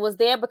 Asuka was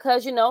there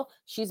because, you know,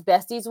 she's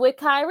besties with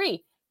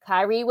Kyrie.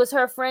 Kyrie was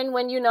her friend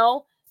when, you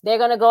know, they're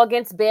going to go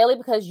against Bayley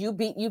because you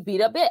beat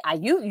up it.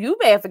 You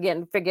may have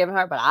forgiven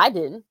her, but I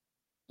didn't.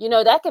 You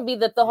know, that could be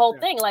the whole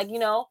thing. Like, you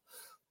know,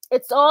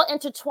 it's all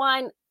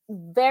intertwined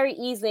very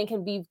easily and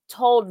can be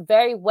told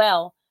very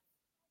well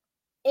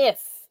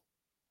if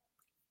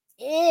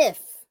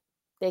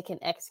they can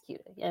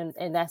execute it.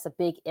 And that's a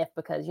big if,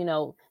 because, you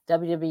know,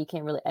 WWE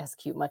can't really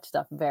execute much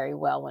stuff very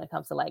well when it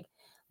comes to like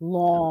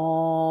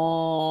long-term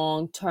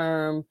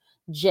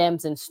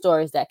gems and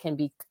stories that can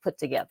be put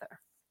together.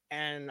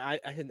 And I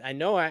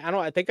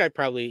think I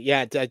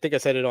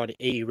said it on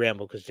AE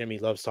Ramble because Jimmy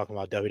loves talking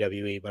about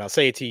WWE, but I'll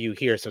say it to you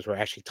here since we're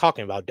actually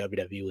talking about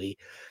WWE.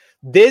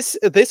 This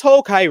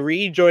whole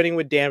Kyrie joining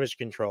with Damage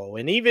Control,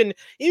 and even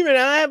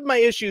I have my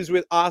issues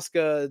with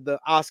the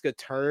Asuka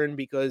turn,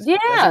 because it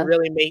doesn't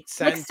really make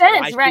sense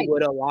why she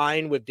would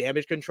align with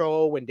Damage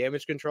Control when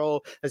Damage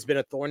Control has been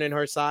a thorn in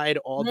her side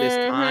all this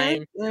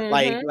time.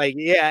 Like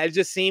it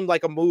just seemed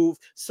like a move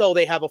so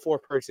they have a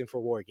 4th person for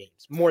War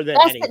Games more than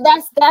anything.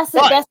 That's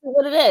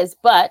what it is.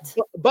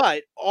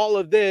 But all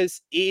of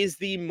this is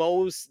the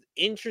most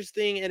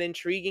interesting and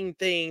intriguing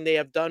thing they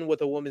have done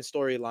with a woman's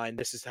storyline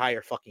this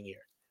entire fucking year.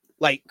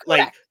 Like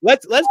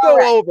let's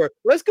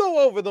go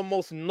over the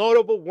most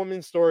notable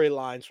women's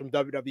storylines from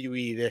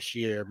WWE this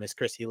year, Miss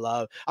Chrissy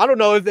Love. I don't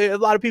know if a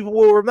lot of people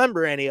will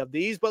remember any of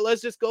these, but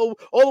let's just go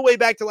all the way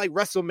back to like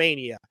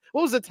WrestleMania.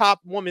 What was the top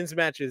women's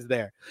matches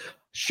there?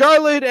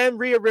 Charlotte and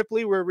Rhea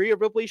Ripley, where Rhea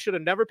Ripley should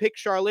have never picked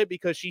Charlotte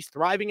because she's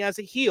thriving as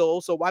a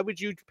heel. So why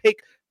would you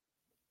pick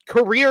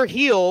career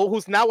heel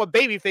who's now a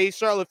babyface,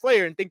 Charlotte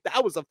Flair, and think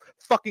that was a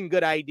fucking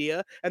good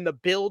idea? And the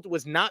build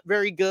was not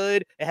very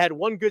good. It had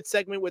one good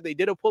segment where they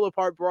did a pull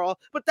apart brawl,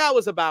 but that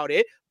was about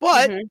it.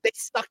 But they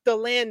stuck the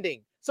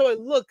landing, so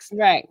it looks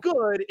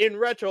good in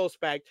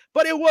retrospect,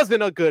 but it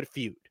wasn't a good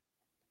feud.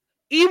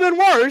 Even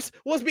worse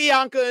was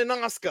Bianca and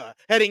Asuka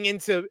heading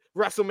into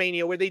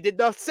WrestleMania, where they did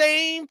the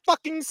same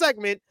fucking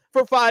segment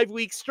for 5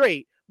 weeks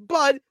straight,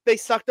 but they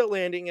stuck the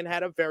landing and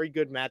had a very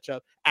good matchup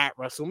at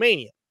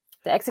WrestleMania.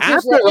 The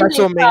execution of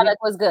the product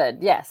was good.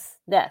 Yes.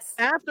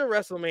 After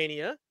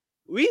WrestleMania,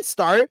 we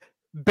start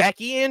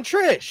Becky and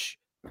Trish.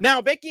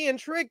 Now, Becky and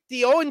Trish,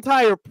 the whole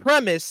entire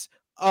premise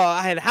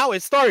and how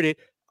it started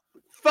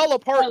fell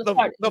apart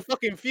the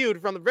fucking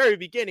feud from the very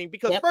beginning,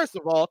 because first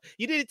of all,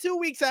 you did it 2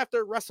 weeks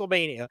after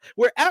WrestleMania,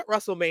 where at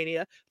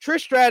WrestleMania,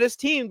 Trish Stratus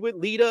teamed with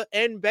Lita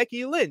and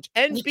Becky Lynch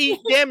and beat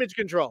Damage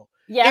Control.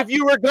 If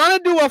you were gonna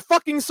do a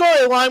fucking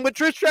storyline with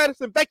Trish Stratus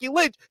and Becky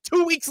Lynch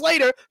 2 weeks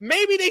later,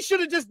 maybe they should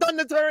have just done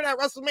the turn at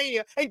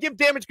WrestleMania and give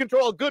Damage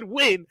Control a good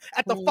win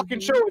at the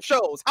fucking show of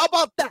shows. How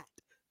about that?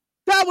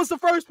 That was the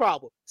first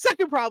problem.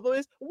 Second problem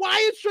is,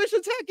 why is Trish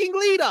attacking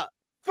Lita?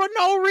 For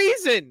no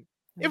reason.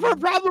 If her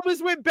problem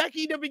is with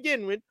Becky to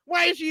begin with,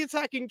 why is she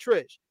attacking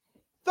Trish?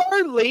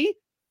 Thirdly,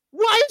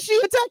 why is she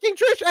attacking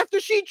Trish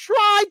after she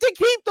tried to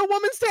keep the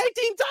women's tag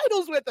team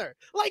titles with her?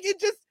 Like,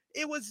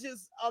 it was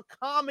just a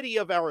comedy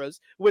of errors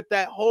with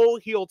that whole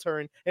heel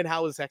turn and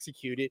how it was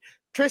executed.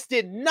 Trish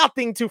did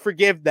nothing to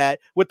forgive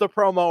that with the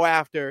promo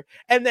after.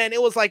 And then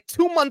it was like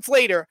 2 months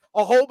later,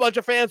 a whole bunch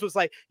of fans was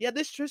like, yeah,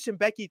 this Trish and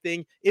Becky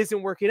thing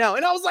isn't working out.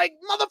 And I was like,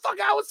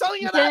 motherfucker, I was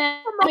telling you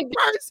that from the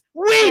first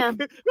week. From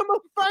the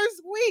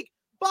first week.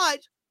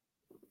 But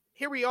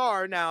here we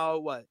are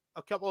now,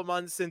 a couple of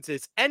months since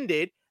it's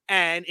ended.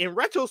 And in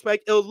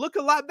retrospect, it'll look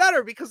a lot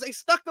better because they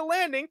stuck the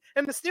landing,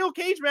 and the steel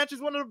cage match is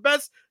one of the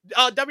best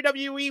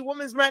WWE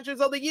women's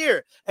matches of the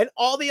year. And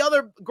all the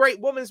other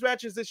great women's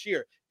matches this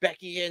year,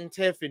 Becky and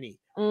Tiffany.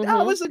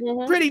 That was a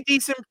pretty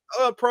decent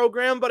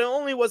program, but it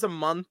only was a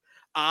month.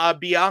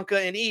 Bianca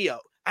and Io.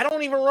 I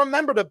don't even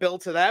remember the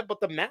build to that,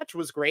 but the match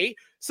was great.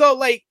 So,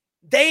 like,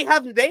 they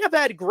have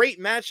had great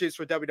matches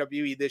for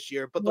WWE this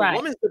year, but the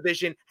women's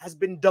division has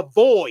been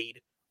devoid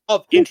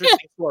of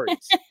interesting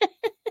stories.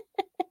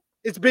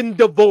 It's been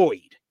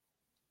devoid.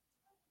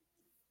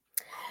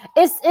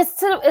 It's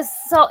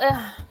so.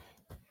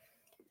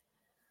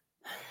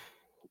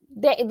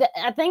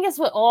 I think it's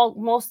with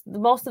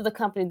most of the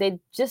company. They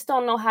just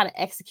don't know how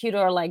to execute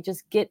or like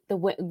just get the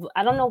win.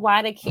 I don't know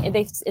why they can't.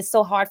 It's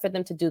so hard for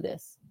them to do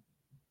this.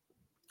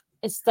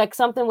 It's like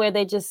something where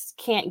they just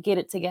can't get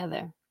it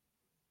together.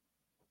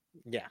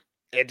 Yeah.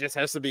 It just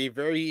has to be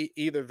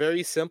either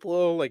very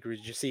simple, like we're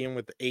just seeing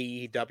with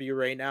AEW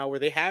right now, where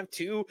they have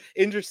two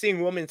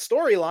interesting women's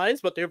storylines,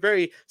 but they're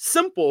very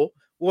simple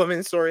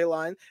women's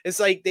storyline. It's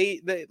like they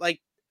like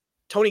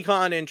Tony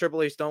Khan and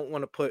Triple H don't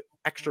want to put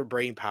extra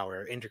brain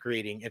power into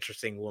creating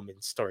interesting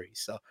women's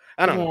stories. So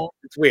I don't know.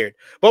 It's weird.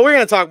 But we're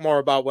going to talk more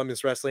about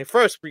women's wrestling.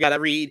 First, we got to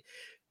read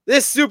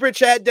this super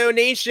chat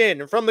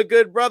donation from the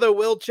good brother,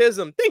 Will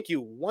Chisholm. Thank you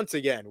once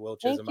again, Will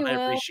Chisholm. I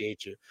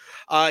appreciate you.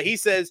 He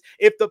says,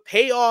 if the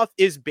payoff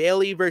is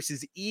Bayley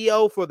versus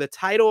Io for the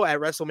title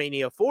at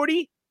WrestleMania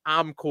 40,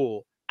 I'm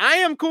cool. I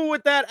am cool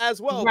with that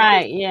as well.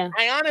 Right, yeah.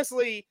 I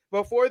honestly,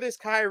 before this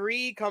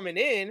Kyrie coming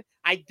in,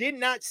 I did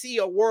not see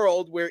a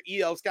world where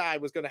EL Sky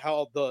was going to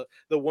hold the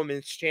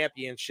women's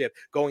championship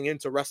going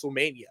into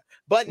WrestleMania.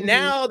 But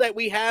now that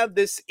we have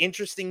this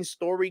interesting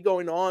story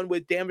going on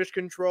with Damage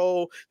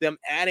Control, them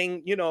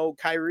adding,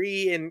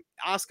 Kyrie and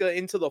Asuka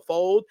into the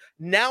fold,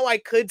 now I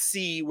could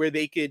see where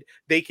they could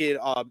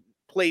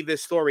play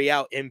this story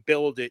out and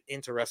build it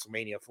into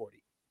WrestleMania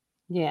 40.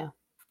 Yeah.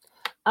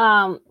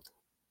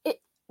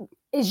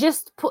 It's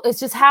just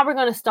how we're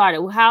going to start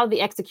it, how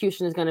the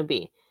execution is going to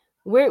be.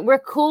 We're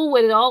cool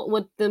with it all,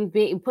 with them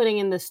putting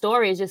in the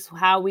story. It's just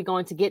how we're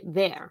going to get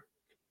there.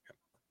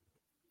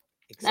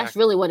 Exactly. That's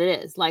really what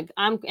it is. Like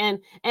and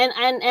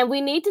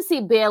we need to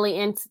see Bayley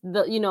in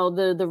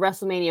the the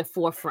WrestleMania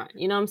forefront.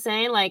 You know what I'm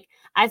saying? Like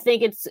I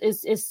think it's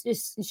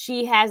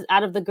she has,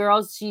 out of the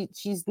girls, she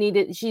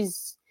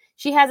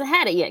hasn't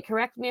had it yet.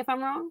 Correct me if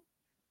I'm wrong.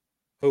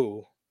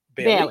 Who?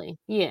 Bayley,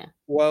 yeah.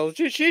 Well,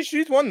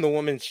 she's won the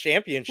women's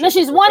championship. No,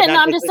 she's won it. No,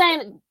 I'm just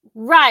saying,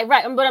 right.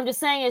 But I'm just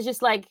saying, it's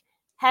just like,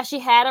 has she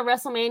had a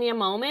WrestleMania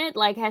moment?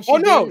 Like, has she? Oh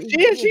no,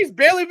 she's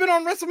barely been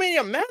on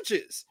WrestleMania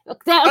matches.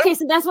 Okay,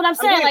 so that's what I'm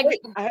saying.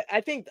 I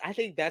think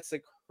that's a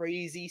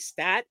crazy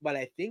stat, but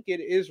I think it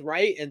is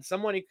right, and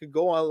somebody could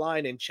go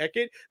online and check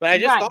it. But I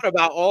just thought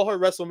about all her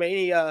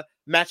WrestleMania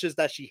matches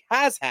that she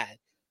has had.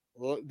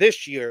 Well,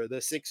 this year, the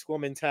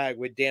 6-woman tag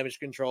with Damage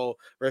Control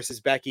versus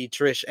Becky,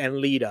 Trish, and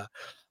Lita.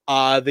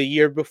 The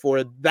year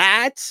before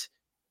that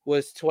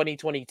was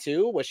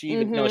 2022. Was she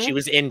even? No, she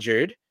was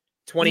injured.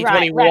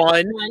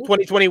 2021.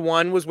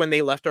 2021 was when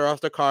they left her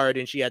off the card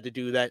and she had to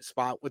do that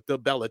spot with the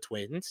Bella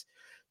Twins.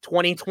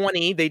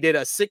 2020, they did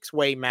a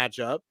 6-way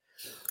matchup.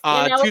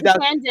 And that was the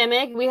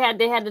pandemic.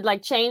 They had to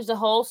like change the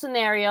whole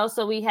scenario,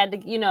 so we had to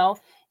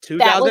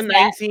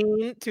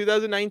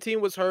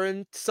 2019 was her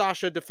and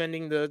Sasha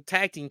defending the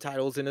tag team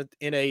titles in a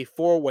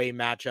 4-way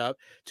matchup.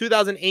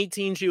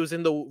 2018 she was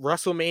in the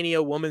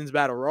WrestleMania Women's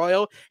Battle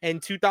Royal,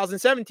 and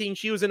 2017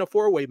 she was in a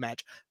 4-way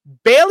match.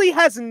 Bayley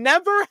has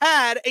never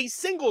had a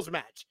singles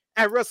match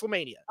at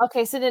WrestleMania.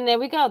 Okay, so then there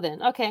we go.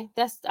 Then okay,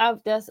 that's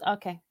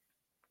okay.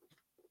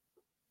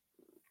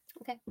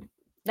 Okay,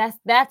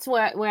 that's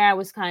where I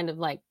was kind of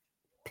like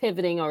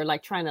pivoting or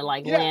like trying to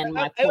like land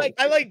my point.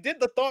 I did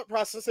the thought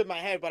process in my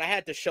head, but I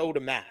had to show the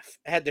math.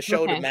 I had to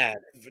show the math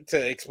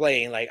to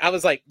explain. Like I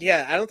was like,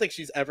 yeah, I don't think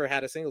she's ever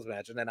had a singles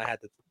match, and then I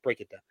had to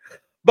break it down.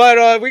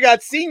 But we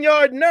got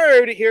Senior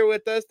Nerd here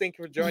with us. Thank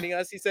you for joining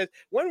us. He says,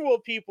 when will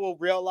people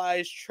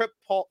realize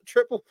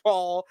Triple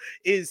Paul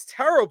is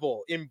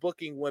terrible in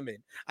booking women?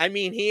 I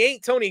mean, he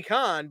ain't Tony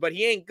Khan, but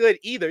he ain't good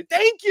either.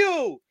 Thank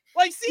you.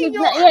 Like,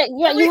 Senior,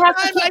 every time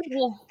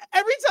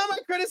I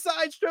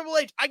criticize Triple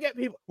H, I get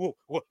people, well,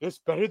 it's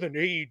better than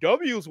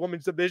AEW's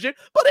women's division,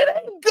 but it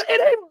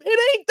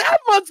ain't that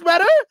much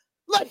better.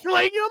 Like your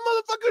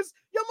motherfuckers,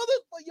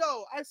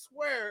 I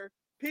swear,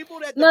 people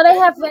that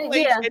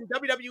and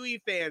WWE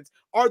fans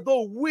are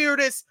the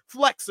weirdest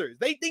flexers.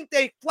 They think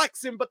they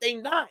flexing, but they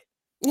not.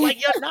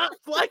 Like, you're not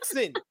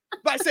flexing.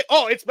 But I say,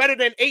 oh, it's better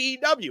than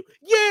AEW.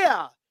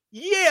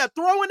 Yeah,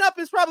 throwing up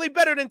is probably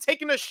better than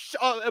taking a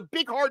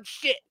big hard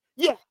shit.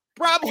 Yeah,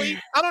 probably.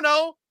 I don't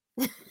know.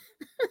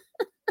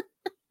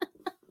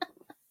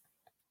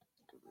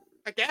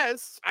 I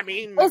guess. I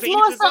mean, it's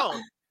more so.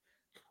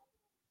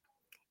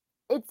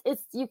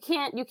 It's you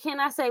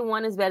cannot say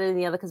one is better than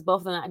the other because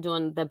both are not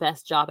doing the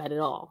best job at it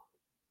all.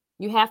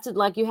 You have to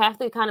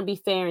kind of be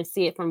fair and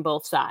see it from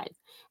both sides.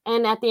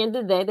 And at the end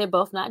of the day, they're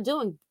both not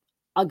doing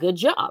a good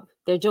job.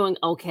 They're doing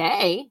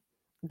okay.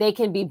 They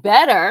can be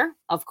better,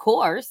 of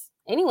course.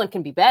 Anyone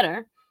can be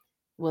better.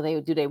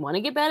 Well, do they want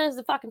to get better is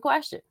the fucking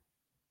question.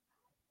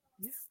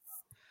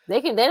 They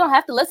don't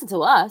have to listen to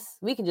us.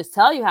 We can just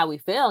tell you how we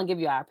feel and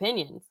give you our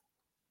opinions.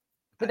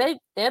 But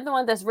they're the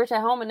ones that's rich at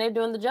home and they're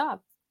doing the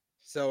job.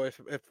 So if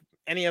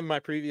any of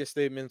my previous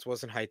statements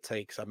wasn't high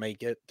takes, I may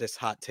get this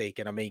hot take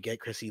and I may get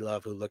Chrissy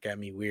Love who look at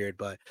me weird.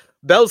 But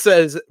Bell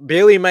says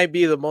Bayley might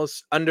be the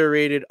most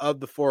underrated of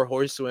the 4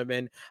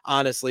 horsewomen,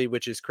 honestly,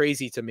 which is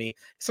crazy to me.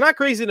 It's not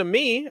crazy to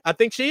me. I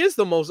think she is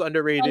the most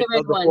underrated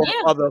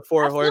of the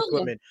 4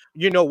 horsewomen.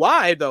 You know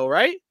why though,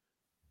 right?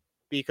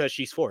 Because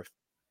she's 4th.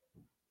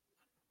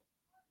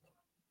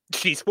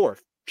 She's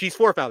 4th. She's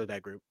 4th out of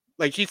that group.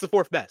 Like, she's the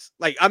 4th best.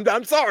 Like,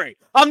 I'm sorry.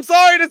 I'm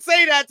sorry to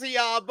say that to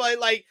y'all, but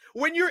like,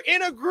 when you're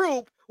in a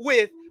group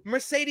with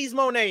Mercedes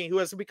Moné, who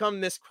has become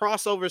this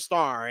crossover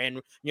star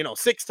and,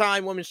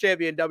 6-time women's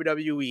champion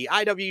WWE,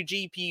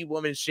 IWGP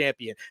women's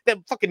champion, that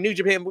fucking New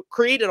Japan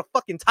created a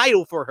fucking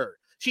title for her.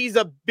 She's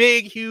a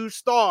big, huge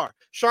star.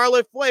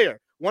 Charlotte Flair,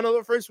 one of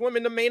the first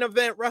women to main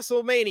event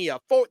WrestleMania,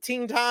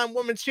 14-time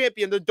women's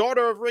champion, the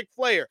daughter of Ric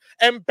Flair,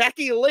 and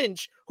Becky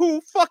Lynch, who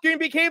fucking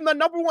became the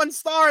 ¡1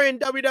 star in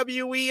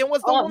WWE and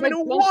was the woman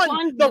who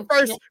won the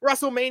first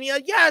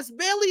WrestleMania. Yes,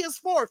 Bayley is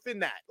 4th in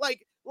that.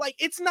 Like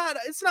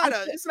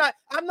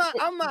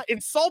I'm not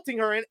insulting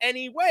her in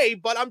any way,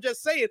 but I'm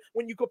just saying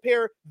when you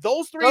compare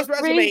those three's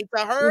resume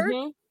to her,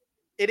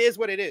 it is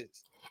what it is.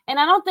 And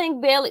I don't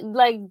think Bayley,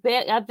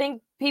 I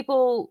think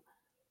people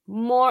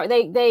more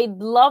they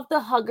love the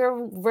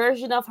hugger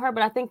version of her,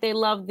 but I think they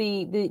love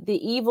the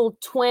evil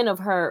twin of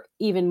her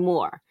even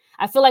more.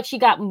 I feel like she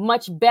got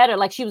much better.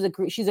 Like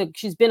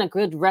she's been a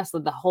good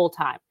wrestler the whole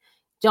time.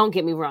 Don't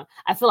get me wrong.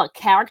 I feel like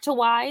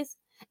character-wise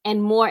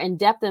and more in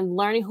depth and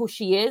learning who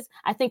she is,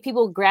 I think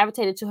people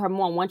gravitated to her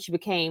more once she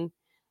became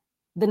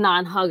the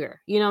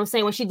non-hugger. You know what I'm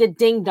saying? When she did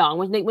Ding Dong,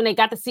 when they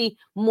got to see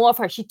more of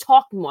her, she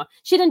talked more.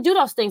 She didn't do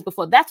those things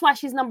before. That's why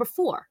she's number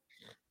 4.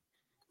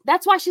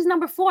 That's why she's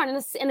number 4.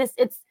 And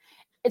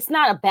it's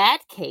not a bad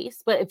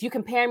case, but if you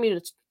compare me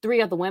to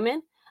 3 other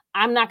women,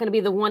 I'm not going to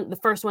be the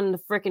first one in the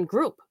freaking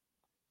group.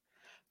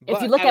 But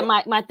if you look at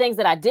my things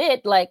that I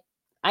did, like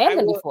I am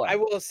going to be 4. I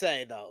will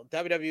say though,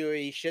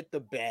 WWE shit the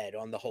bed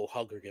on the whole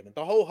hugger gimmick.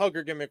 The whole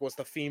hugger gimmick was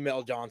the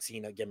female John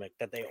Cena gimmick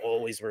that they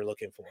always were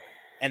looking for,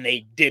 and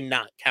they did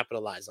not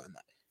capitalize on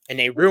that, and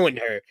they ruined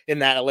her in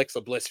that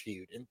Alexa Bliss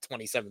feud in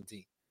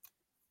 2017.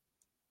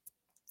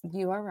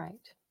 You are right.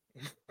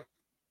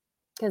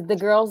 Because the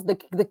girls,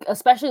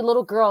 especially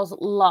little girls,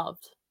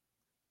 loved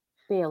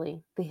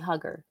Bayley, the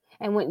hugger.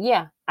 And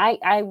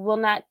I will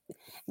not.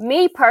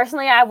 Me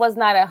personally, I was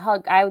not a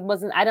hug. I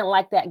didn't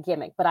like that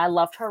gimmick, but I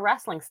loved her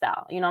wrestling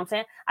style. You know what I'm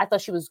saying? I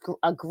thought she was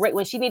a great.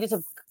 When she needed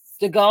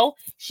to go,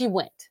 she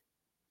went.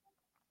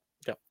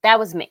 Yep. That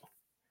was me.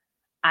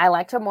 I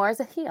liked her more as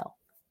a heel,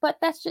 but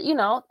that's just,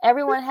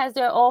 everyone has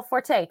their own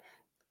forte.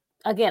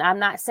 Again, I'm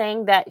not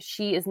saying that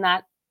she is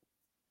not.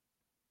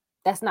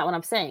 That's not what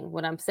I'm saying.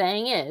 What I'm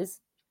saying is,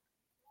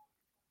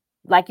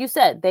 like you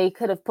said, they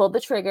could have pulled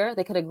the trigger.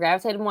 They could have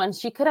gravitated more. And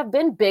she could have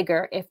been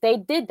bigger if they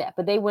did that.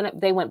 But they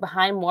went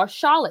behind more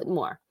Charlotte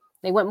more.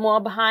 They went more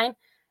behind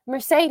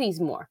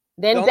Mercedes more.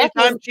 Then the only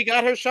time she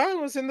got her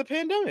shine was in the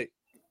pandemic.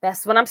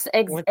 That's what I'm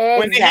saying.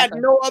 When they had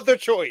no other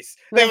choice.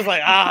 They was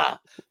like, all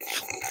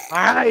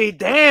right,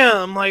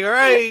 damn. Like, all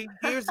right,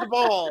 here's the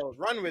ball.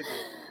 Run with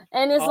it.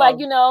 And it's like,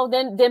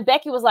 then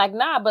Becky was like,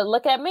 nah, but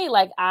look at me.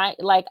 Like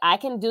I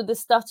can do this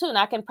stuff too. And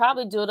I can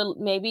probably do it.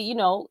 Maybe,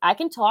 I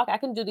can talk, I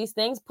can do these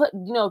things.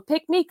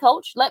 Pick me,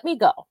 coach, let me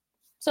go.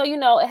 So,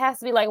 it has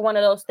to be like one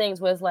of those things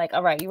where it's like,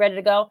 all right, you ready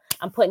to go?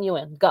 I'm putting you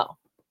in, go.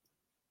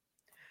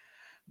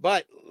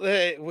 But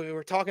we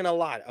were talking a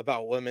lot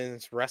about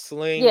women's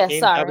wrestling in WWE.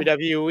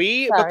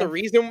 Sorry. But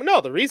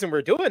the reason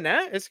we're doing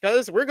that is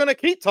because we're going to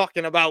keep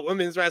talking about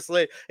women's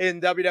wrestling in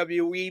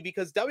WWE,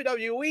 because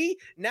WWE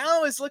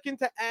now is looking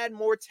to add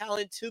more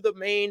talent to the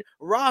main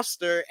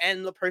roster.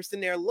 And the person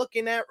they're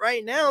looking at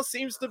right now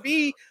seems to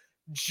be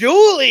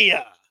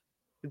Giulia.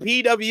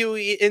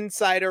 PWE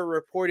Insider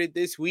reported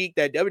this week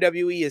that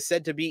WWE is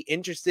said to be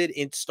interested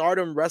in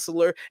Stardom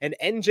wrestler and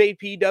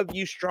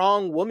NJPW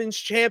Strong Women's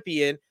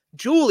Champion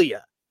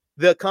Giulia.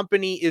 The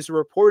company is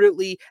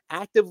reportedly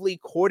actively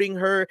courting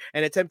her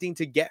and attempting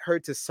to get her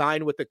to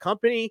sign with the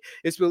company.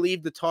 It's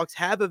believed the talks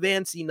have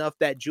advanced enough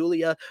that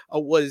Giulia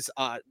this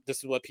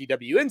is what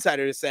PW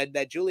Insider said,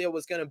 that Giulia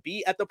was going to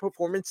be at the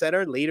Performance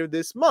Center later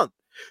this month.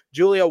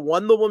 Giulia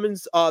won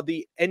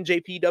the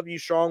NJPW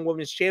Strong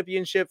Women's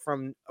Championship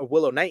from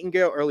Willow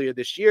Nightingale earlier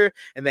this year,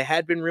 and there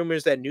had been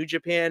rumors that New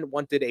Japan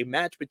wanted a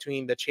match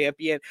between the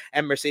champion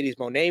and Mercedes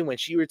Moné when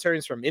she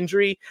returns from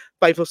injury.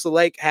 Fightful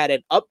Select had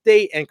an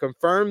update and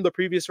confirmed the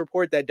previous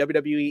report that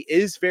WWE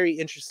is very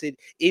interested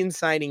in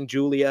signing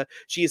Giulia.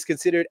 She is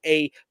considered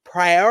a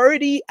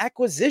priority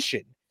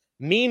acquisition.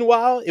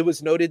 Meanwhile, it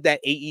was noted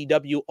that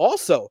AEW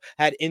also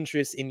had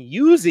interest in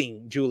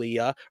using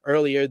Giulia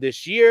earlier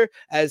this year,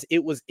 as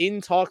it was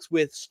in talks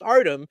with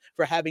Stardom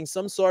for having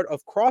some sort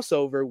of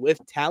crossover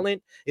with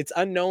talent. It's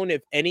unknown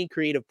if any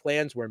creative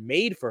plans were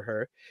made for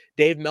her.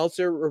 Dave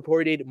Meltzer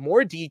reported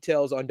more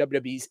details on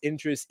WWE's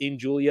interest in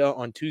Giulia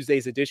on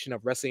Tuesday's edition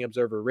of Wrestling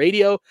Observer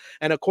Radio.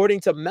 And according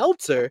to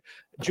Meltzer,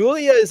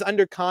 Giulia is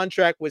under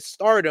contract with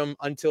Stardom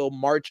until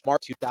March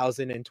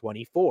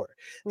 2024.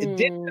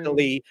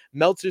 Additionally,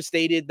 Meltzer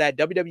stated that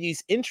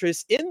WWE's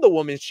interest in the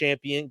women's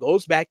champion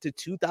goes back to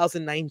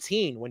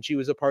 2019 when she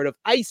was a part of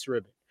Ice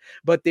Ribbon,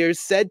 but there's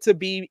said to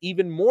be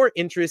even more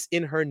interest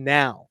in her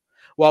now.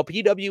 While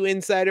PW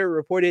Insider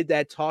reported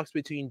that talks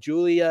between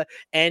Giulia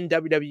and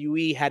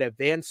WWE had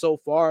advanced so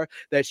far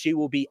that she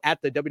will be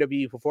at the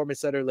WWE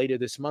Performance Center later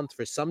this month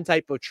for some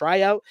type of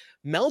tryout,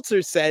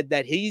 Meltzer said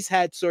that he's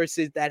had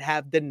sources that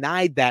have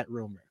denied that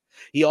rumor.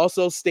 He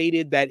also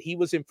stated that he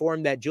was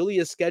informed that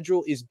Giulia's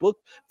schedule is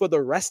booked for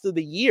the rest of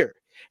the year,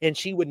 and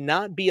she would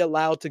not be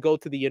allowed to go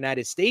to the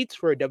United States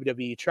for a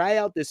WWE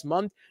tryout this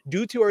month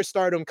due to her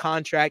Stardom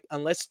contract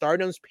unless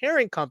Stardom's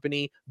parent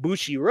company,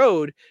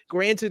 Bushiroad,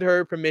 granted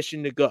her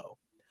permission to go.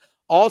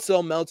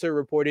 Also, Meltzer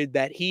reported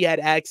that he had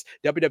asked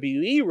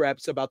WWE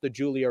reps about the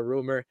Giulia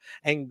rumor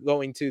and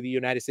going to the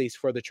United States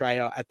for the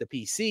tryout at the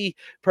PC.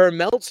 Per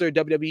Meltzer,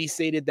 WWE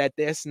stated that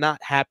that's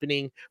not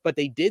happening, but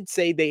they did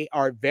say they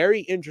are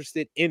very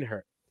interested in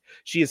her.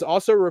 She is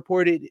also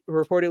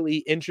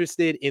reportedly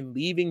interested in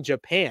leaving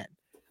Japan.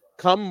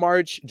 Come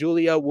March,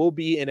 Giulia will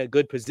be in a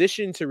good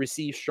position to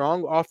receive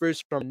strong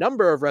offers from a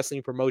number of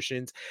wrestling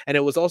promotions, and it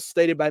was also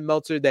stated by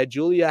Meltzer that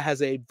Giulia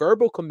has a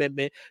verbal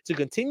commitment to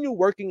continue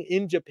working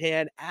in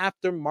Japan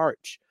after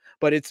March,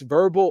 but it's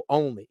verbal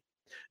only.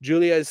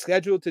 Giulia is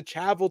scheduled to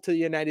travel to the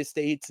United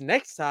States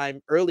next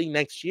time, early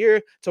next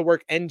year, to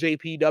work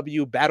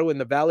NJPW Battle in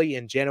the Valley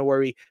in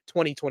January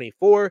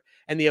 2024,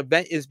 and the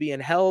event is being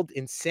held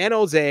in San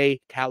Jose,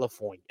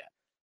 California.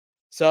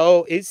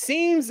 So it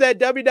seems that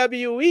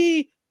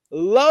WWE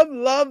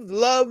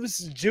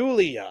loves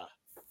Giulia.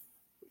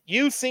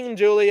 You've seen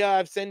Giulia.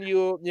 I've sent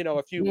you,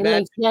 a few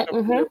matches.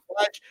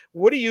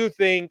 What do you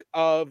think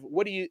of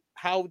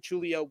how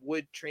Giulia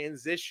would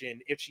transition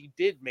if she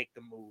did make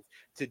the move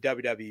to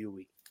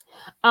WWE?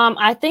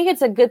 I think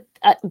it's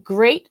a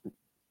great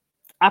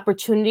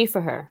opportunity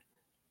for her.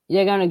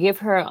 They're going to give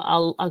her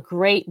a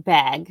great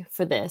bag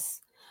for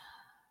this.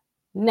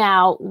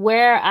 Now,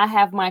 where I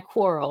have my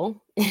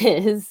quarrel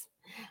is,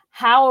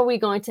 how are we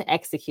going to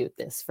execute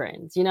this,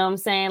 friends? You know what I'm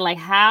saying? Like,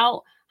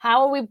 how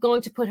are we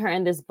going to put her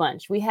in this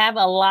bunch? We have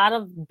a lot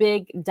of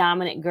big,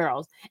 dominant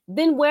girls.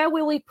 Then where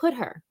will we put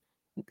her?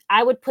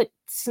 I would put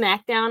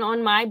SmackDown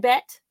on my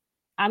bet.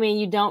 I mean,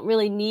 you don't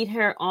really need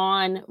her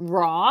on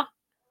Raw.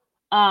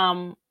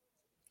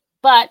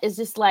 But it's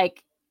just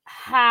like,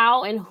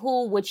 how and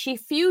who would she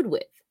feud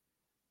with?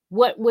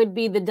 What would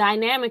be the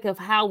dynamic of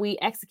how we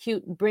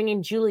execute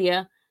bringing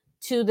Giulia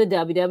to the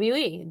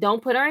WWE?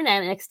 Don't put her in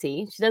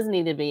NXT. She doesn't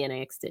need to be in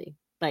NXT.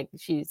 Like,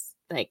 she's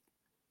like,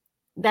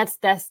 that's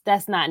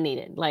not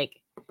needed.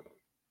 Like,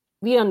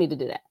 we don't need to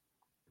do that.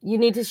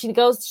 She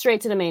goes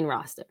straight to the main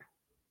roster.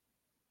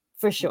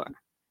 For sure.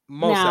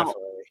 Most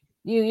definitely.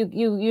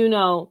 You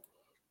know,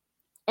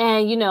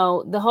 and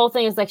the whole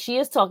thing is like, she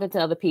is talking to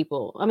other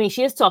people. I mean,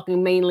 she is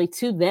talking mainly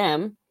to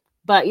them,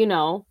 but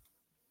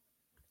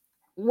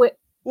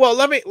well,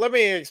 let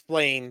me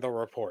explain the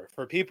report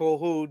for people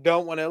who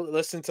don't want to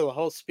listen to the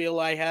whole spiel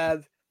I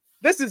have.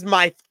 This is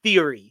my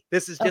theory.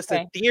 This is just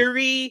a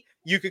theory.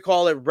 You could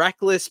call it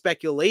reckless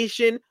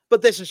speculation,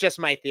 but this is just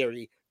my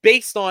theory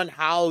based on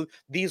how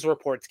these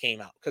reports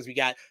came out. Because we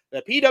got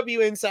the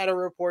PW Insider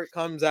report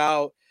comes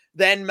out,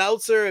 then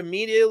Meltzer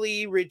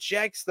immediately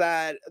rejects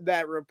that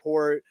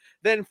report.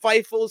 Then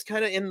Fightful's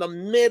kind of in the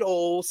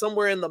middle,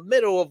 somewhere in the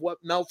middle of what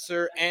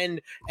Meltzer and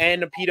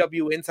the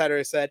PW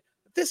Insider said.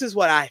 This is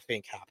what I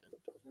think happened.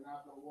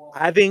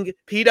 I think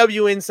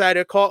PW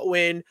Insider caught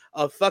wind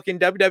of fucking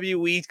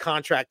WWE's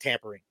contract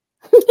tampering.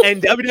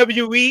 And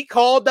WWE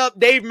called up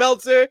Dave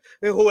Meltzer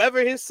and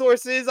whoever his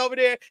source is over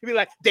there. He'd be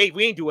like, Dave,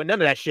 we ain't doing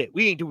none of that shit.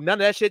 We ain't doing none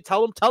of that shit.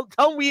 Tell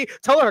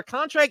her her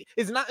contract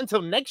is not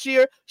until next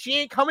year. She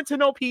ain't coming to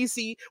no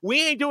PC.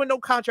 We ain't doing no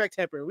contract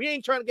tampering. We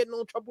ain't trying to get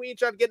no trouble. We ain't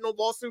trying to get no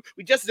lawsuit.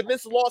 We just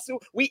dismissed the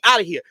lawsuit. We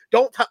out of here.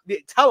 Don't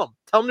tell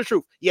them the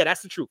truth. Yeah,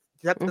 that's the truth.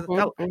 Tell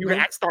them. You can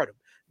act stardom.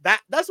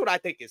 That's what I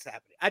think is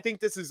happening. I think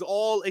this is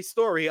all a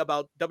story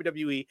about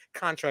WWE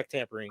contract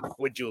tampering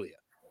with Giulia.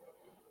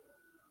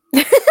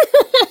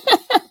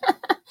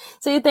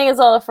 So you think it's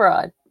all a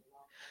fraud?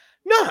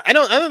 No, I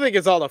don't think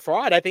it's all a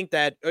fraud. I think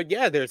that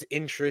there's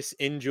interest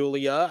in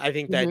Giulia. I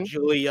think that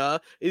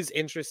Giulia is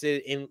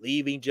interested in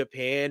leaving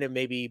Japan and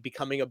maybe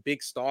becoming a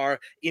big star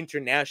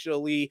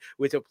internationally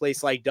with a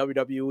place like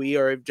WWE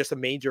or just a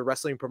major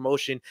wrestling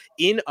promotion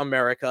in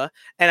America.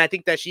 And I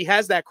think that she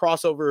has that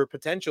crossover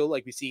potential.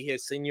 Like we see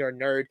his senior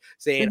nerd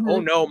saying, "Oh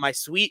no, my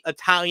sweet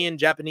Italian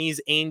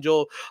Japanese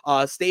angel,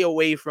 stay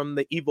away from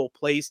the evil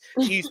place."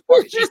 She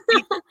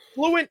speaks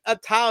fluent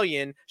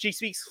Italian. She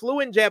speaks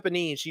fluent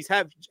Japanese. She's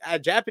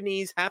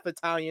Japanese, half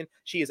Italian.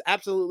 She is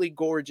absolutely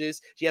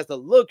gorgeous. She has the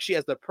look, she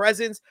has the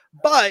presence,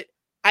 but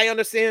I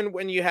understand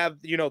when you have,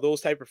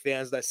 those type of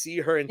fans that see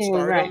her in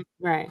stardom,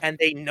 right. And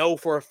they know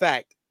for a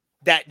fact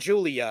that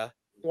Giulia,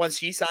 once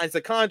she signs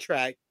the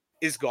contract,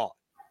 is gone.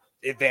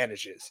 It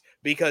vanishes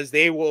because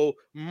they will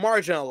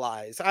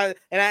marginalize. I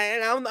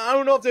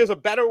don't know if there's a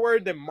better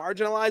word than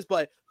marginalize,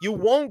 but you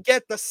won't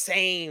get the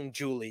same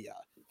Giulia.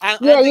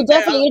 You're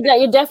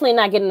definitely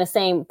not getting the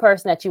same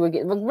person that you were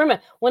getting.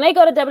 Remember, when they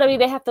go to WWE,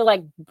 they have to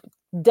lighten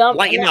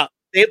up.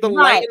 They have to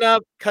lighten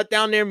up, cut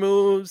down their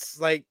moves.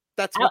 Like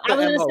that's what I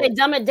was going to say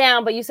dumb it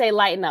down, but you say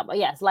lighten up. But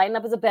yes, lighten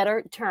up is a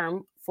better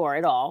term for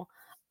it all.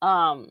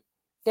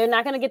 They're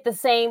not going to get the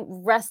same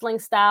wrestling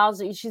styles.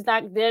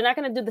 They're not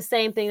going to do the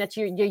same thing that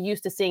you're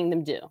used to seeing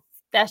them do.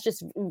 That's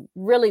just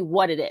really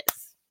what it is.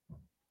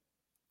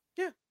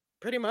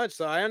 Pretty much.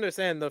 So I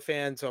understand the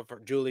fans of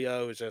Giulia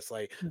who's just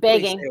like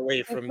begging, stay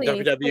away from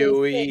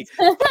WWE. Please.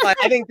 But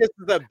I think this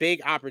is a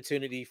big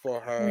opportunity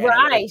for her.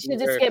 Right. She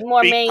just get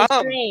more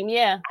mainstream.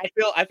 Yeah.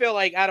 I feel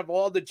like out of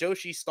all the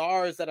Joshi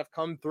stars that have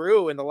come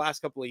through in the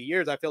last couple of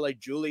years, I feel like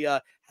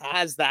Giulia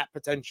has that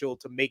potential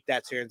to make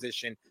that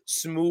transition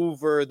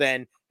smoother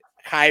than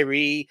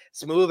Kairi,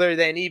 smoother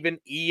than even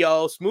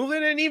Io,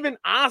 smoother than even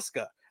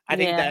Asuka. I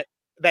think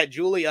that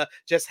Giulia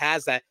just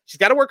has that. She's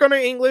got to work on her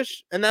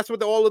English, and that's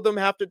what all of them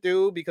have to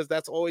do, because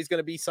that's always going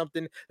to be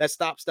something that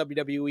stops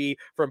WWE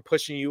from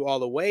pushing you all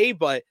the way.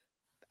 But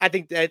I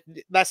think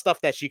that's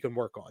stuff that she can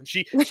work on.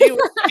 She's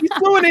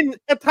fluent in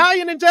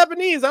Italian and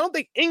Japanese. I don't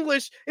think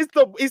English is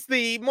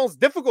the most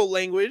difficult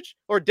language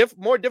or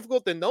more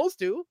difficult than those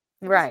two.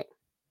 Right.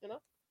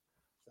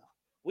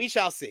 We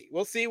shall see.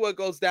 We'll see what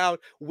goes down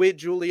with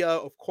Giulia.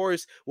 Of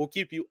course, we'll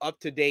keep you up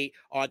to date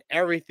on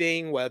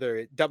everything,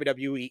 whether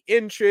WWE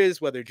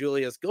interest, whether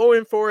Giulia's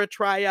going for a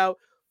tryout.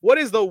 What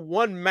is the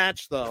one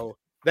match, though,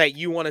 that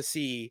you want to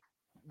see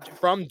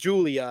from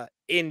Giulia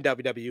in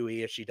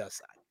WWE if she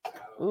does that?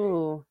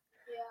 Ooh.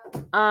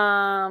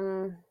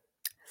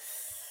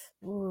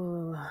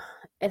 Ooh.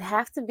 It'd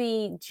have to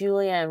be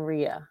Giulia and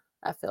Rhea,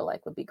 I feel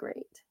like would be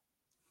great.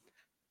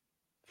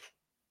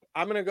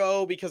 I'm gonna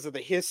go because of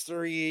the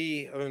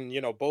history, and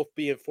both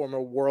being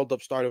former World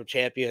of Stardom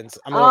champions.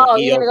 I'm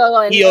going you're gonna go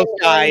Io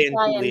Sky and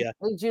Giulia.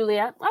 With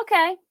Giulia,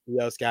 okay.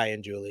 Io Sky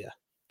and Giulia.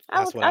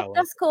 That's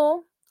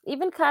cool.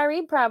 Even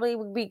Kyrie probably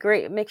would be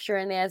great mixture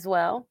in there as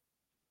well.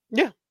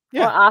 Yeah.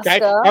 Or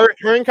Asuka.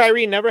 Her and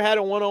Kyrie never had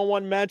a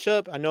one-on-one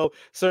matchup. I know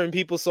certain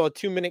people saw a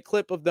 2-minute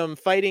clip of them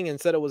fighting and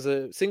said it was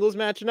a singles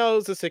match. No, it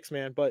was a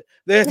 6-man, but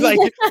there's like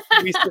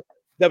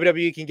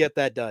WWE can get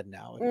that done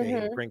now if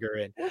they bring her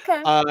in.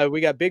 Okay. We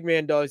got Big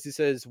Man Dogs. He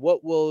says,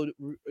 what will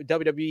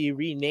WWE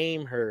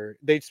rename her?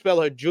 They spell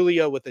her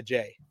Giulia with a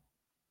J.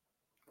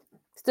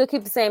 Still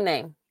keep the same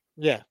name.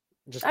 Yeah.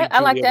 Just I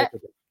like that.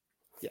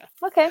 Yeah.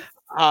 Okay.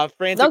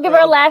 Frantic don't give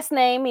her a last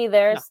name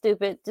either. No.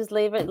 Stupid. Just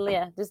leave it.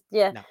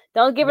 Yeah. No.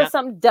 Don't give her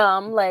something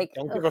dumb like.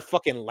 Don't give her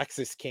fucking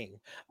Lexus King.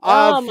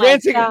 Oh my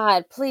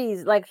God!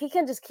 Please, like he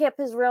can just keep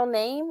his real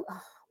name.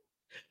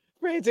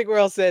 Frantic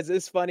World says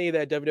it's funny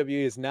that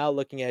WWE is now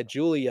looking at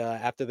Giulia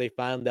after they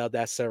found out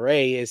that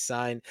Saray is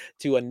signed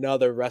to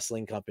another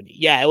wrestling company.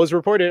 Yeah, it was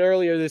reported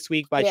earlier this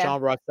week by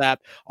Sean Ross Sapp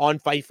on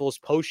Fightful's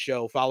post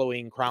show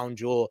following Crown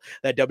Jewel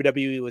that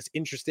WWE was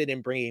interested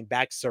in bringing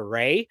back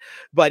Saray,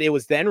 but it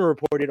was then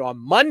reported on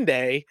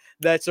Monday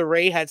that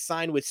Saray had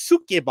signed with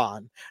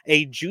Sukeban,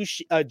 a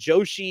Joshi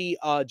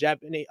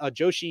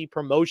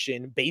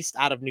promotion based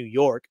out of New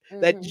York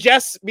that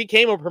just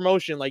became a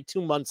promotion like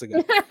 2 months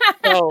ago.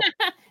 So.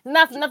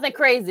 Nothing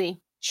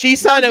crazy. She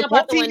signed a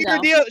multi-year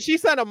deal. She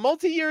signed a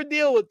multi-year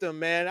deal with them,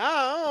 man.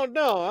 I don't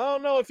know. I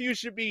don't know if you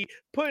should be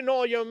putting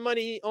all your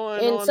money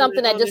on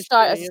something that just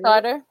a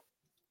starter.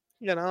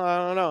 I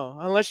don't know.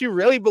 Unless you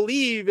really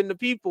believe in the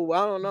people,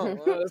 I don't know.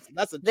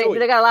 That's a choice.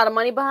 They got a lot of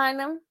money behind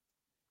them.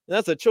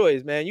 That's a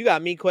choice, man. You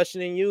got me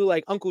questioning you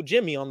like Uncle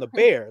Jimmy on the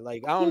Bear.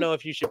 Like, I don't know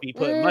if you should be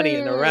putting money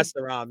in a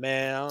restaurant,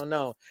 man. I don't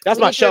know. That's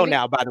my show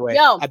now, by the way.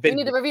 Yo, you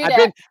need to review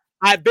that.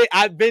 I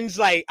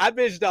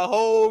binged the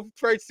whole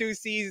first 2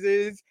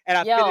 seasons, and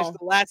I finished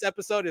the last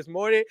episode this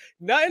morning.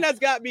 Nothing that's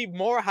got me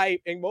more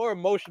hype and more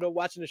emotional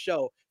watching the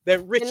show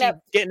than Richie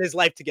getting his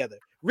life together.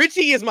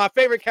 Richie is my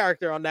favorite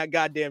character on that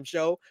goddamn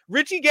show.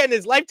 Richie getting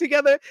his life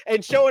together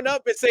and showing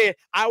up and saying,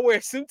 "I wear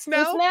suits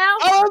now."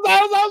 I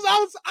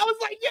was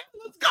like, "Yeah,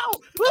 let's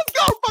go!"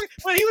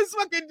 When he was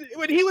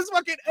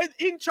fucking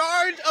in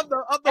charge of the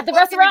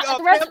restaurant,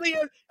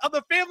 of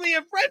the family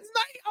and friends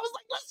night, I was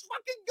like, "Let's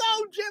fucking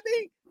go,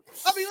 Jimmy."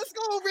 I mean, let's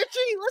go,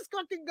 Richie. Let's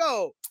fucking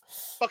go.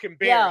 Fucking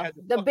Bear.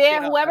 The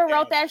Bear, whoever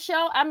wrote that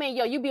show, I mean,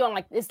 you be on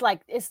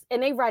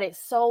and they write it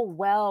so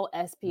well,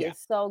 SP.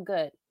 It's so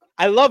good.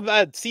 I love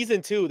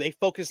season 2. They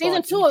focused on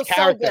each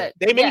character. So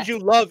they made you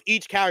love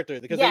each character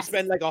because they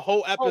spend like a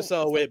whole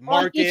episode with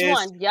Marcus.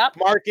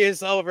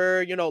 Marcus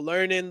over,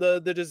 learning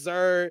the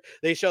dessert.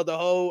 They showed the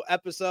whole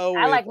episode.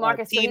 I like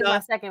Marcus. He's my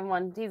second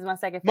one. He's my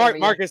second favorite.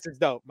 Marcus is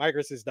dope.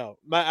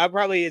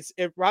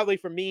 Probably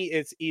for me,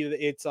 it's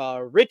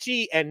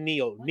Richie and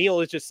Neil. Neil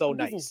is just so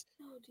nice.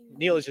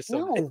 Neil is just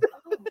so nice.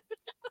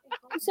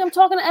 You see, I'm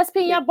talking to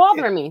SP. Y'all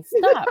bothering me.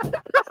 Stop.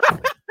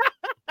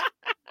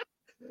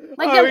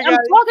 Like I'm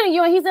talking to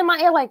you, and he's in my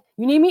ear. Like,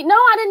 you need me? No,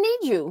 I didn't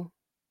need you.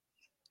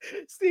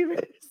 Steven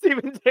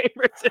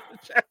Chambers in the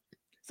chat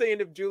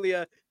saying if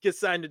Giulia gets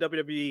signed to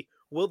WWE,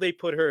 will they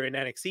put her in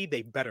NXT?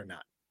 They better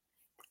not.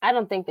 I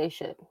don't think they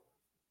should.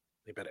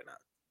 They better not.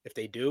 If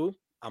they do,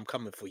 I'm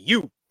coming for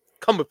you.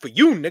 Coming for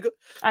you, nigga.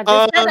 I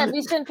just said that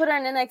we shouldn't put her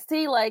in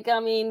NXT. Like, I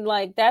mean,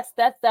 like that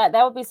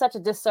would be such a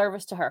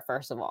disservice to her.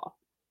 First of all.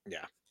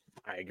 Yeah.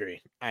 I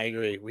agree.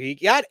 We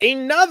got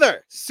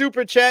another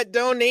super chat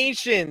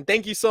donation.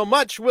 Thank you so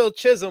much, Will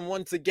Chisholm,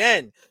 once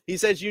again. He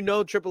says,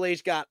 Triple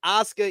H got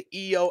Asuka,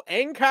 Io,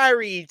 and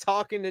Kyrie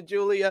talking to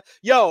Giulia.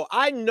 Yo,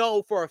 I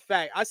know for a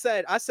fact. I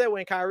said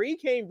when Kyrie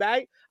came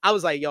back, I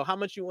was like, yo, how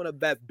much you want to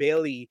bet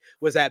Bailey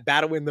was at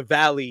Battle in the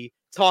Valley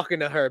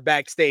talking to her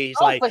backstage?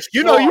 Like,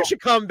 you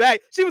should come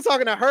back. She was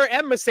talking to her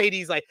and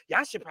Mercedes, like,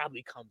 y'all should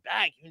probably come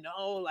back,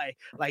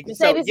 like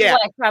Mercedes is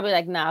probably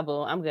like, nah,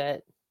 boo, I'm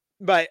good.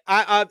 But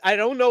I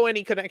don't know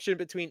any connection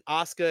between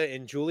Asuka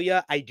and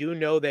Giulia. I do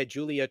know that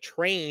Giulia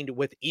trained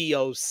with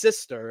Io's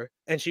sister,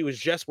 and she was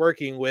just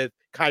working with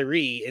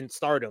Kyrie in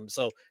Stardom.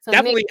 So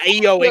definitely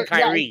Io and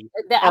Kyrie.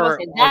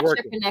 That's your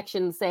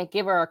connection. Say,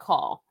 give her a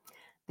call.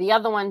 The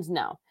other ones,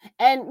 no.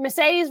 And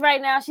Mercedes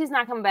right now, she's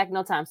not coming back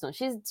no time soon.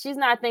 She's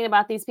not thinking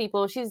about these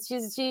people. She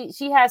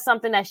has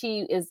something that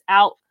she is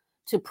out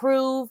to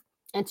prove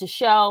and to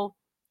show.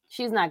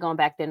 She's not going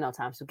back there no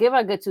time soon. Give her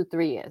a good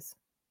 2-3 years.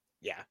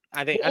 Yeah,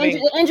 I think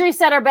the injury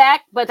set her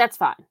back, but that's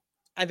fine.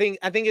 I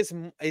think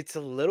it's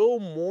a little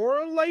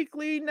more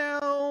likely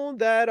now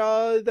that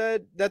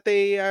that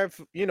they have,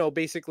 you know,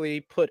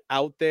 basically put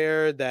out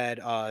there that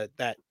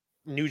that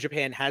New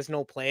Japan has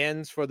no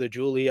plans for the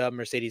Giulia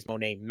Mercedes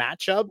Moné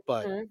matchup,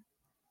 but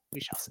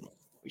we shall see.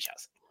 We shall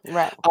see.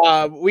 Right.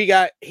 We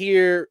got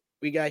here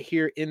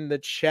in the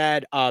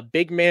chat,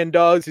 Big Man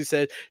Dogs, who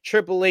said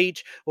Triple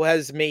H, who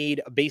has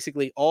made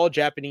basically all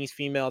Japanese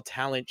female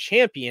talent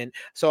champion,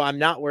 so I'm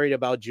not worried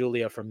about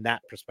Giulia from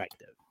that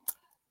perspective.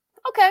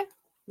 Okay.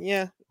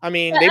 Yeah, I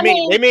mean,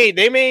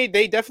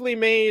 they definitely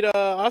made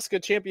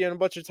Asuka champion a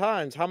bunch of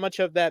times. How much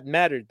of that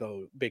mattered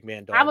though, Big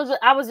Man Dog?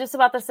 I was just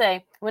about to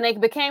say, when they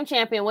became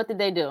champion, what did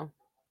they do?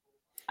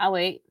 I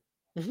wait.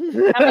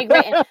 How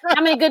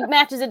many good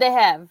matches did they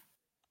have?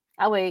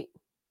 I wait.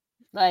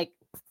 Like,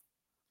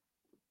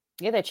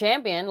 yeah, they're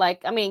champion.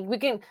 Like, I mean,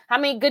 how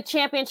many good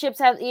championships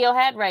has Io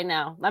had right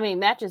now? I mean,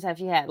 matches have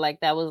she had?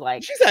 Like, that was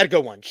like, she's had a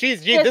good one.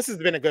 This has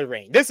been a good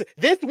reign. This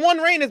one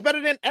reign is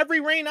better than every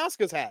reign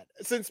Asuka's had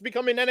since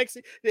becoming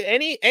NXT.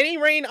 Any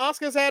reign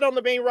Asuka's had on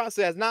the main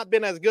roster has not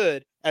been as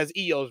good as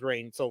Io's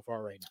reign so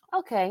far right now.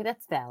 Okay,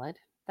 that's valid.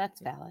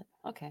 That's valid.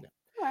 Okay. Yeah.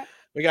 All right.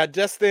 We got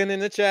Justin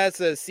in the chat,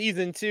 says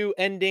season 2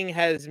 ending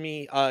has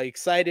me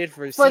excited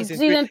for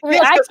season 3.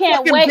 Yes, I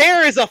can't wait.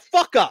 There is a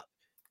fuck up.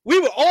 We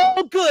were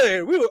all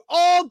good. We were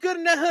all good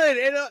in the hood.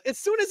 And as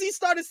soon as he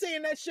started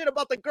saying that shit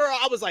about the girl,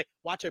 I was like,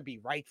 watch her be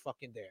right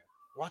fucking there.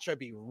 Watch her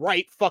be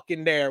right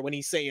fucking there when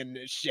he's saying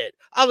this shit.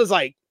 I was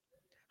like,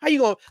 how you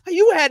going?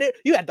 You had it.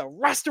 You had the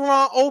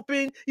restaurant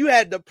open. You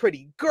had the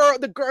pretty girl,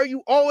 the girl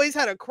you always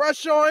had a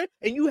crush on,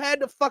 and you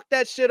had to fuck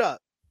that shit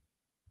up.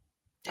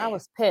 Damn. I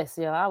was pissed,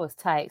 yo. I was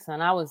tight, son.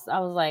 I was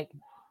like,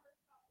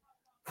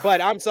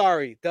 but I'm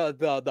sorry.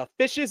 The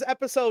Fishes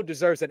episode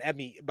deserves an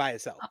Emmy by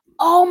itself.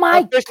 Oh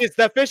my!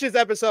 The Fishes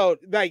episode,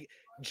 like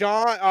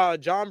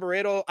John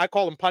Barreto. I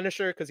call him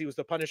Punisher because he was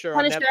the Punisher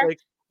on Netflix.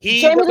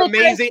 He was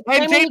amazing.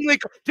 And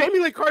Jamie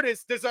Lee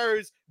Curtis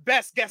deserves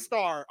best guest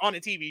star on a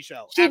TV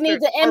show. She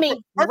needs an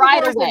Emmy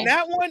right away.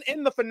 That one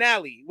in the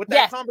finale with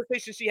that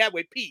conversation she had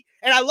with Pete.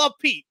 And I love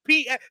Pete.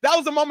 That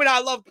was the moment I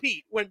loved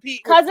Pete when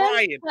Pete was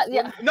crying.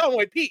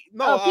 When Pete.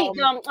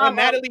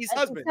 Natalie's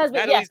husband.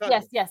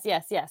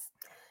 Yes.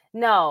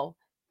 No,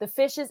 the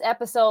Fishes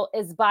episode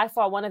is by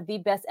far one of the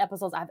best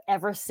episodes I've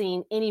ever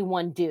seen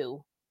anyone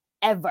do,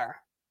 ever.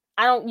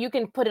 You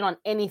can put it on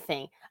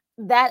anything.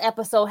 That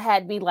episode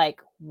had me like,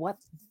 what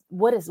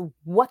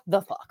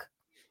the fuck?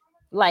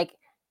 Like,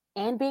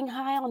 and being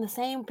high on the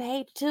same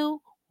page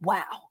too.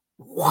 Wow.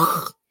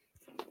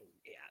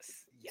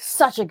 Yes.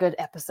 Such a good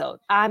episode.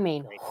 I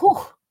mean,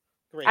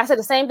 I said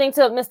the same thing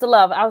to Mr.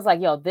 Love. I was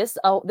like, yo, this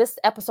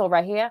episode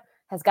right here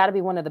has got to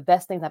be one of the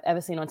best things I've ever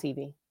seen on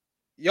TV.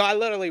 Yo, I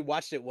literally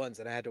watched it once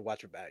and I had to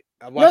watch it back.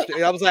 I watched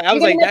it. I was like,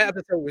 that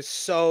episode was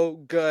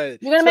so good.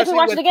 You're gonna make me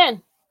watch it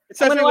again.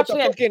 Especially with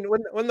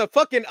the when the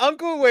fucking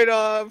uncle with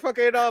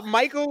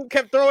Michael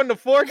kept throwing the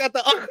fork at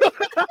the uncle.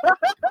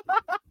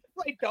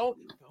 Like, don't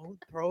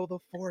throw the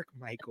fork,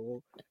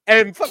 Michael.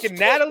 And fucking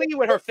Natalie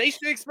with her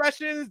facial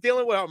expressions,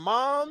 dealing with her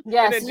mom.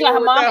 Yes, she got her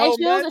mom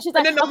issues, and she's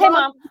like, okay,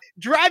 mom.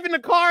 Driving the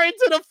car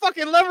into the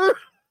fucking liver.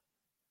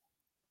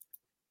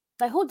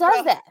 Like, who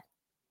does that?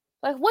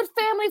 Like, what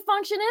family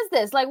function is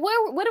this? Like,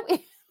 what do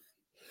we...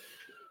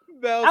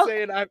 Bell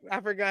saying, I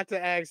forgot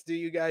to ask, do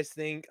you guys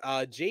think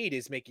Jade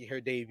is making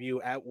her debut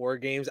at War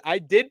Games? I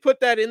did put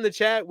that in the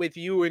chat with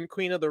you and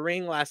Queen of the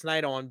Ring last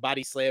night on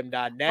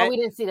bodyslam.net. Oh, we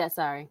didn't see that,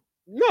 sorry.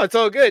 No, it's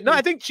all good. No,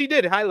 I think she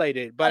did highlight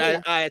it,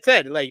 but I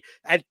said, like,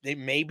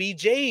 maybe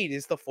Jade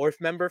is the 4th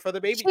member for the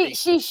baby.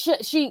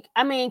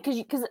 I mean,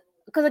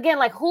 because again,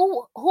 like,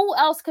 who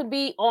else could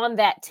be on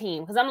that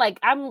team? Because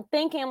I'm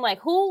thinking, like,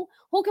 who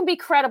can be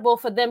credible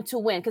for them to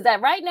win? Because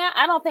right now,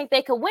 I don't think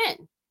they could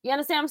win. You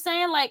understand what I'm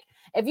saying? Like,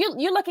 if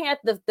you're looking at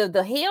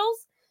the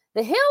Heels,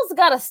 the Heels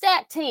got a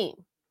stacked team.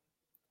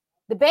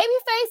 The baby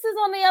faces,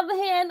 on the other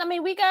hand, I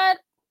mean,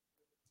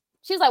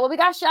 she's like, well, we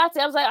got Shotzi.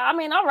 I was like, I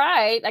mean, all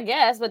right, I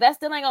guess, but that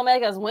still ain't gonna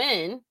make us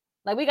win.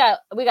 Like, we got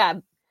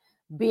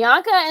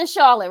Bianca and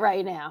Charlotte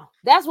right now.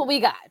 That's what we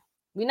got.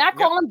 We're not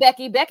calling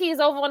Becky. Becky is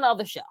over on the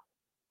other show.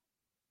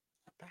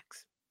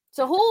 Thanks.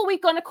 So who are we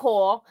gonna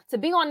call to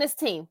be on this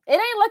team? It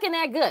ain't looking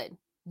that good.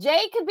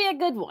 Jade could be a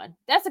good one.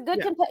 That's a good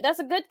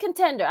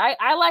contender.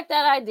 I like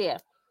that idea.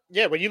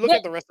 Yeah, when you look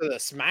at the rest of the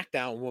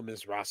SmackDown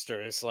women's roster,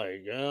 it's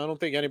like, I don't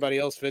think anybody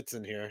else fits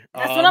in here.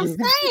 That's what I'm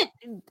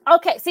saying.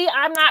 Okay, see,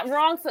 I'm not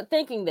wrong for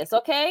thinking this,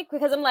 okay?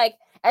 Because I'm like,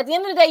 at the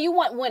end of the day, you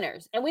want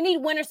winners, and we need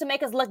winners to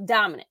make us look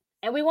dominant,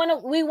 and we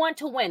want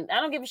to win. I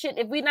don't give a shit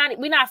if we're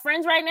not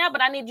friends right now,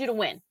 but I need you to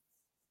win.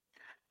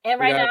 And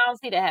now, I don't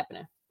see that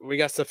happening. We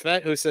got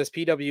Safet, who says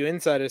PW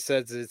Insider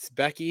says it's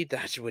Becky.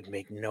 That would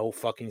make no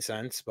fucking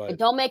sense, but it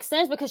don't make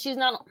sense because she's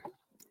not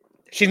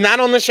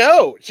on the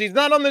show. She's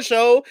not on the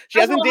show. She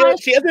hasn't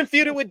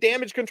feuded with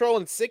Damage Control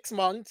in 6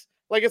 months.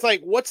 Like, it's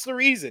like, what's the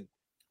reason?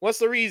 Oh,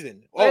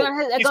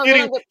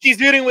 she's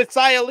feuding with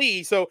Xia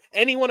Li, so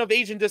anyone of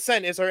Asian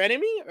descent is her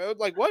enemy?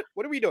 Like, what?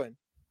 What are we doing?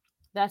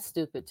 That's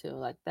stupid too.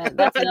 Like that.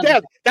 That's Yeah,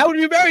 that would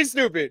be very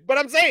stupid. But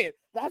I'm saying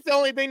that's the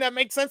only thing that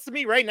makes sense to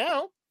me right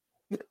now.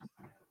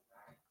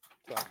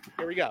 So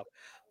here we go.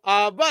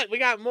 But we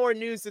got more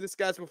news to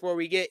discuss before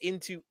we get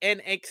into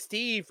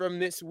NXT from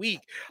this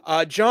week.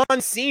 John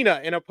Cena,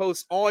 in a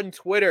post on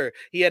Twitter,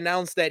 he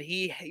announced that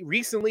he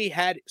recently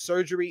had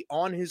surgery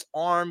on his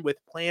arm with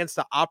plans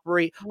to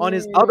operate on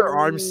his other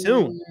arm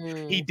soon.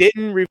 He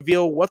didn't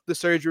reveal what the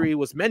surgery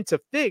was meant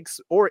to fix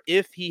or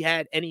if he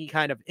had any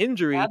kind of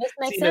injury. Now this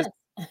makes sense.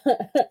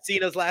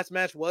 Cena's last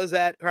match was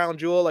at Crown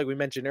Jewel, like we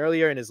mentioned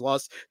earlier, in his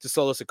loss to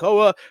Solo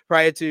Sikoa.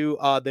 Prior to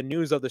the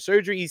news of the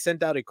surgery, he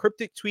sent out a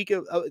cryptic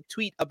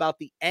tweet about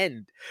the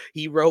end.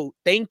 He wrote,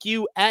 "Thank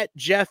you at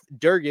Jeff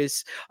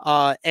Durgis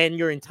and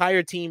your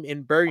entire team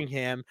in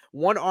Birmingham.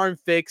 One arm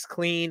fixed,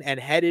 clean, and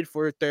headed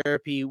for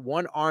therapy.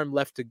 One arm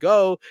left to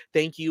go.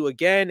 Thank you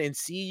again, and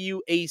see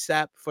you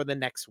ASAP for the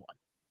next one."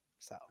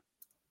 So,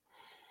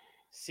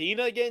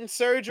 Cena getting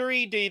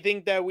surgery. Do you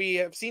think that we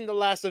have seen the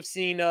last of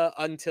Cena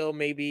until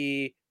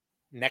maybe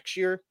next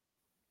year?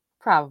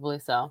 Probably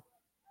so.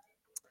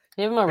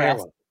 Give him a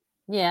rest.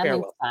 Yeah, I mean,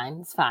 Farewell. it's fine.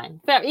 It's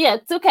fine. Yeah,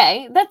 it's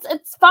okay.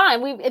 It's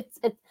fine. It's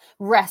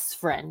rest,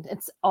 friend.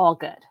 It's all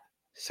good.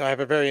 So I have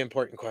a very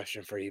important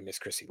question for you, Miss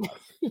Chrissy Love.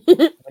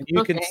 When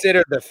you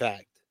consider the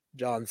fact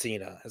John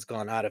Cena has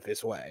gone out of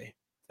his way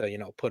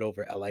to, put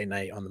over LA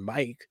Knight on the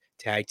mic,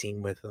 tag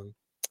team with him.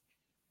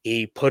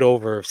 He put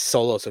over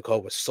Solo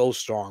Sikoa so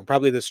strong,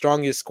 probably the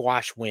strongest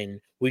squash win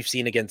we've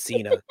seen against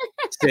Cena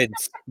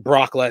since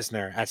Brock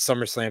Lesnar at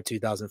SummerSlam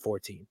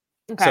 2014.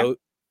 Okay. So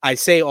I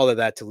say all of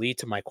that to lead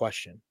to my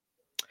question.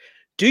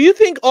 Do you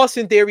think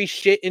Austin Theory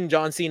shit in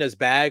John Cena's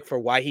bag for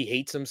why he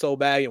hates him so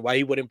bad and why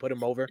he wouldn't put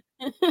him over?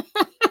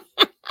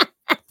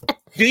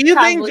 Do you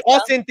think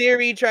Austin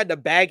Theory tried to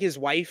bag his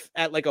wife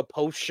at like a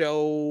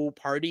post-show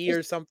party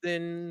or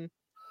something?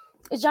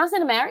 Is John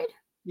Cena married?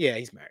 Yeah,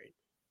 he's married.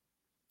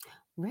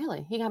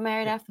 Really? He got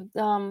married after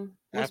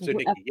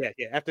Nikki.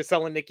 Yeah. After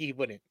selling Nikki, he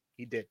wouldn't.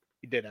 He did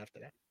after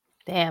that.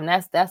 Damn,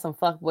 that's some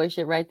fuckboy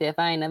shit right there. If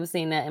I ain't never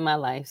seen that in my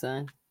life,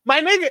 son. My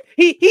nigga,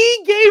 he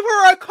gave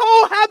her a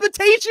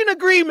cohabitation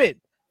agreement.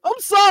 I'm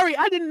sorry,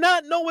 I did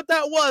not know what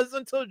that was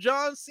until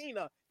John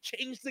Cena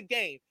changed the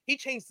game. He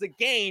changed the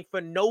game for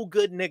no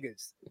good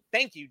niggas.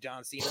 Thank you,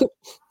 John Cena.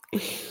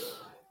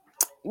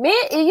 Man,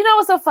 you know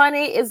what's so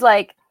funny is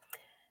like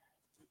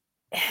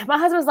my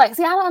husband's like,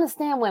 see, I don't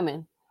understand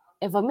women.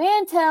 If a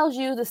man tells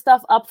you the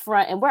stuff up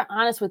front and we're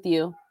honest with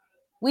you,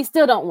 we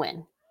still don't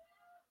win.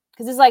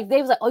 Because it's like,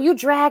 they was like, oh, you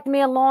dragged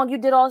me along. You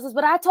did all this,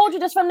 but I told you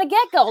this from the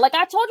get-go. Like,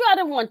 I told you I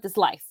didn't want this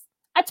life.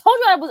 I told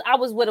you I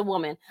was with a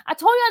woman. I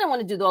told you I didn't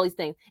want to do all these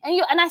things.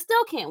 And I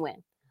still can't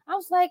win. I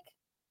was like,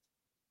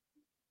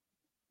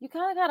 you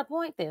kind of got a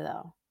point there,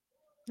 though.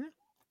 Yeah.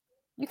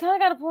 You kind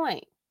of got a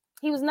point.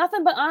 He was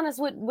nothing but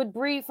honest with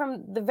Brie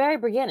from the very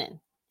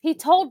beginning. He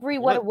told Brie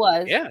what it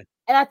was. Yeah.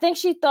 And I think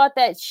she thought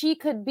that she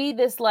could be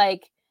this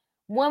like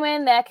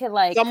woman that could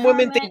like. Some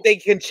women think they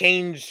can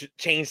change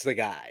the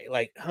guy.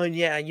 Like, oh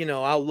yeah,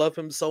 I'll love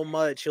him so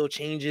much he'll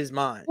change his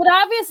mind. But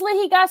obviously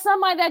he got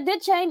somebody that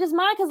did change his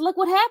mind because look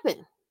what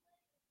happened.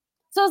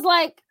 So it's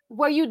like,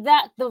 were you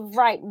the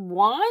right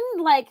one?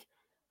 Like,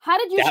 how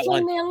did you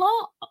string me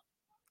along?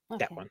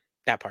 Okay.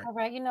 That part. All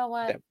right, you know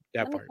what?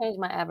 Let me change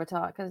my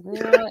avatar because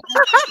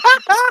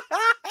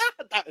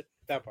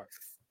that part.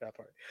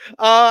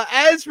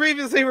 As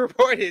previously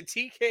reported,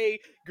 TK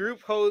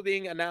Group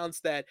Holding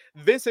announced that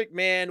Vince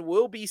McMahon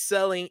will be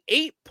selling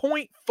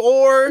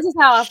 8.4. This is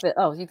how I feel.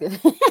 Oh, you could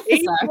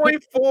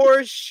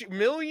 8.4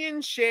 million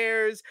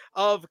shares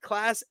of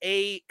Class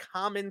A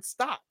common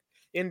stock.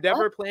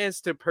 Endeavor plans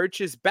to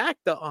purchase back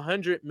the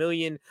 $100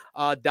 million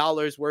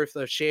worth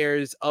of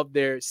shares of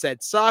their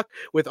said stock,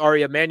 with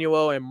Ari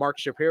Emanuel and Mark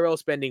Shapiro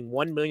spending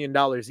 $1 million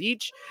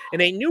each.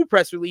 In a new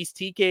press release,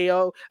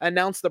 TKO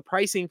announced the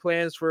pricing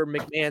plans for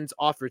McMahon's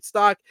offered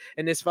stock,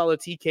 and this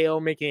followed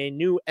TKO making a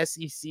new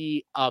SEC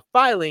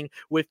filing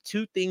with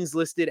two things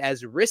listed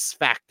as risk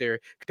factor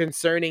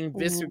concerning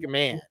Vince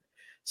McMahon.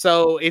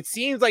 So it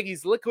seems like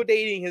he's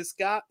liquidating his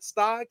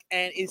stock,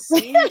 and it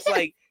seems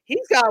like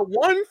he's got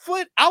one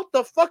foot out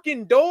the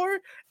fucking door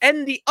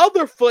and the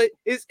other foot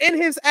is in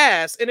his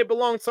ass, and it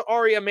belongs to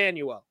Ari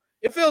Emanuel.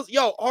 It feels,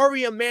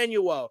 Ari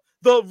Emanuel,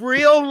 the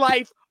real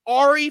life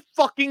Ari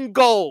fucking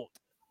Gold.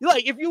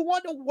 Like, if you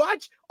want to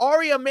watch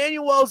Ari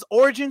Emanuel's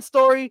origin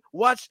story,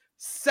 watch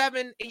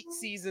 7-8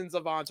 seasons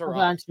of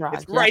Entourage.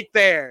 It's right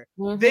there.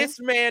 This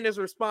man is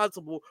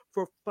responsible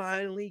for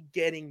finally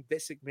getting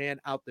Vince McMahon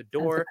out the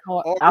door.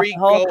 Ari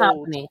Gold.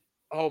 Company.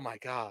 Oh my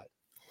God.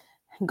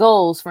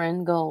 Goals,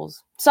 friend,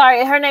 goals.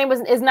 Sorry, her name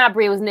is not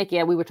Brie. It was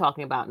Nikki. We were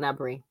talking about, not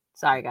Brie.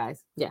 Sorry,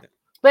 guys. Yeah,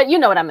 but you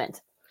know what I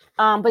meant.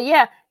 But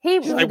yeah,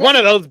 She's like one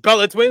of those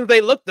Bella twins.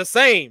 They look the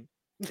same.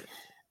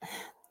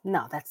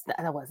 No,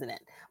 that wasn't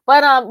it.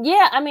 But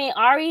yeah, I mean,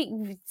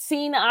 Ari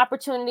seen the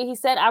opportunity. He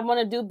said, "I want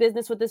to do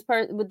business with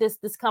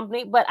this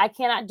company, but I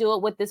cannot do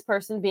it with this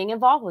person being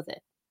involved with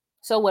it.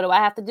 So what do I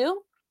have to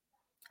do?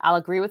 I'll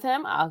agree with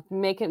him. I'll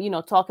make him,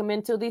 talk him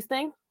into these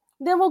things.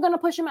 Then we're gonna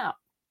push him out."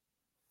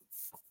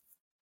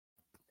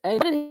 And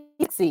what did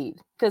he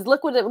succeed? Because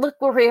look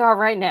where we are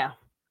right now.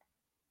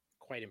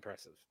 Quite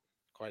impressive.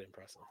 Quite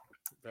impressive.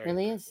 Very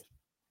Really impressive.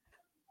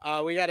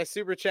 We got a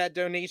super chat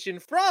donation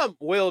from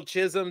Will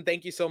Chisholm.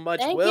 Thank you so much,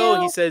 Thank Will.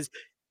 you. He says,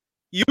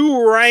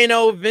 "You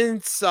Rhino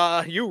Vince,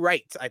 you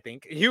right, I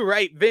think. You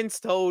right. Vince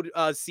told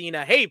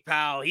Cena, hey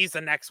pal, he's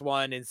the next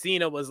one. And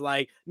Cena was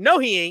like, no,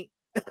 he ain't.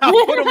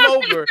 I'll put him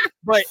over,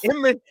 but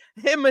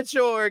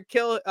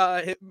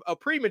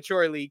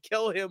prematurely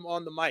kill him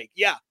on the mic.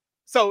 Yeah.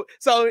 So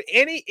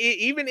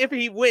even if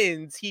he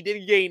wins, he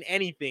didn't gain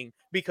anything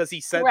because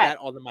he said that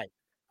on the mic.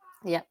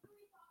 Yep.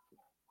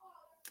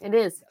 It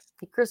is. Yes.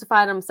 He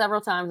crucified him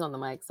several times on the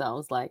mic, so I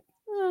was like,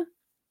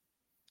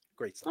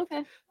 great stuff.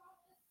 Okay.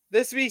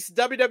 This week's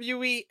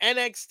WWE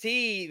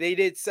NXT, they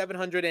did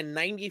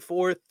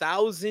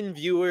 794,000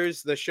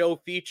 viewers. The show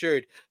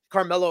featured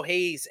Carmelo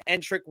Hayes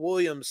and Trick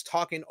Williams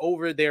talking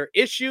over their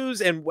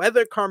issues and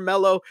whether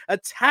Carmelo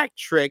attacked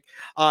Trick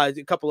a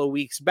couple of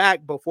weeks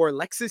back before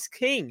Lexis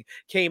King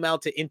came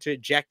out to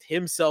interject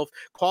himself,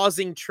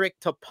 causing Trick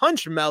to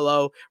punch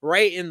Melo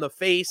right in the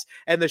face.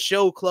 And the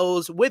show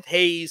closed with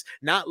Hayes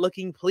not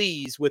looking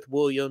pleased with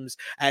Williams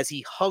as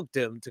he hugged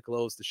him to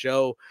close the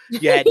show.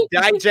 You had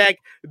Dijak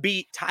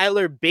beat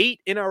Tyler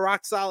Bate in a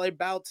rock-solid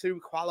bout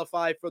to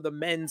qualify for the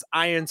Men's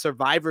Iron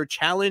Survivor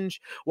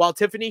Challenge, while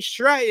Tiffany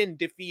Stratton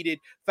defeated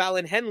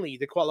Fallon Henley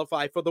to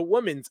qualify for the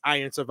Women's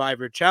Iron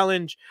Survivor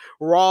Challenge.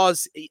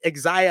 Raw's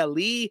Xia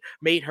Li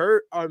made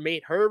her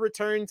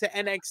return to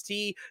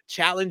NXT,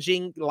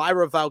 challenging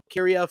Lyra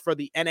Valkyria for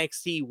the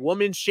NXT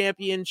Women's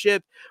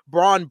Championship.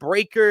 Braun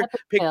Breaker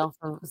picked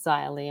from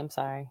Xia Li. I'm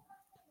sorry.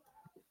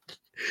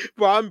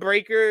 Braun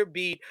Breaker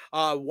beat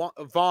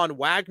Von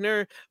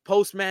Wagner.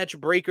 Post-match,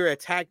 Breaker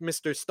attacked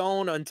Mr.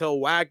 Stone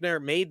until Wagner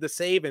made the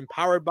save and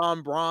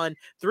powerbombed Braun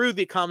through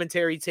the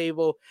commentary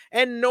table.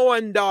 And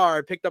Noam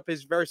Dar picked up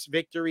his first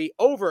victory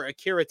over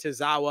Akira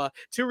Tozawa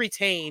to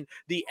retain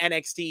the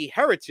NXT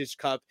Heritage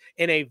Cup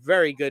in a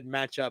very good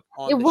matchup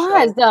on the show. It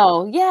was,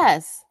 though.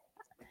 Yes.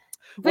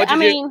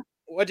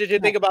 What did you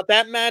think about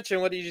that match,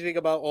 and what did you think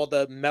about all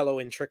the Melo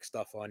and Trick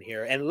stuff on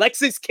here? And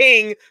Lexis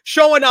King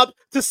showing up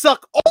to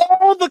suck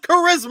all the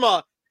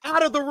charisma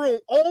out of the room.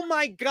 Oh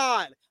my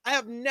God. I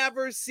have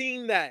never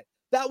seen that.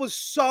 That was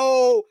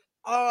so,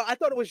 I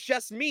thought it was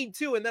just me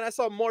too. And then I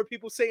saw more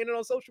people saying it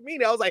on social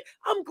media. I was like,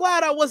 I'm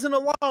glad I wasn't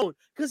alone,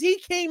 because he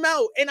came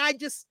out and I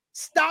just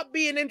stopped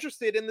being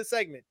interested in the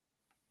segment.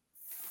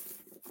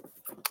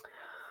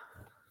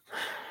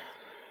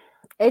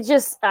 It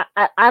just,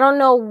 I don't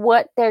know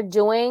what they're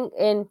doing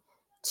in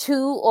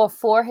 2 or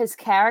 4. His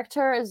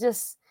character is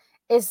just,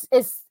 it's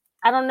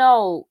I don't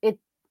know. It's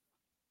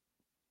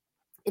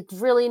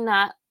really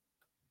not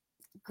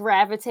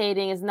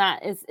gravitating. It's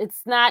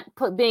not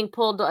being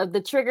pulled.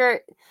 The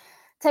trigger,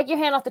 take your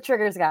hand off the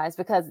triggers, guys,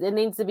 because it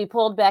needs to be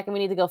pulled back and we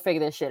need to go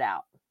figure this shit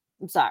out.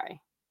 I'm sorry.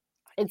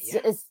 It's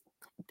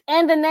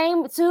and the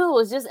name too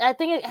is just, I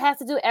think it has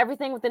to do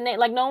everything with the name.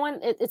 Like no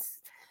one,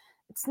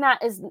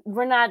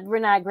 we're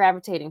not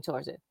gravitating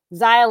towards it.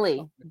 Xia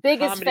Li,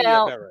 biggest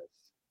fail.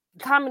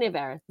 Comedy of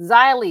errors.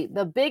 Xia Li,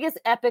 the biggest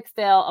epic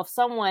fail of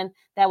someone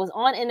that was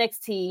on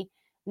NXT.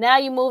 Now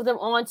you move them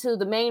onto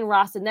the main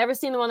roster. Never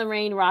seen them on the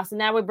main roster.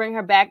 Now we bring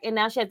her back, and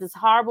now she has this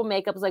horrible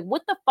makeup. It's like,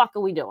 what the fuck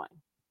are we doing?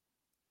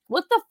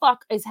 What the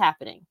fuck is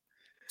happening?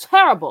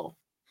 Terrible.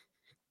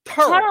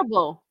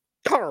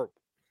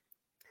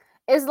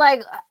 It's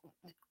like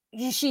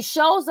she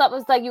shows up.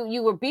 It's like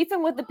you were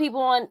beefing with the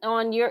people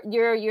on your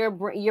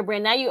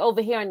brand. Now you're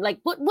over here and like,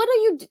 what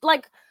are you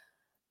like?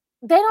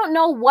 They don't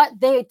know what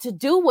they to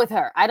do with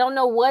her. I don't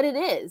know what it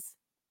is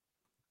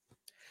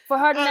for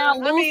her to now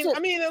lose. I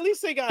mean, at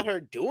least they got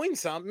her doing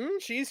something.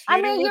 She's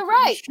you're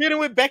right. She's feuding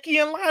with Becky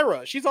and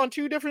Lyra. She's on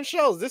 2 different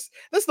shows.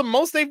 That's the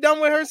most they've done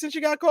with her since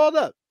she got called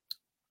up.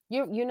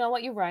 You know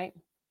what? You're right.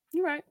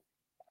 You're right.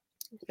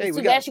 Hey, it's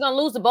too bad she's gonna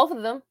lose to both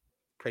of them.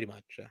 Pretty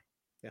much, yeah.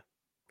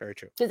 Very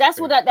true. Because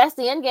that's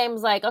the end game.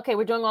 Is like, okay,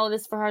 we're doing all of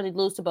this for her to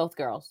lose to both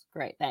girls.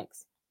 Great,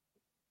 thanks.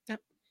 Yeah,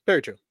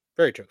 very true.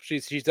 Very true.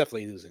 She's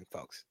definitely losing,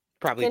 folks.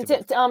 Probably.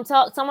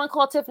 Someone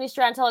call Tiffany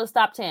Stratton and tell her to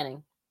stop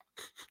tanning.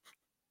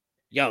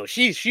 Yo,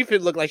 she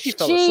look like she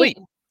fell asleep.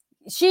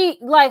 She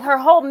like her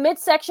whole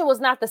midsection was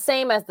not the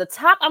same as the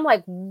top. I'm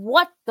like,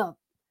 what the?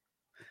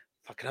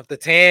 Fucking up the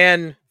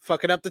tan,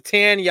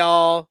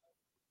 y'all.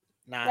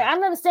 Nah. Like, I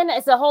don't understand that.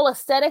 It's a whole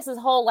aesthetics, this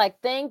whole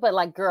like thing, but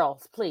like,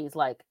 girls, please,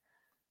 like,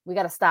 we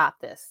got to stop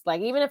this.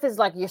 Like, even if it's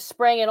like you're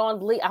spraying it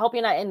on, I hope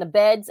you're not in the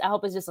beds. I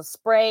hope it's just a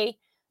spray.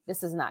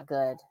 This is not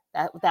good.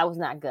 That was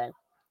not good.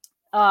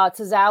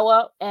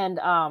 Tozawa and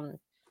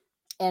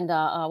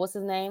what's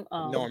his name?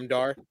 Noam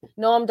Dar.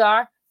 Noam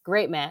Dar,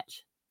 great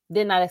match.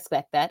 Did not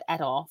expect that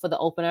at all for the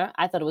opener.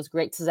 I thought it was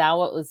great.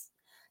 Tozawa is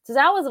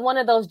one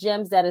of those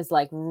gems that is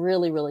like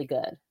really, really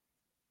good.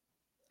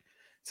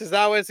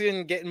 Tozawa's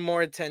getting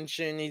more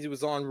attention. He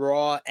was on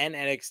Raw and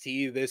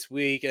NXT this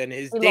week, and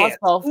his dance.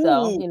 Lost both,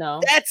 though, you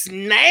know. That's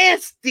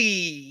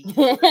nasty.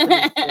 But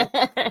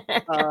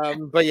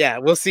yeah,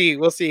 we'll see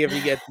if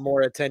he gets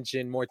more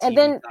attention, more TV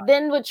and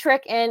then with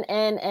Trick and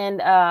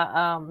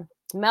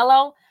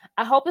Mellow.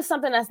 I hope it's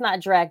something that's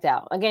not dragged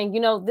out. Again,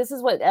 this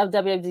is what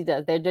WWE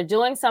does. They're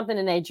doing something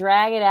and they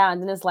drag it out,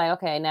 and then it's like,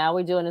 okay, now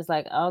we're doing. It's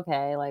like,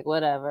 okay, like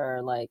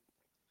whatever, like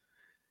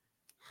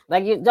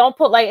you don't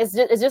put like it's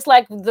just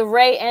like the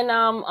Ray and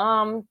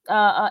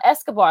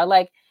Escobar.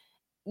 Like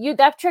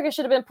that trigger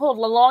should have been pulled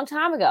a long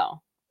time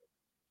ago.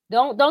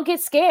 Don't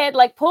get scared.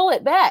 Like pull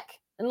it back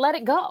and let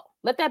it go.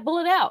 Let that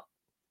bullet out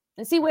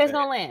and see where it's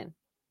gonna land.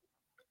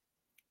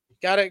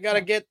 Gotta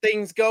get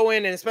things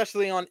going, and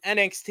especially on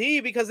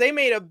NXT, because they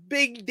made a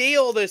big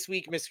deal this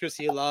week, Miss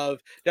Chrissy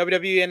Love.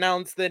 WWE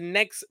announced the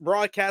next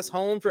broadcast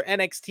home for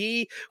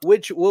NXT,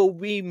 which will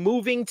be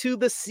moving to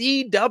the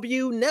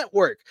CW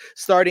network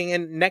starting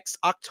in next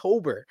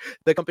October.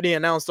 The company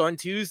announced on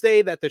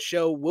Tuesday that the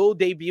show will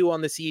debut on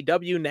the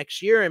CW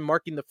next year, and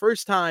marking the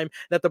first time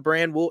that the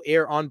brand will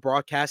air on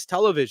broadcast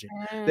television.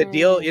 The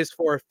deal is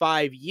for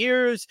 5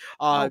 years.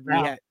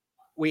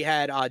 We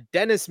had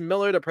Dennis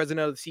Miller, the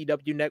president of the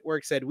CW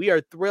network, said, "We are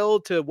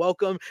thrilled to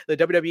welcome the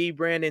WWE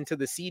brand into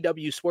the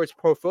CW sports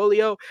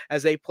portfolio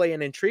as they play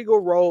an integral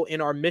role in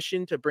our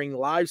mission to bring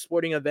live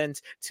sporting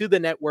events to the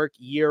network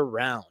year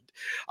round."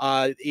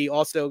 He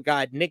also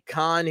got Nick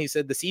Khan. He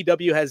said the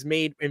CW has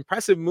made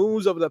impressive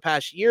moves over the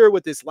past year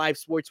with this live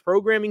sports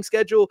programming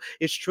schedule.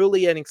 It's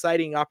truly an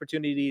exciting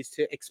opportunity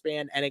to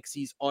expand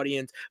NXT's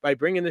audience by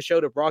bringing the show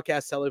to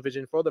broadcast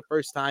television for the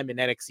first time in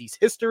NXT's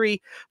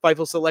history.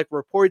 Fightful Select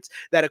reports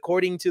that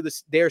according to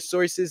their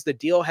sources, the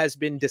deal has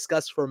been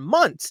discussed for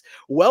months,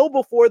 well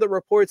before the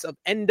reports of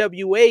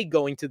NWA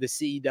going to the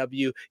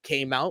CW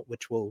came out,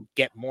 which we'll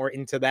get more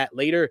into that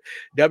later.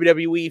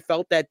 WWE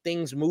felt that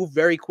things moved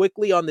very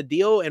quickly on the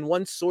deal, and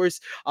one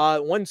source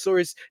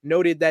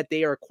noted that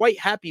they are quite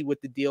happy with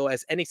the deal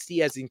as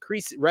NXT has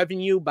increased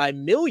revenue by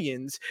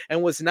millions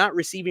and was not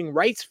receiving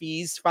rights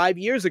fees 5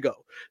 years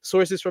ago.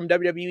 Sources from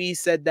WWE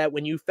said that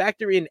when you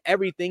factor in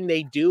everything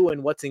they do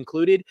and what's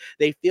included,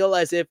 they feel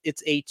as if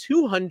it's a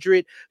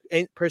 200%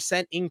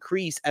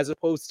 increase as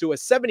opposed to a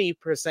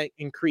 70%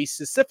 increase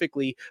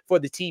specifically for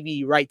the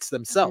TV rights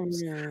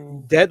themselves.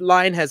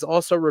 Deadline has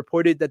also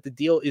reported that the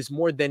deal is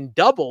more than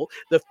double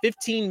the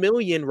 15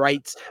 million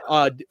rights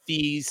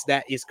fees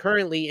that is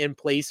currently in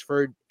place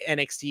for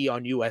NXT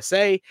on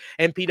USA.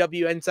 And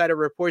PW Insider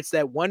reports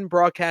that one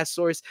broadcast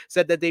source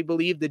said that they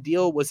believe the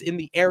deal was in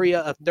the area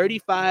of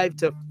 $35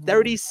 to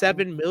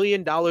 $37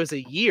 million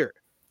a year.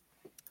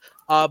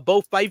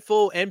 Both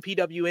Fightful and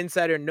PW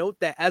Insider note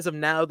that as of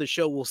now, the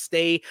show will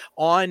stay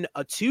on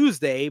a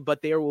Tuesday,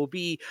 but there will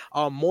be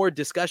more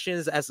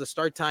discussions as the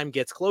start time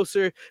gets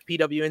closer.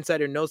 PW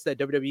Insider notes that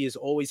WWE is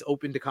always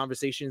open to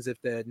conversations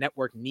if the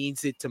network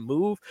needs it to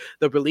move.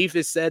 The belief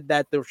is said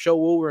that the show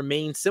will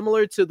remain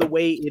similar to the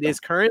way it is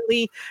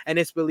currently, and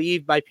it's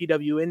believed by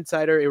PW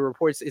Insider,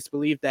 it's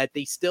believed that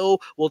they still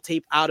will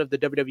tape out of the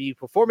WWE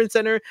Performance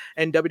Center,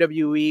 and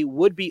WWE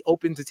would be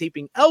open to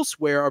taping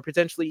elsewhere or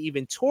potentially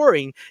even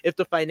touring if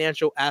the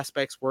financial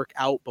aspects work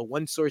out, but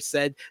one source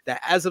said that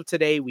as of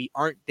today, we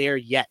aren't there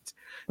yet.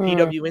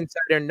 PW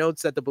Insider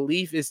notes that the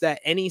belief is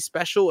that any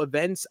special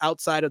events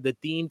outside of the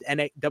themed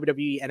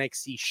WWE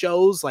NXT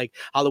shows like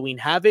Halloween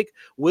Havoc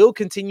will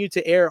continue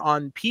to air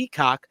on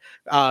Peacock,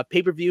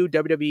 pay-per-view,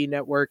 WWE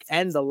Network,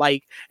 and the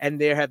like, and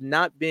there have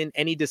not been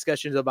any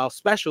discussions about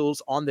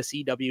specials on the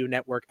CW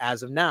network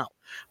as of now.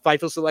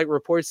 Fightful Select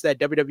reports that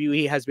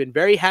WWE has been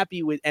very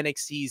happy with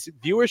NXT's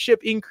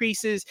viewership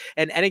increases,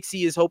 and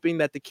NXT is hoping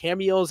that the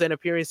cameos and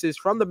appearances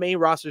from the main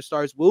roster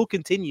stars will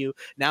continue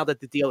now that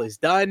the deal is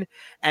done.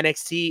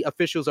 NXT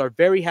officials are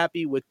very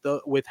happy with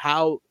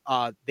how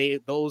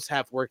those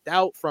have worked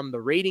out from the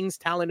ratings,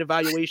 talent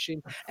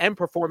evaluation, and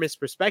performance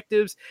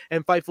perspectives.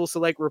 And Fightful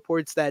Select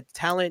reports that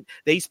talent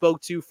they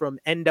spoke to from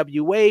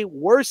NWA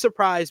were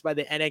surprised by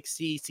the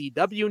NXT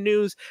CW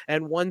news,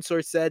 and one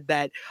source said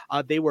that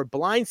they were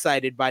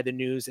blindsided by the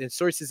news, and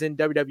sources in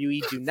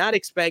WWE do not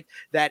expect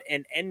that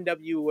an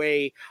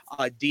NWA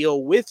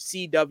deal with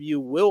CW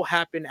will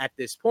happen at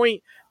this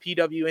point.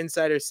 PW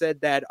Insider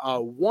said that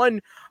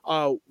one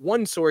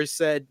source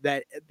said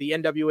that the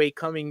NWA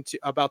coming to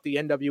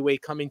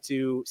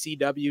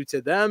CW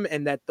to them,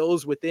 and that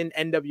those within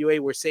NWA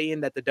were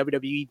saying that the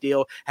WWE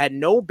deal had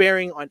no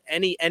bearing on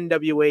any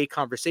NWA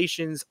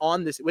conversations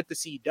on this with the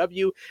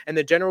CW, and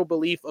the general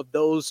belief of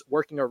those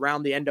working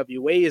around the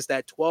NWA is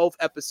that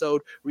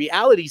 12-episode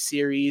reality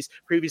series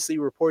previously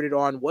reported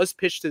on was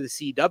pitched to the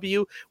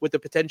CW with the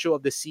potential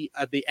of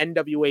the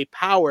NWA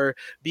Power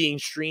being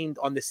streamed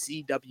on the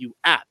CW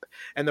app.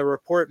 And the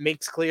report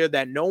makes clear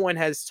that no one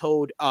has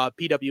told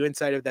PW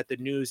Insider that the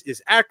news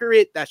is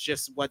accurate. That's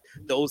just what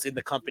those in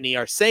the company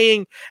are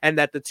saying, and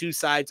that the two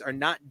sides are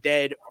not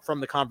dead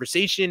from the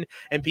conversation.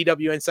 And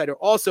PW Insider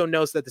also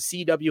notes that the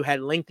CW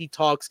had lengthy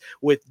talks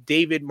with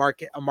David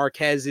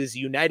Marquez's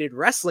United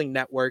Wrestling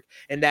Network,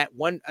 and that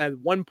at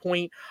one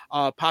point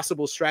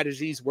possible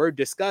strategies were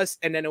discussed.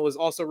 And then it was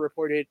also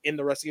reported in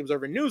the Wrestling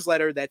Observer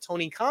newsletter that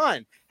Tony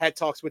Khan had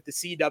talks with the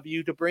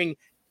CW to bring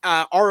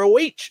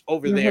ROH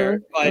over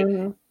there, but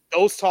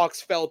those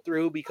talks fell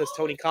through because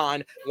Tony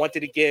Khan wanted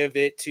to give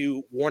it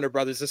to Warner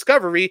Brothers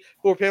Discovery,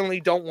 who apparently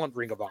don't want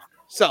Ring of Honor.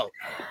 So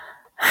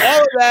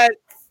all of that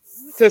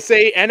to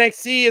say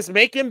NXT is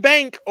making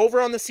bank over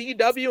on the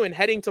CW and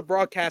heading to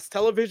broadcast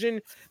television.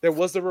 There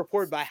was a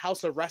report by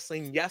House of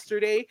Wrestling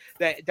yesterday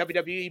that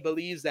WWE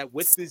believes that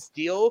with this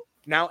deal,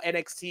 now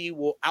NXT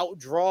will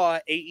outdraw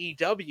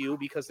AEW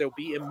because they'll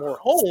be in more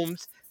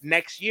homes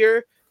next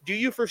year. Do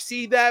you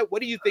foresee that?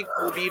 What do you think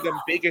will be the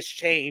biggest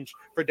change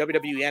for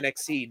WWE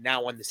NXT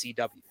now on the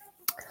CW?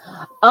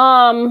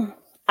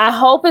 I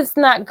hope it's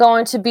not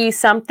going to be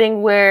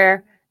something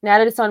where now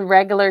that it's on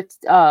regular, it's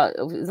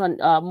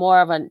on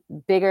more of a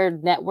bigger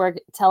network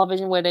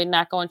television where they're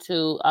not going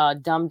to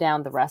dumb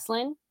down the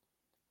wrestling.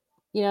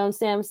 You know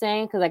what I'm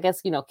saying? Because I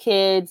guess,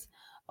 kids,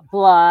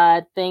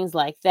 blood, things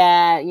like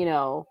that,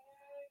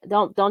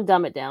 don't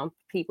dumb it down,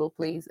 people,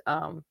 please.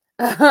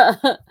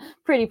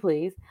 Pretty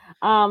please.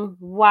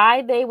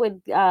 Why they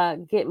would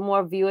get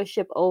more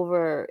viewership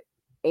over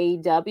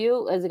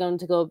AEW? Is it going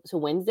to go to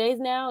Wednesdays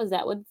now? Is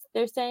that what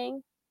they're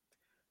saying?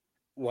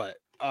 What?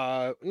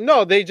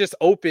 No, they just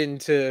open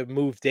to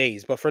move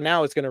days, but for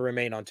now it's going to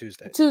remain on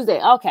Tuesday.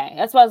 Okay.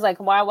 That's why I was like,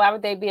 why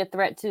would they be a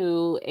threat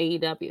to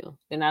AEW?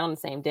 They're not on the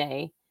same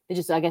day.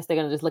 I guess they're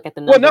gonna just look at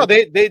the numbers. Well,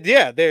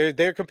 no,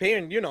 they're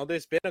comparing.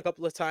 There's been a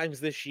couple of times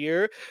this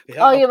year.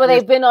 But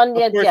they've been on.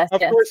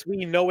 Of course,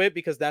 we know it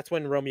because that's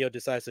when Romeo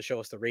decides to show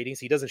us the ratings.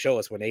 He doesn't show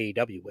us when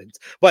AEW wins,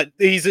 but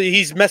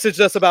he's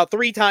messaged us about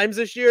 3 times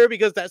this year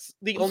because that's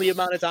the only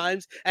amount of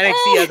times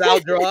NXT has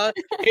outdrawn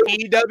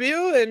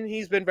AEW, and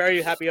he's been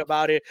very happy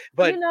about it.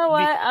 But you know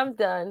what? I'm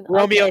done.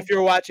 Romeo, if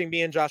you're watching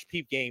me and Josh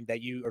Peep game,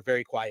 that you are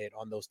very quiet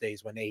on those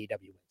days when AEW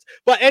wins.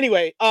 But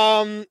anyway,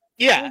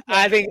 yeah,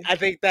 I think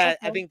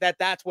that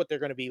that's what they're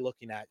going to be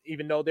looking at.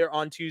 Even though they're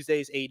on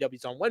Tuesdays,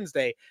 AEW's on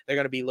Wednesday, they're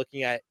going to be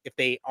looking at if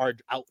they are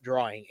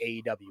outdrawing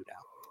AEW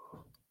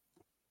now.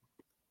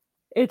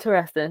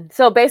 Interesting.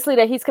 So basically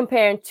that he's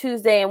comparing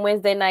Tuesday and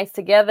Wednesday nights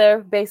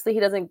together. Basically,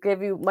 he doesn't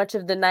give you much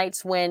of the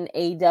nights when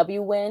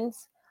AEW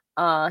wins.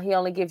 He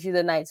only gives you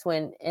the nights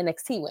when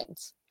NXT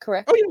wins.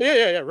 Correct? Oh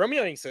yeah.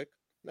 Romeo ain't sick.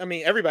 I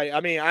mean, everybody. I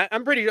mean,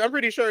 I'm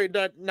pretty sure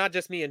that not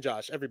just me and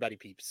Josh. Everybody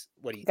peeps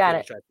what he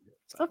tried to do.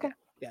 So, okay.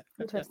 Yeah,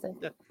 interesting.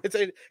 Yeah.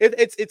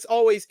 It's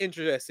always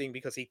interesting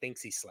because he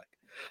thinks he's slick.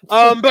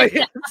 But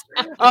yes,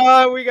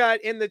 we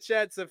got in the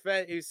chat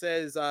Safet who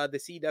says the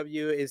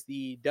CW is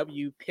the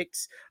W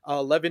Pix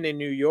 11 in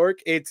New York.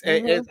 It's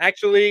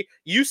actually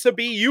used to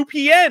be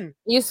UPN.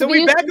 We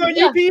back on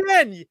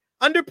UPN.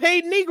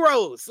 Underpaid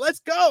Negroes. Let's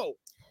go.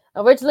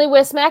 Originally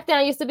where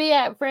SmackDown used to be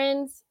at,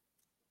 friends.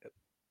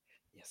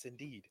 Yes,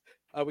 indeed.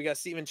 We got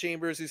Steven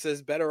Chambers who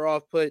says better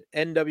off put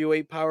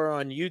NWA Power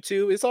on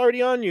YouTube. It's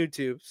already on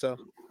YouTube, so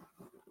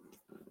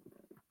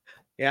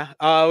yeah.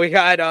 We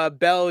got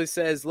Bell who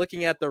says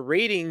looking at the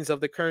ratings of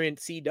the current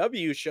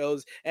CW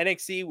shows,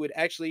 NXT would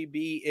actually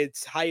be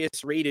its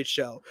highest rated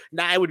show.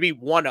 Now it would be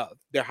one of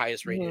their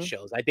highest rated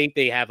shows. I think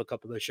they have a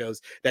couple of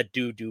shows that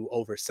do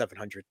over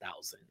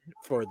 700,000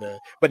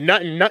 but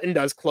nothing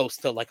does close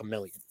to like 1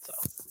 million. So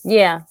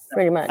yeah,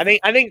 pretty much.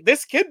 I think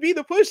this could be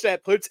the push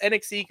that puts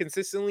NXT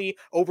consistently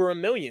over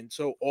 1 million.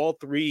 So all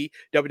 3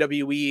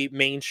 WWE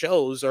main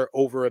shows are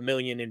over 1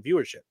 million in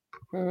viewership.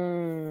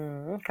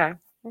 Okay.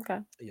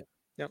 Yeah.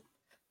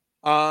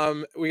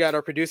 We got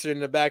our producer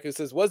in the back who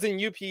says, wasn't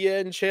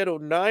UPN channel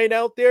 9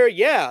 out there?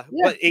 Yeah,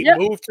 but it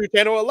moved to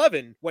channel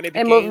 11 when it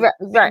became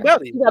right.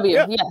 CW.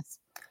 Yeah. Yes.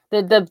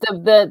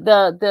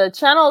 The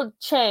channel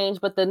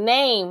changed, but the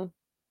name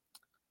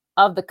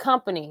of the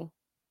company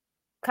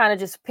kind of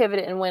just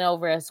pivoted and went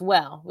over as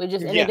well.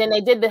 Then they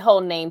did the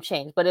whole name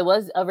change, but it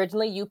was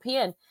originally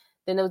UPN.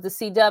 Then it was the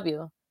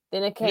CW.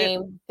 Then it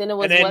came. Then it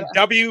was. And then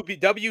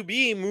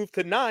WB moved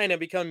to 9 and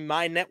become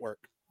My Network.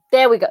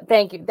 There we go.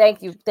 Thank you,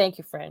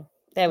 friend.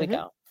 There we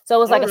go. So it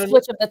was like a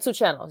switch of the 2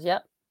 channels.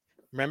 Yep.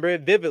 Remember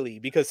it vividly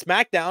because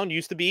SmackDown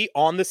used to be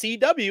on the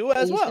CW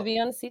as well. Used to be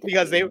on the CW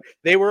because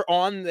they were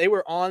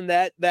on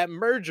that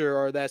merger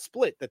or that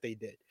split that they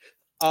did.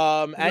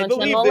 I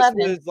believe this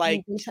was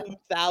like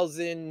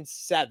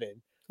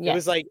 2007.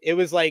 Yes. It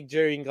was like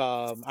during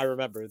I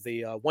remember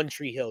the One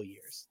Tree Hill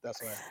years.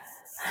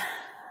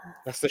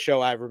 That's the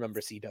show I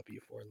remember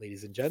CW for,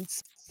 ladies and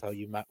gents. Tell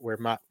you where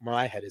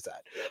my head is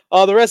at.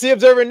 The rest of the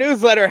Observer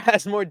newsletter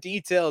has more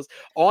details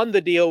on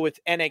the deal with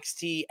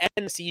NXT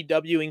and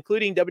CW,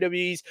 including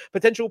WWE's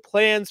potential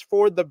plans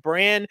for the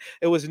brand.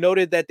 It was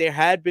noted that there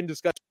had been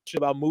discussion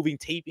about moving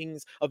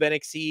tapings of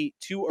NXT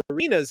to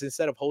arenas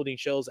instead of holding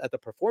shows at the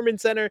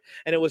Performance Center,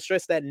 and it was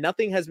stressed that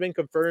nothing has been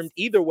confirmed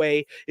either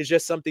way. It's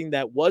just something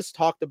that was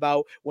talked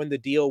about when the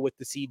deal with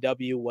the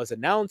CW was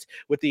announced.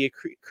 With the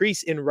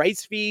increase in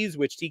rights fees,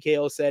 which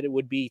TKO said it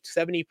would be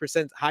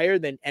 70% higher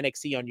than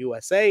NXT on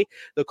USA,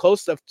 the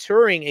cost of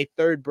touring a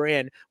third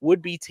brand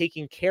would be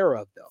taken care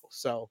of, though.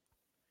 So,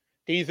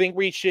 do you think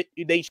they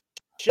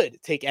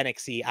should take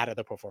NXT out of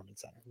the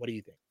Performance Center? What do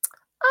you think?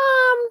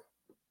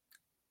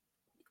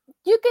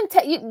 You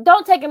can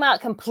don't take them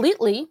out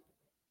completely.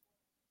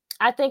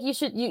 I think you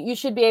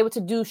should be able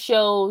to do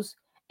shows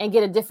and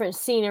get a different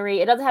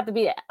scenery. It doesn't have to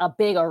be a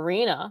big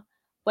arena,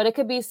 but it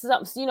could be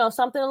something a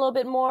little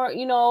bit more,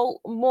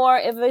 more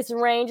if it's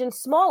range and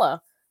smaller,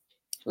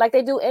 like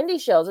they do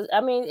indie shows.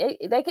 I mean,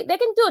 they can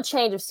do a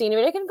change of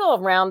scenery. They can go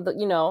around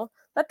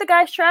let the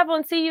guys travel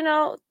and see,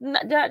 not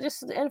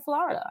just in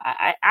Florida.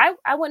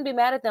 I wouldn't be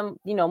mad at them,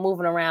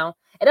 moving around.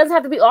 It doesn't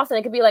have to be often.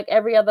 It could be like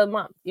every other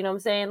month. You know what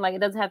I'm saying? Like, it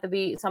doesn't have to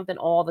be something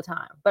all the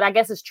time. But I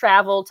guess it's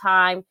travel,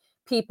 time,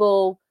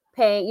 people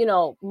paying,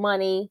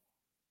 money.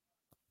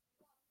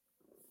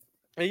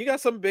 And you got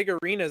some big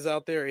arenas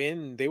out there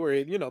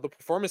the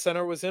Performance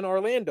Center was in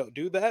Orlando.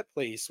 Do that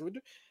place.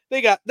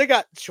 They got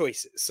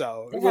choices.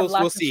 So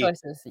we'll see.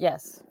 Choices.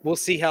 Yes. We'll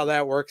see how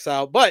that works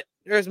out. But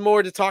there's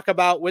more to talk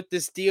about with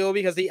this deal,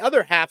 because the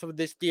other half of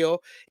this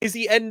deal is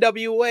the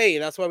NWA.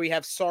 That's why we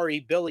have Sorry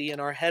Billy in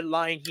our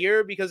headline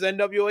here, because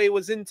NWA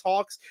was in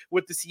talks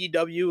with the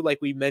CW,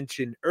 like we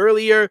mentioned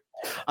earlier.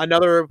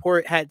 Another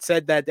report had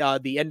said that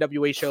the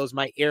NWA shows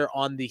might air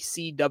on the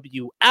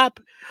CW app.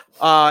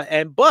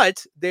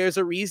 But there's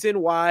a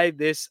reason why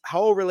this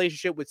whole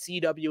relationship with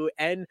CW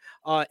and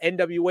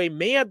NWA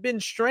may have been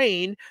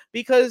strained,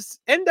 because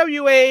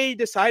NWA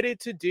decided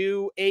to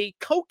do a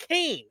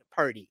cocaine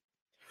party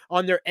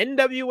on their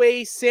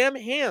NWA Sam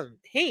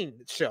Hain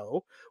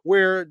show,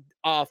 where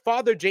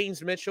Father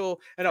James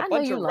Mitchell and a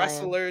bunch of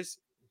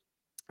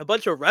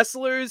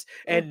wrestlers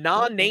and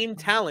non-name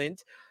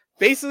talent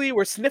basically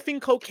were sniffing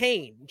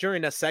cocaine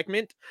during a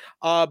segment.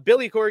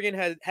 Billy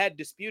Corgan had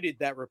disputed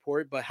that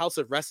report, but House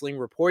of Wrestling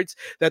reports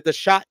that the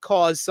shot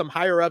caused some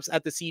higher-ups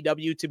at the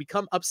CW to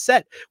become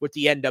upset with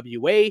the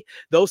NWA.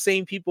 Those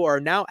same people are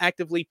now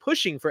actively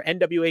pushing for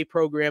NWA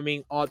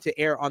programming to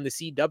air on the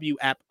CW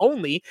app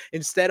only,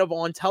 instead of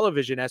on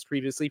television as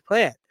previously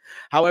planned.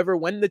 However,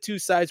 when the two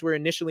sides were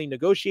initially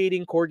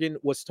negotiating, Corgan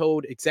was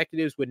told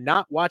executives would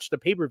not watch the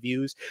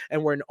pay-per-views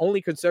and were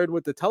only concerned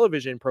with the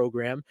television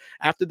program.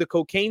 After the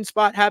cocaine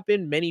spot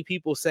happened, many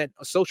people sent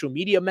social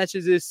media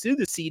messages to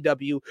the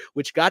CW,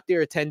 which got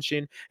their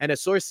attention, and a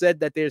source said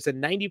that there's a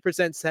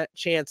 90%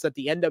 chance that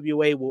the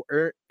NWA will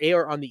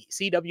air on the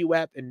CW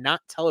app and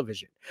not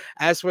television.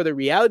 As for the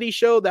reality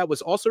show that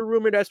was also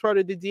rumored as part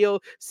of the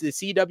deal, the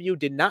CW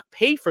did not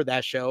pay for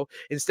that show.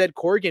 Instead,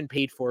 Corgan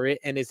paid for it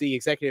and is the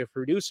executive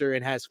producer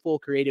and has full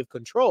creative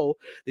control.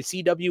 The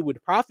CW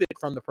would profit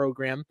from the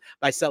program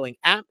by selling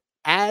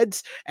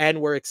ads,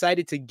 and were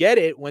excited to get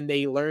it when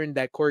they learned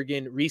that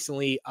Corgan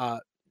recently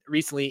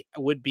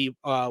would be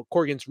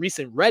Corgan's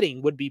recent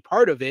wedding would be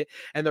part of it,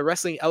 and the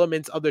wrestling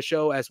elements of the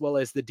show, as well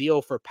as the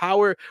deal for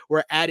power,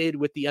 were added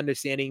with the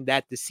understanding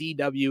that the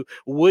CW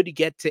would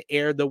get to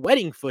air the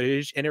wedding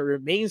footage. And it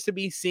remains to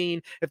be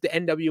seen if the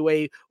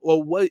NWA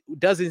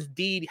does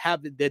indeed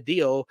have the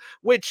deal,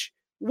 which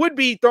would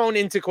be thrown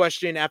into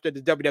question after the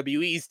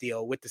WWE's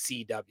deal with the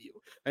CW.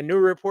 A new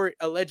report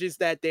alleges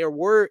that there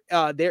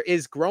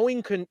is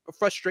growing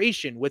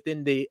frustration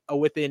within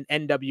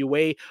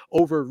NWA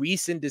over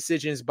recent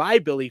decisions by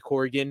Billy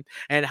Corgan,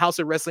 and House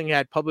of Wrestling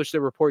had published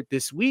a report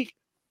this week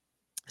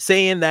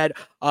saying that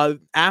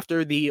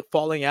after the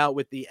falling out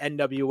with the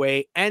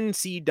NWA and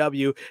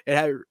CW,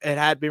 it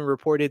had been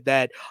reported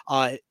that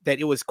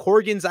it was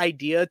Corgan's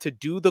idea to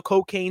do the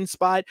cocaine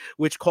spot,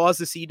 which caused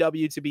the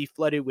CW to be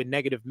flooded with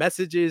negative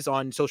messages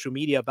on social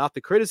media about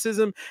the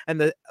criticism. And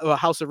the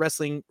House of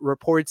Wrestling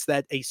reports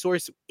that a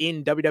source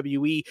in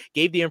WWE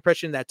gave the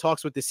impression that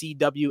talks with the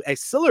CW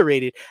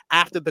accelerated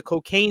after the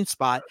cocaine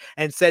spot,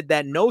 and said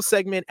that no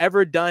segment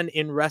ever done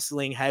in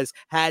wrestling has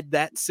had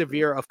that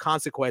severe of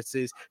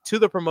consequences to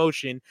the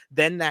promotion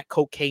than that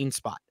cocaine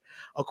spot.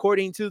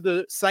 According to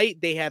the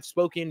site, they have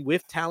spoken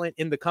with talent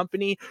in the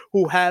company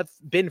who have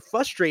been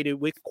frustrated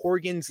with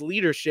Corgan's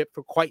leadership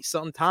for quite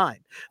some time.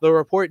 The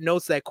report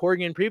notes that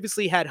Corgan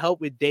previously had help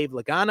with Dave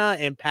Lagana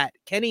and Pat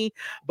Kenny,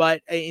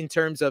 but in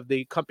terms of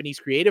the company's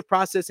creative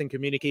process and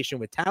communication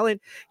with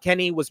talent,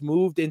 Kenny was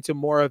moved into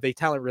more of a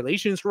talent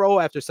relations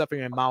role after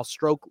suffering a mild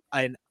stroke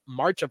in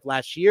March of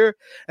last year.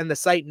 And the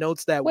site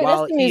notes that Wait,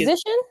 while that's the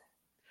musician?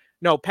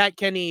 No, Pat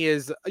Kenny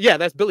is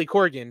that's Billy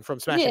Corgan from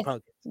Smashing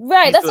Pumpkins.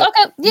 Right,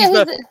 okay.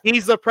 Yeah,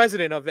 he's the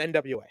president of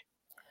NWA.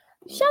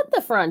 Shut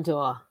the front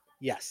door.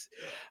 Yes.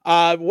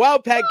 While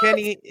Pat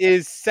Kenny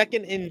is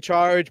second in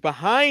charge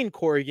behind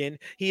Corgan,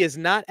 he is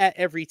not at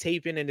every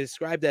taping and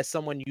described as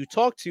someone you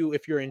talk to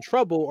if you're in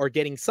trouble or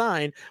getting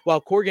signed, while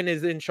Corgan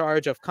is in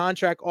charge of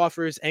contract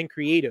offers and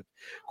creative.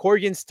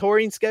 Corgan's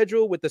touring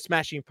schedule with the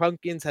Smashing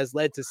Pumpkins has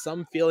led to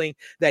some feeling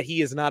that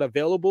he is not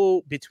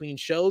available between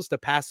shows to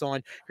pass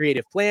on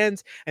creative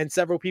plans, and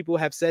several people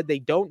have said they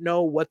don't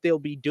know what they'll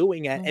be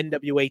doing at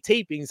NWA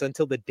tapings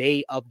until the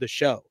day of the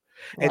show.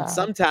 And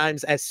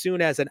sometimes as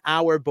soon as an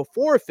hour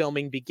before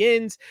filming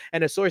begins.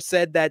 And a source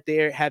said that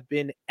there have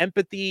been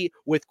empathy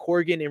with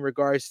Corgan in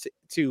regards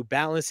to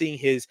balancing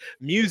his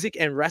music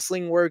and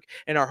wrestling work,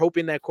 and are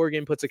hoping that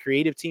Corgan puts a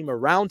creative team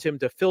around him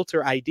to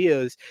filter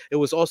ideas. It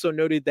was also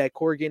noted that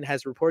Corgan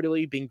has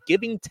reportedly been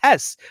giving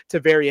tests to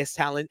various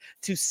talent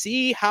to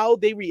see how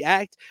they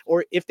react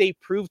or if they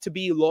prove to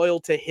be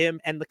loyal to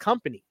him and the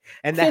company.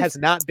 And that has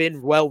not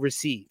been well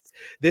received.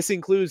 This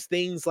includes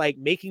things like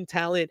making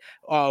talent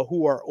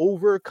who are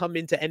over come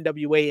into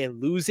NWA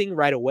and losing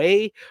right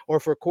away, or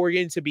for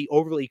Corgan to be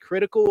overly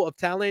critical of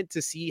talent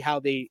to see how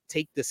they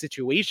take the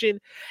situation.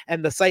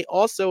 And the site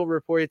also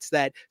reports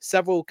that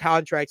several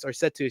contracts are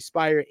set to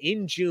expire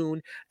in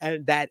June,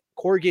 and that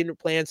Corgan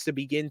plans to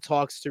begin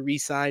talks to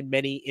re-sign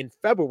many in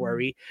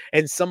February.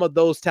 And some of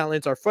those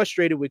talents are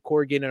frustrated with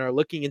Corgan and are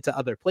looking into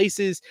other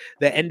places.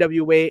 The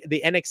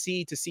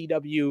NXT to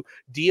CW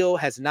deal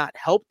has not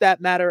helped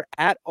that matter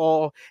at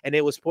all. And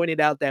it was pointed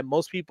out that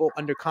most people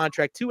under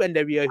contract to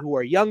NWA who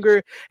are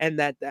younger, and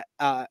that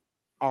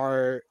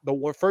are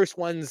the first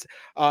ones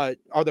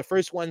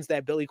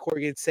that Billy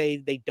Corgan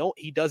say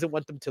he doesn't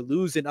want them to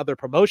lose in other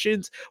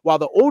promotions, while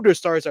the older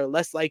stars are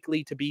less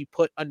likely to be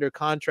put under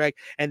contract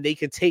and they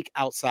can take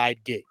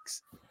outside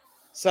gigs.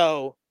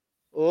 So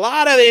a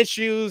lot of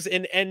issues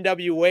in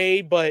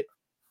NWA, but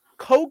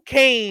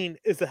cocaine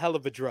is a hell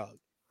of a drug.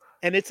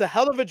 And it's a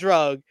hell of a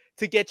drug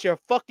to get your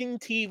fucking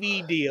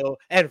TV deal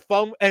and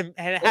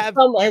have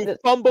you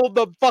fumble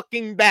the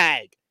fucking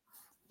bag.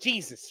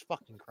 Jesus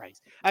fucking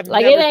Christ. I've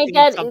never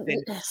seen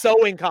something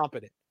so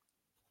incompetent.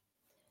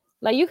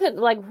 Like you could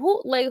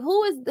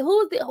who is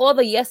all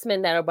the yes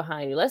men that are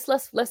behind you?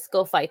 Let's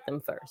go fight them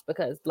first,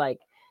 because like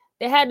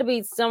there had to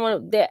be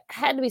several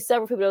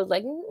people that was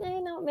like,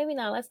 no, maybe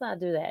not, let's not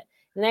do that.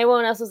 And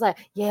everyone else was like,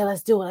 yeah,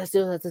 let's do it,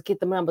 let's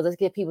get the numbers, let's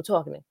get people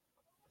talking.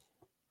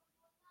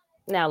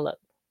 Now look,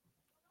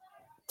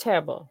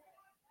 terrible.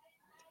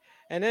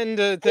 And then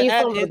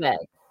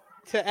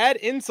to add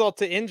insult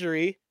to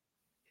injury,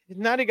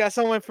 now they got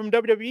someone from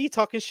WWE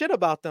talking shit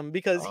about them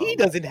because he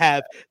doesn't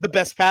have the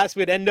best pass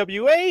with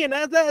NWA, and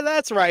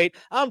that's right.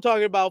 I'm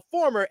talking about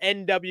former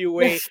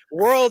NWA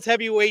World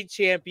Heavyweight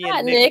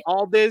Champion Nick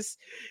Aldis.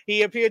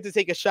 He appeared to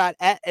take a shot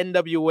at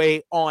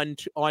NWA on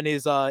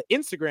his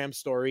Instagram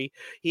story.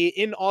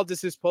 In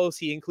Aldis's post,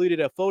 he included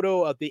a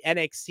photo of the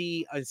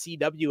NXT and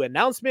CW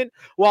announcement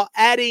while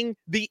adding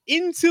the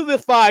Into the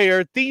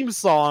Fire theme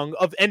song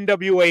of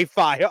NWA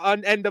Fire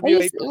on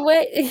NWA.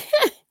 Wait.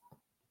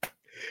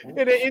 In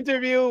an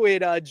interview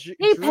with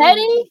He's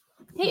petty.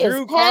 He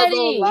is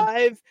petty.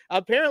 Live.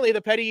 Apparently,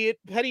 the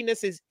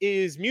pettiness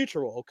is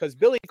mutual, because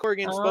Billy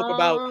Corgan spoke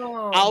about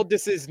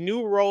Aldis's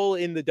new role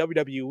in the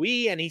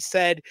WWE, and he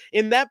said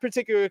in that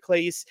particular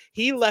case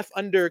he left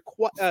under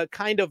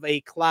kind of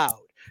a cloud.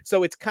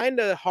 So it's kind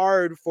of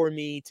hard for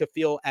me to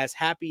feel as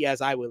happy as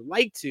I would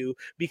like to,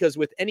 because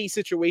with any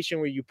situation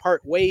where you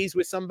part ways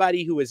with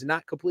somebody who is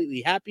not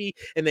completely happy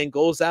and then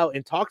goes out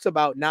and talks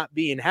about not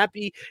being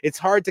happy, it's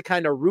hard to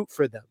kind of root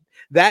for them.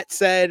 That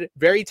said,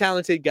 very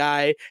talented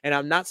guy, and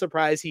I'm not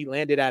surprised he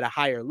landed at a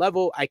higher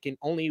level. I can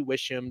only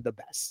wish him the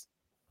best.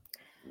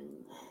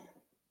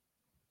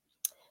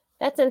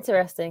 That's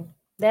interesting.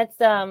 That's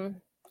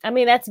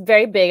that's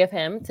very big of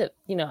him to,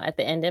 at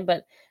the ending,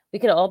 but we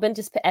could have all been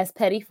just as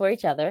petty for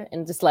each other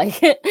and just like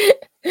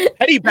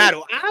petty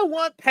battle. I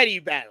want petty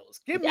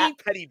battles. Give me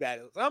petty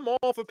battles. I'm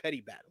all for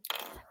petty battles.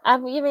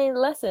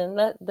 Listen,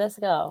 let's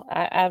go.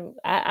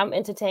 I'm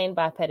entertained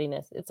by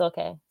pettiness. It's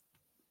okay.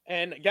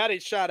 And got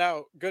it shout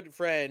out, good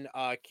friend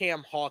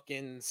Cam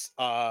Hawkins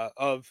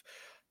of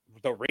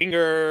The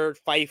Ringer,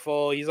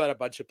 Fightful. He's at a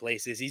bunch of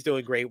places. He's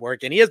doing great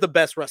work, and he has the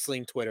best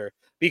wrestling Twitter,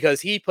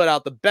 because he put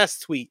out the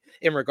best tweet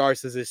in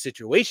regards to this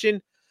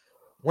situation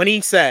when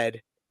he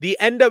said, the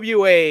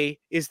NWA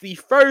is the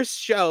first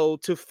show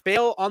to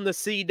fail on the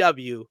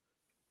CW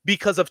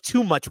because of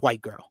too much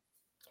white girl.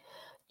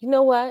 You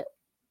know what?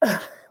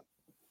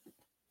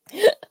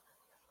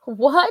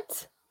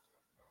 What?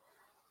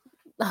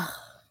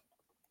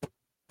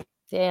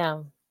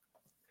 Damn.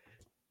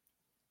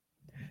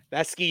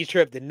 That ski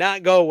trip did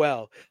not go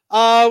well.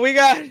 We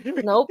got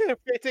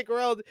Frantic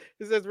World.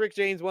 It says Rick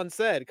James once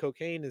said,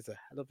 cocaine is a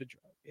hell of a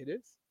drug. It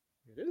is.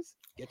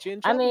 Get you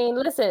in trouble.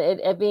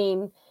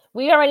 Listen,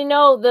 we already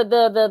know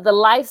the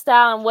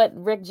lifestyle and what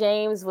Rick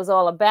James was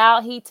all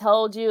about. He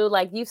told you,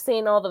 like, you've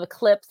seen all the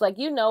clips, like,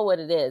 you know what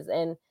it is.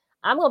 And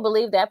I'm going to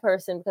believe that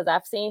person because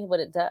I've seen what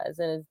it does.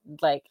 And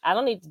it's like, I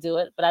don't need to do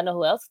it, but I know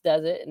who else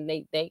does it. And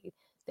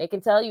they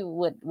can tell you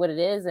what it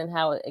is and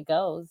how it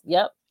goes.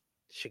 Yep.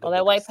 Sugar all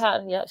that white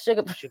powder. Yep.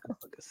 Sugar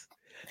boogers.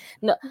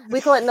 No,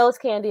 we call it nose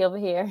candy over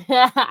here.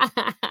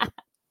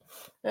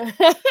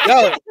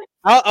 Yo,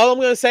 all I'm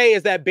going to say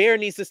is that Bear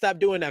needs to stop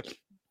doing that,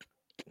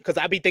 because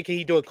I be thinking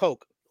he doing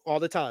coke all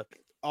the time.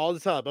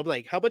 I'm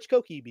like, how much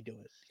coke he be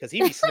doing? Because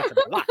he be sniffing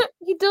a lot.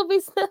 He do be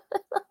sniffing.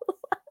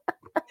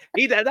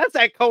 That's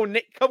that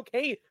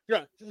cocaine.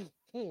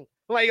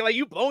 Like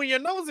you blowing your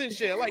nose and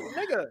shit. Like,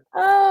 nigga.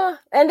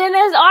 And then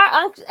there's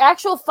our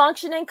actual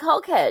functioning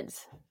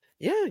cokeheads.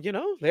 Yeah,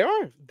 they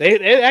are.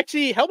 It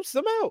actually helps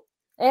them out.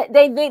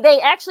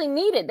 They actually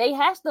need it. They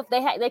have stuff.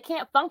 They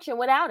can't function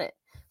without it.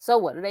 So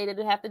what do they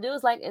have to do?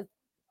 It's like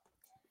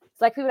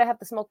people that have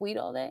to smoke weed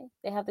all day.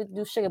 They have to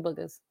do sugar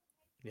boogers.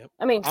 Yep.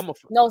 I mean,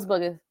 nose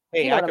boogers.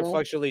 Hey, I can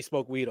functionally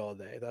smoke weed all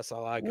day. That's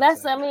all I can say.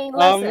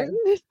 Listen.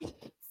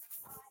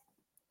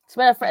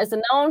 It's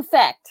a known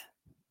fact.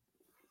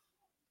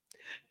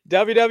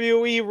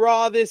 WWE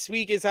Raw this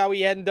week is how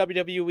we end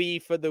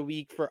WWE for the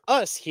week for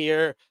us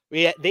here.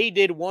 They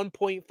did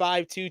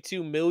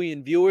 1.522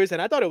 million viewers,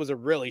 and I thought it was a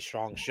really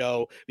strong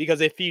show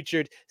because it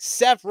featured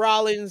Seth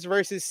Rollins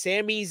versus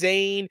Sami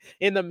Zayn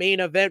in the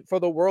main event for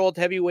the World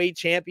Heavyweight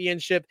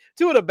Championship.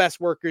 Two of the best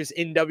workers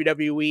in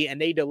WWE,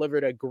 and they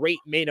delivered a great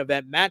main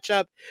event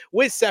matchup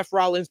with Seth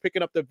Rollins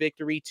picking up the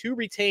victory to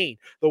retain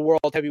the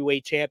World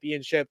Heavyweight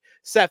Championship.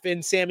 Seth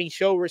and Sami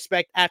show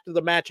respect after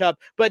the matchup,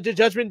 but the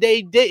Judgment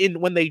Day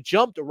didn't when they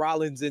jumped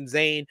Rollins and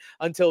Zayn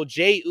until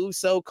Jey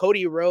Uso,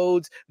 Cody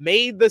Rhodes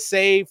made the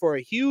save for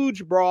a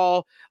huge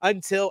brawl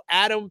until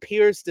Adam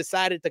Pearce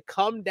decided to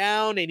come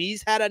down and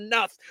he's had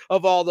enough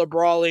of all the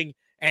brawling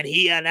and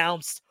he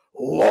announced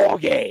War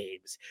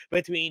Games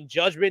between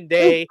Judgment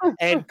Day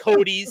and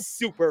Cody's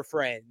super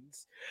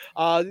friends.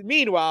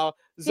 Meanwhile,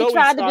 Zoe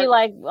tried to be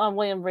like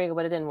William Regal,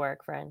 but it didn't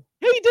work, friend.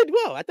 Yeah, he did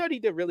well. I thought he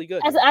did really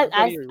good.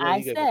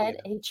 I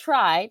said he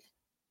tried,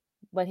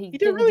 but he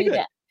didn't really do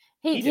that.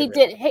 He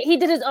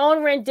did his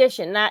own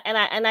rendition,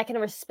 and I can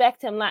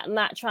respect him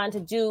not trying to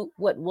do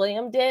what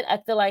William did. I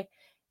feel like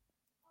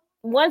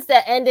once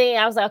that ending,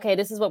 I was like, okay,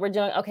 this is what we're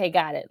doing. Okay,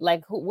 got it.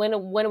 Like when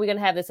are we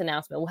gonna have this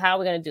announcement? How are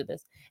we gonna do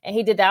this? And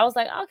he did that. I was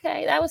like,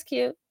 okay, that was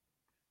cute.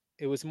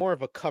 It was more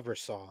of a cover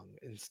song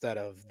instead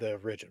of the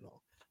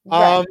original.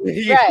 Right.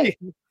 Right.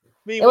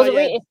 It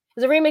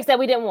was a remix that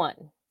we didn't want.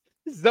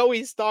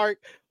 Zoe Stark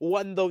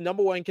won the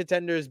number one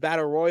contenders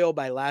battle royal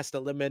by last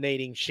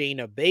eliminating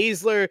Shayna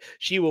Baszler.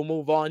 She will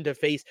move on to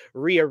face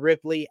Rhea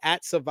Ripley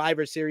at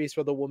Survivor Series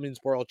for the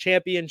Women's World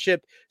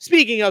Championship.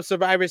 Speaking of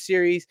Survivor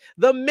Series,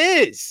 The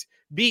Miz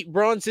beat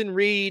Bronson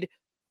Reed,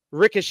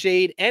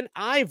 Ricochet, and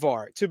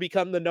Ivar to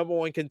become the number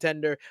one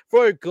contender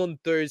for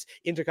Gunther's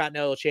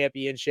Intercontinental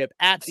Championship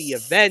at the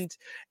event.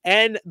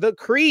 And the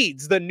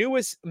Creeds, the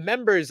newest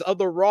members of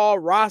the Raw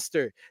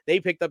roster, they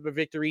picked up a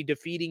victory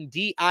defeating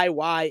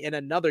DIY in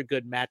another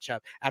good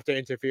matchup after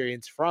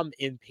interference from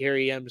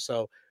Imperium.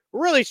 So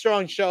really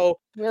strong show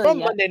from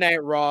Monday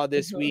Night Raw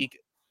this week.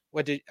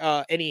 What did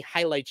any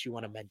highlights you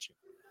want to mention?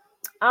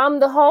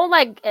 The whole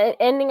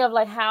ending of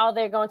how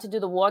they're going to do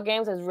the War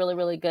Games is really,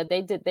 really good.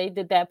 They did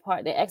that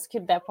part. They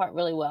executed that part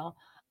really well.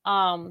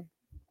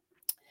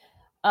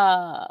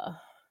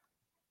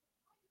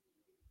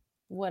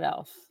 What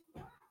else?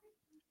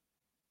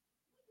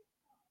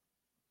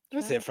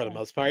 That's it for the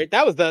most part.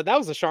 That was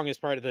the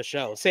strongest part of the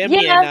show.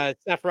 Sami and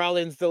Seth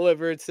Rollins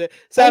delivered. Seth's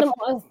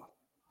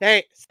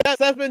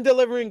been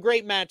delivering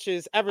great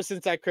matches ever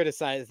since I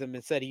criticized him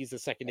and said he's a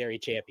secondary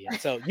champion.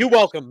 So you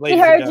welcome, ladies.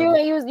 He heard you.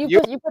 You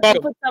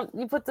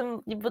put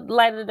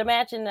light of the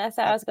match, and that's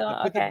how it's going.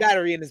 I put the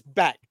battery in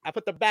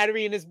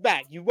his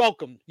back. You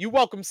welcome,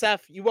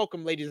 Seth. You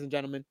welcome, ladies and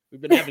gentlemen. We've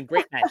been having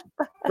great matches.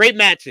 Great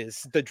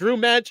matches. The Drew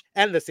match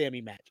and the Sami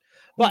match.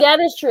 But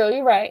that is true.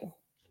 You're right.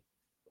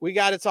 We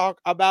got to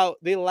talk about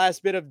the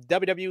last bit of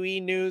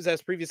WWE news.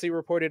 As previously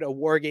reported, a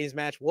War Games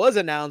match was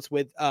announced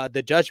with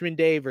the Judgment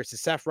Day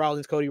versus Seth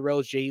Rollins, Cody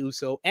Rhodes, Jey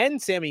Uso,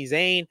 and Sami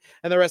Zayn.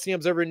 And the Wrestling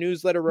Observer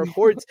newsletter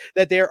reports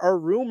that there are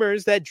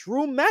rumors that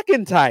Drew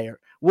McIntyre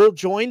will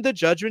join the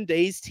Judgment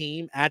Day's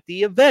team at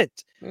the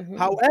event.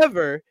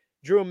 However,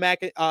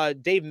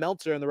 Dave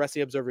Meltzer in the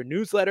Wrestling Observer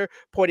newsletter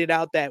pointed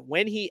out that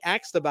when he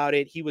asked about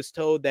it, he was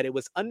told that it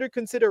was under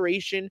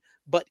consideration,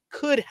 but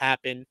could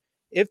happen.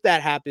 If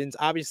that happens,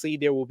 obviously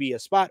there will be a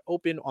spot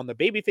open on the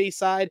babyface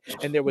side,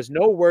 and there was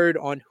no word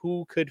on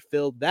who could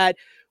fill that.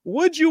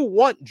 Would you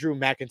want Drew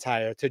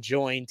McIntyre to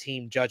join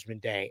Team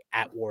Judgment Day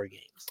at War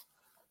Games?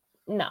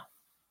 No.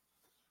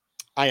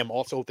 I am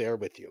also there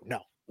with you. No.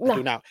 I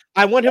do not.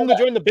 I want him to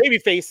join the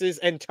babyfaces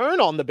and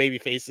turn on the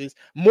babyfaces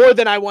more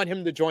than I want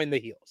him to join the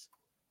heels.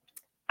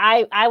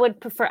 I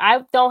would prefer. I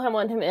don't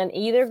want him in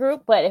either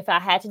group, but if I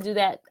had to do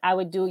that, I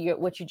would do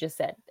what you just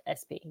said,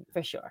 SP,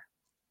 for sure.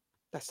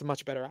 That's a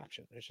much better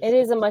option. It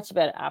is a much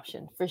better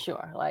option for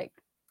sure.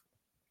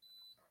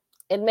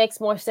 It makes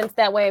more sense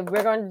that way. If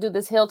we're going to do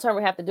this heel turn,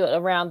 we have to do it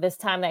around this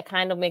time. That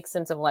kind of makes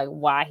sense of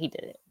why he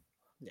did it.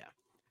 Yeah.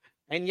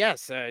 And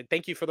yes,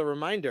 thank you for the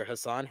reminder,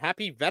 Hassan.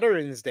 Happy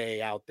Veterans Day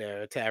out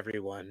there to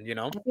everyone.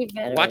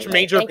 Watch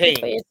Major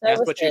Pain. That's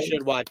what you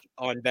should watch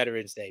on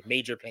Veterans Day.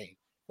 Major Pain.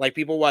 Like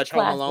people watch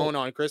Home Alone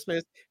on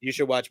Christmas, you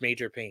should watch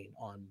Major Pain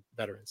on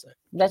Veterans Day.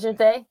 Veterans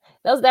Day?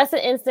 That's an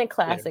instant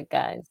classic,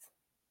 guys.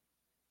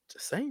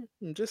 I'm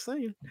just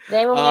saying.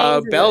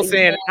 Bell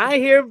saying, I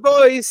hear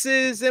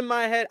voices in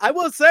my head. I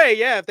will say,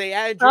 if they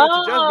add Drew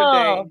to Judgment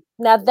Day,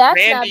 now that's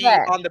Randy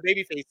not bad. On the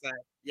babyface side,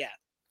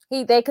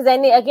 because they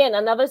need again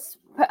another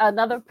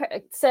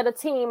set of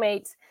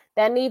teammates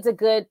that needs a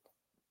good,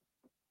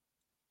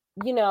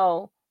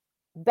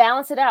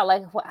 balance it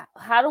out.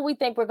 How do we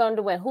think we're going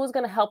to win? Who's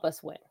going to help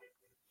us win?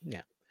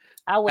 Yeah,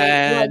 I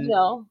win.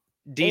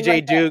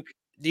 DJ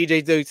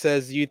Duke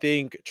says, you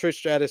think Trish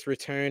Stratus'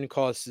 return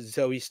costs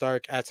Zoe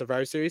Stark at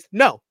Survivor Series?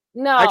 No.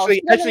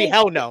 Actually,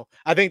 hell no.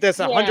 I think that's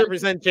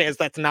 100% chance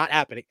that's not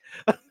happening.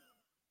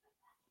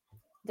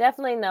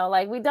 Definitely no.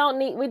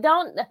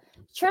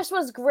 Trish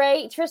was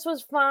great. Trish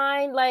was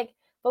fine.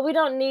 But we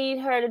don't need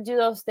her to do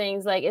those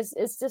things.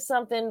 It's just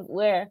something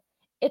where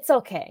it's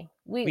okay.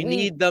 We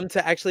need them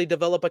to actually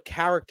develop a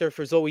character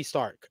for Zoe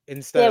Stark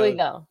instead. There we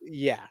go.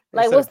 Yeah.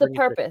 Like, what's the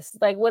purpose?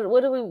 Like, what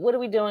are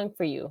we doing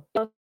for you? You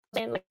know what I'm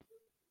saying? Like,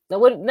 no,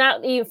 what,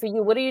 not even for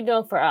you. What are you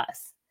doing for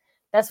us?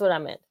 That's what I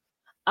meant.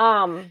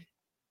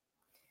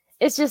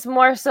 It's just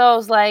more so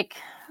like,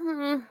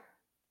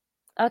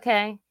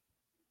 okay,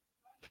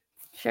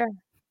 sure.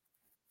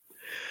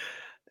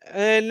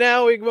 And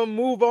now we're going to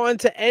move on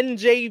to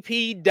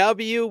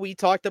NJPW. We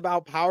talked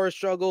about Power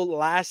Struggle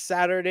last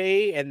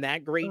Saturday and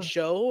that great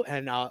show.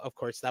 And of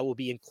course, that will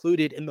be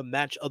included in the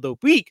match of the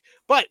week.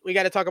 But we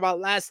got to talk about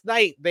last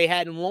night. They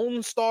had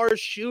Lone Star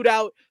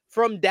Shootout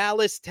from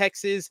Dallas,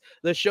 Texas.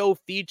 The show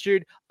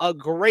featured a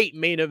great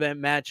main event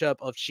matchup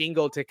of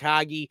Shingo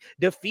Takagi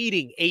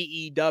defeating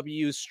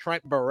AEW's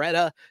Trent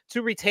Beretta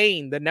to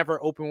retain the Never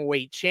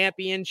Openweight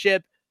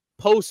Championship.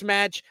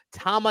 Post-match,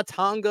 Tama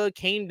Tonga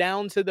came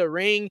down to the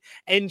ring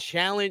and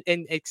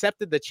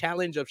accepted the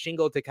challenge of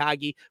Shingo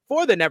Takagi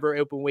for the Never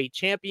Openweight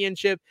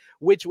Championship,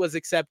 which was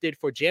accepted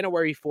for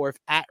January 4th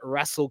at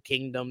Wrestle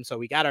Kingdom. So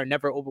we got our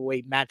Never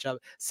Openweight matchup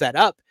set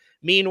up.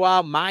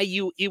 Meanwhile,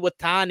 Mayu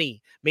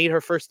Iwatani made her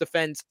first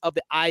defense of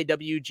the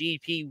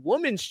IWGP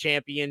Women's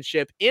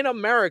Championship in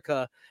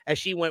America as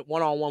she went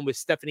one-on-one with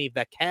Stephanie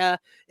Vecchia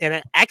in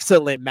an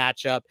excellent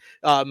matchup.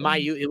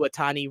 Mayu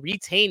Iwatani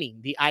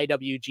retaining the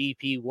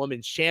IWGP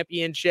Women's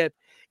Championship.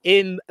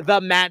 In the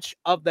match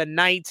of the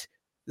night,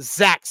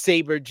 Zack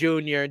Sabre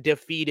Jr.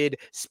 defeated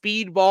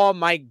Speedball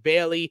Mike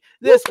Bailey.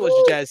 This was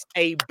just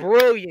a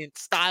brilliant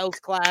styles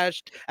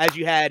clash, as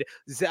you had,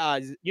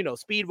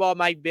 Speedball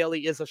Mike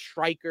Bailey is a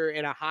striker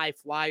and a high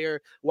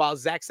flyer, while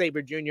Zack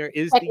Sabre Jr.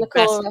 is the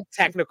best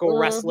technical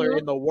wrestler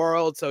in the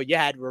world. So you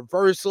had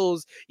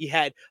reversals. You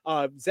had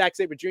Zack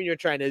Sabre Jr.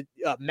 trying to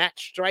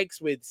match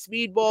strikes with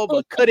Speedball,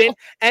 but couldn't.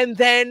 And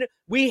then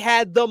we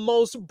had the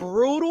most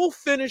brutal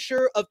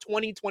finisher of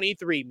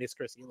 2023, Miss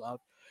Chrissy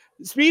Love.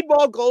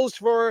 Speedball goes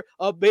for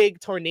a big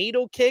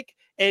tornado kick,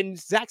 and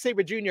Zack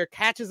Sabre Jr.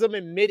 catches him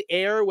in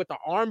midair with the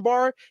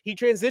armbar. He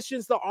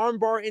transitions the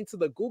armbar into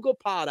the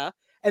Gugapada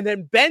and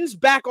then bends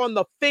back on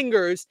the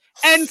fingers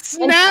and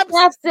snaps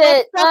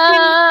the fucking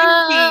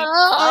pinky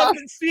of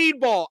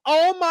Speedball.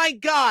 Oh my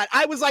God.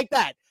 I was like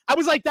that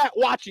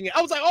watching it.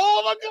 I was like,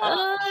 oh my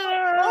God.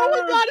 Oh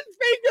my God, his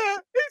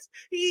finger.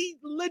 He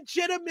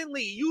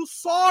legitimately, you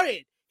saw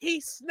it.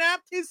 He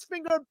snapped his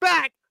finger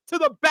back to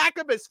the back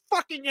of his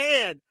fucking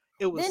hand.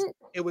 It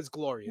was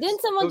glorious.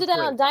 Didn't someone do that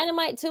on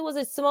Dynamite too? Was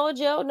it Samoa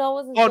Joe? No, it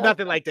wasn't. Oh, Joe.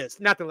 Nothing like this.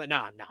 Nothing like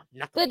nothing.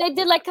 But they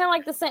did like kind of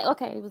like the same.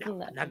 Okay, it was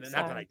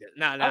nothing like this.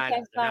 No.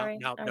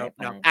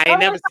 I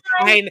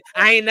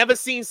ain't never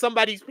seen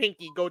somebody's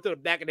pinky go to the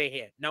back of their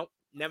head. Nope.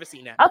 Never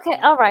seen that. Okay,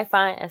 all right,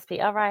 fine,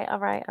 SP. All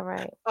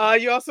right.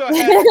 You also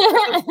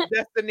had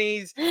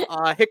Destiny's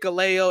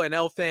Hikuleo and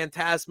El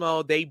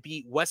Phantasmo. They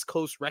beat West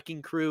Coast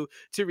Wrecking Crew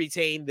to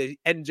retain the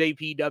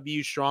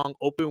NJPW Strong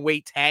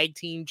Openweight Tag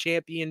Team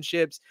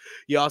Championships.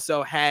 You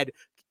also had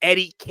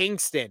Eddie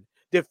Kingston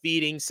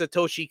defeating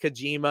Satoshi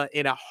Kojima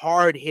in a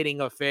hard-hitting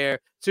affair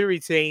to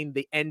retain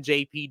the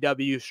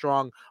NJPW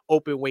Strong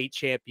Openweight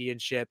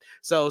Championship.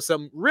 So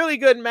some really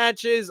good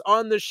matches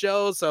on the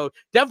show. So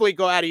definitely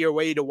go out of your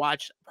way to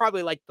watch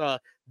probably like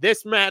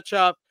this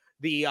matchup,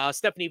 the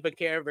Stephanie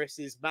Vecchia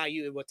versus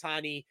Mayu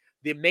Iwatani,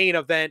 the main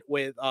event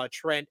with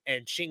Trent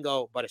and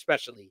Shingo, but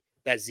especially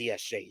that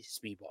ZSJ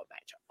Speedball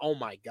matchup. Oh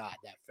my God,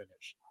 that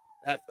finish.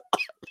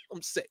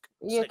 I'm sick.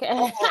 You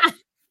okay?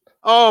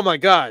 Oh my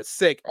God,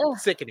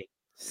 sickening.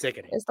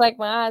 It's like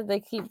my eyes,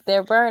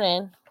 they're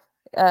burning.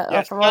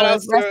 Yes,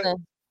 to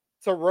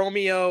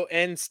Romeo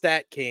and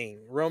Stat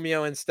King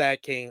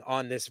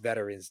on this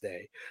Veterans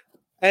Day.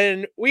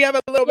 And we have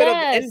a little bit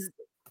of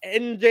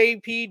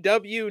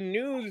NJPW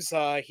news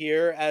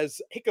here,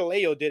 as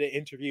Hikuleo did an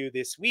interview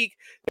this week.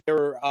 There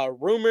were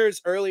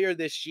rumors earlier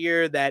this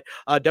year that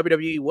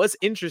WWE was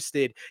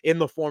interested in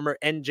the former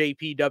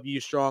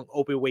NJPW Strong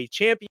Openweight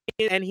Champion,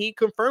 and he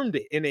confirmed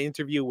it in an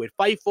interview with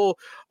Fightful.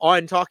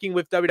 On talking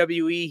with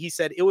WWE, he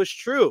said it was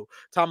true.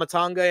 Tama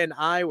Tonga and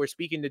I were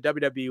speaking to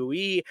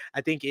WWE. I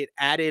think it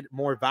added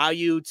more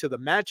value to the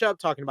matchup,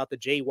 talking about the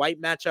Jay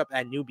White matchup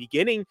at New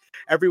Beginning.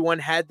 Everyone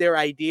had their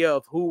idea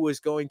of who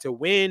was going to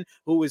win,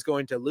 who was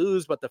going to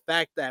lose, but the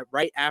fact that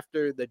right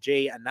after the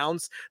Jay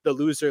announced the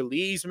loser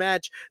leaves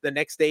match, the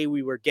next day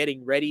we were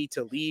getting ready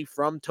to leave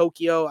from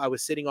Tokyo. I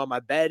was sitting on my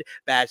bed,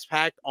 bags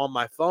packed, on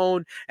my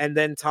phone, and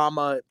then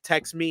Tama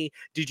texts me,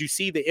 "Did you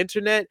see the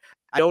internet?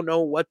 I don't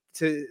know what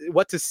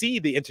to see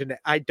the internet.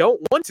 I don't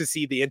want to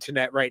see the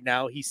internet right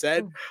now," he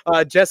said.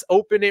 Just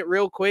open it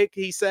real quick.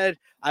 He said,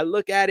 I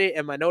look at it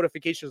and my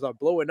notifications are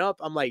blowing up.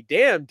 I'm like,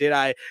 damn, did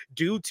I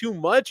do too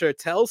much or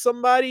tell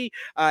somebody?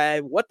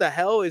 What the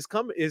hell is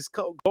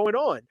going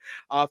on?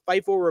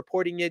 Fightful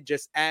reporting it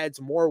just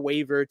adds more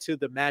waiver to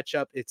the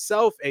matchup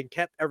itself and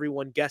kept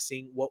everyone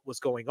guessing what was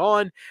going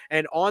on.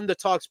 And on the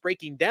talks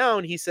breaking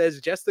down, he says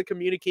just the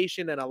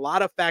communication and a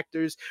lot of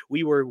factors.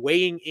 We were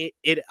weighing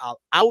it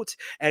out,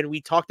 and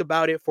we talked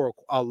about it for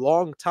a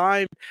long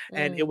time,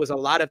 and it was a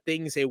lot of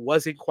things. It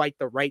wasn't quite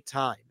the right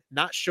time.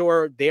 not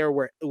sure there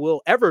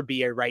will ever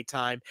be a right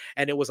time.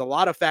 And it was a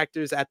lot of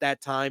factors at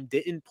that time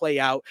didn't play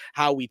out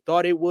how we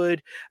thought it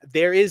would.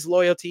 There is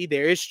loyalty,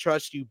 there is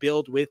trust you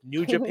build with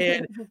New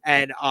Japan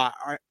and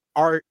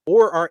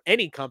or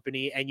any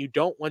company, and you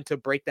don't want to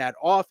break that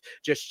off.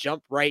 Just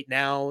jump right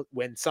now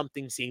when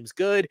something seems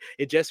good.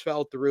 It just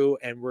fell through,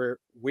 and we're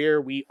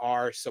where we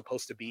are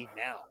supposed to be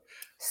now.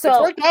 So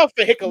it's worked out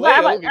for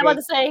Hikuleo. I'm about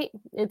to say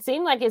it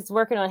seemed like it's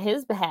working on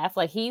his behalf.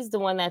 Like he's the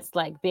one that's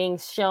like being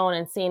shown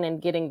and seen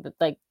and getting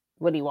like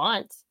what he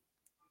wants.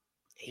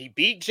 He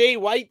beat Jay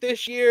White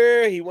this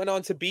year. He went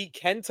on to beat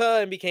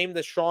Kenta and became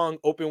the strong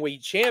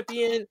openweight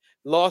champion.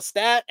 Lost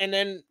that and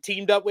then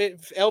teamed up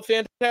with El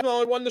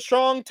Phantasmo and won the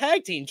strong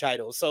tag team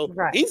title. So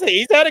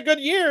he's had a good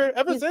year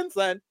ever since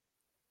then.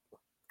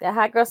 The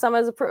Hot Girl Summer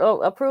is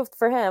approved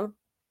for him.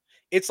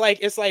 It's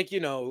like you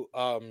know,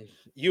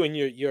 you and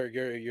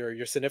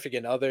your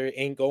significant other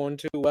ain't going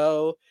too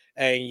well,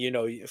 and you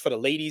know, for the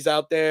ladies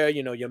out there,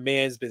 you know, your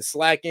man's been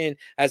slacking,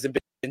 hasn't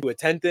been too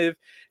attentive,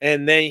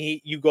 and then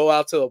you go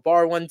out to a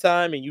bar one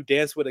time and you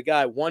dance with a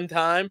guy one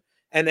time,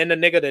 and then the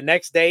nigga the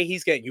next day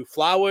he's getting you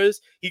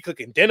flowers, he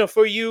cooking dinner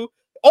for you.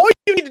 All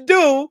you need to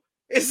do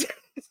is,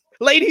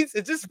 ladies,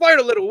 is just flirt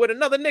a little with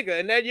another nigga,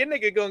 and then your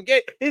nigga gonna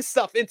get his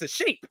stuff into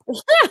shape.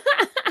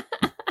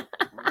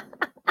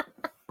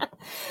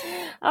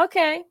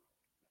 Okay.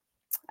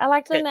 I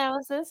like the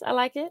analysis. I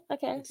like it.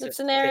 Okay. The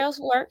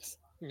scenarios works.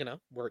 You know,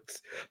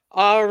 works.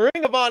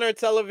 Ring of Honor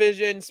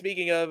television.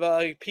 Speaking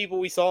of people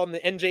we saw in the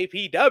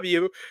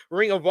NJPW,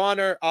 Ring of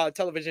Honor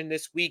television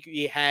this week,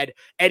 we had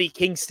Eddie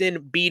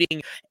Kingston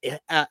beating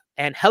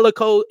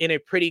Angelico in a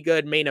pretty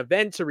good main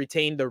event to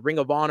retain the Ring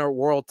of Honor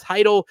world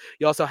title.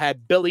 You also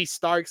had Billy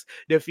Starks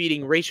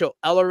defeating Rachel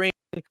Ellering.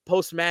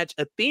 Post-match,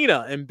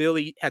 Athena and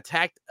Billy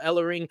attacked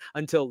Ellering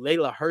until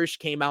Layla Hirsch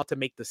came out to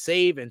make the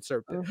save, and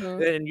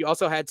then you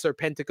also had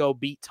Serpentico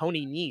beat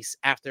Tony Nese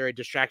after a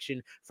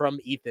distraction from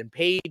Ethan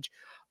Page.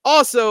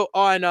 Also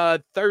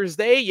on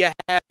Thursday, you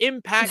have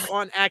Impact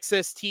on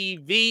Access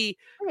TV.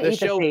 The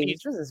show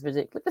this is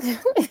ridiculous.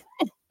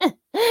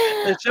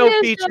 The show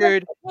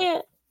featured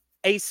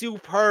a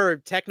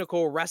superb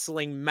technical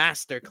wrestling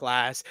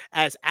masterclass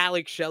as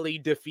Alex Shelley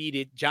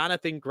defeated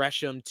Jonathan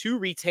Gresham to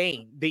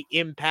retain the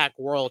Impact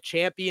World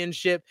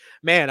Championship.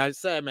 Man, I've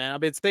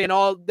been saying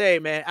all day,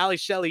 man,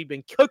 Alex Shelley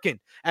been cooking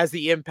as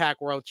the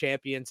Impact World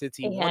Champion since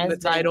he won the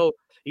title.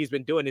 He's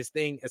been doing his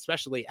thing,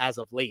 especially as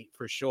of late,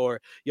 for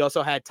sure. You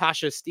also had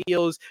Tasha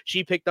Steelz.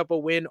 She picked up a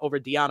win over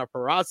Deonna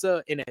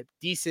Purrazzo in a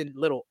decent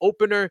little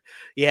opener.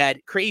 You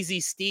had Crazy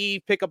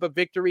Steve pick up a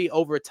victory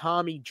over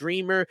Tommy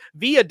Dreamer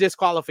via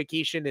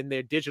disqualification in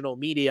their digital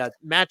media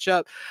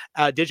championship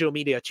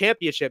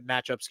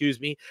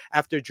matchup,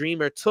 after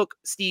Dreamer took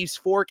Steve's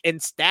fork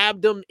and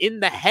stabbed him in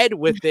the head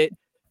with it.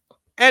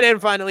 And then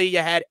finally, you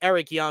had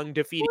Eric Young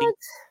defeating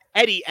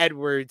Eddie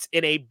Edwards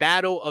in a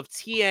battle of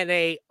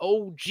TNA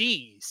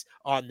OGs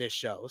on this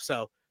show.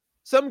 So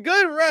some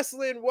good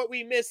wrestling, what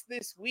we missed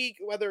this week,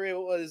 whether it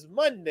was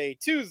Monday,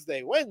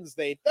 Tuesday,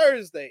 Wednesday,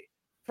 Thursday,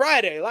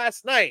 Friday,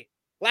 last night,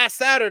 last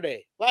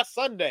Saturday, last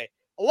Sunday,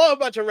 a whole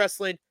bunch of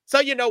wrestling.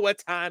 So you know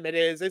what time it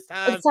is. It's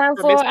time for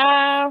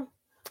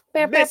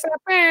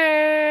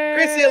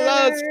Chrissy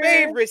Love's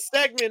favorite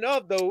segment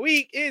of the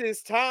week. It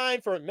is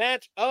time for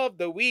match of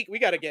the week. We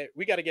gotta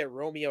get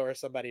Romeo or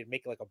somebody to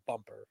make like a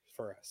bumper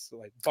for us,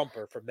 like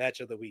bumper for match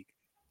of the week.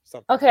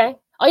 Something. Okay.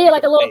 Oh yeah,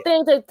 like a little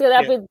thing to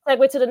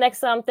segue to the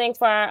next thing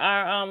for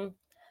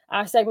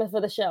our segment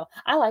for the show.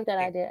 I like that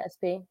idea,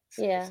 SP.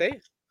 Yeah. See,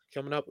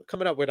 coming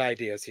up with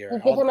ideas here. You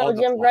can come up with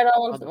Jim right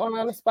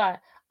on the spot.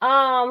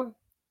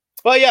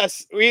 But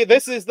yes,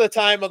 this is the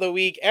time of the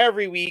week,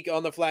 every week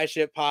on the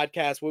Flagship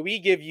Podcast, where we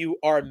give you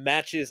our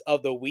matches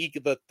of the week,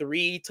 the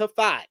 3 to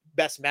 5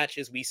 best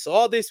matches we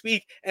saw this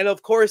week. And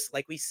of course,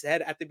 like we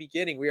said at the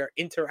beginning, we are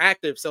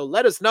interactive. So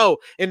let us know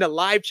in the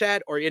live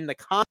chat or in the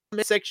comment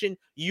section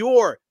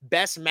your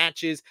best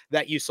matches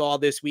that you saw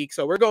this week.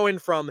 So we're going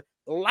from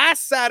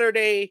last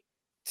Saturday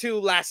to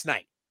last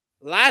night,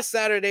 last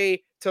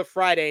Saturday to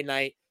Friday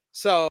night.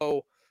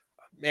 So,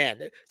 man,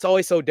 it's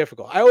always so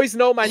difficult. I always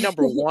know my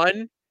number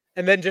one.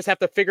 And then just have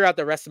to figure out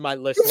the rest of my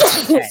list.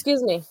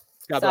 Excuse me.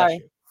 God bless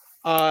you.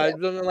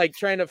 I'm like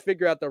trying to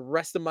figure out the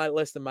rest of my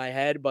list in my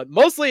head, but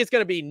mostly it's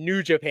going to be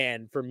New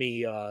Japan for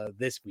me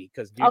this week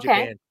because New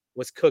Japan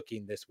was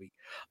cooking this week.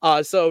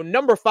 So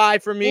number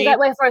 5 for me.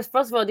 First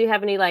of all, do you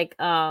have any like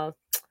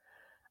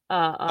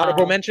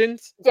honorable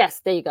mentions?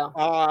 Yes, there you go.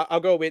 I'll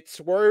go with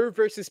Swerve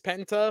versus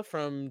Penta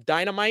from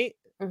Dynamite.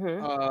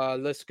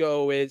 Let's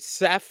go with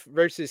Seth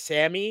versus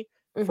Sammy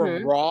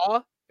from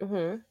Raw.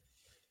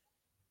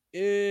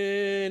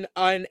 In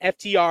an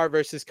FTR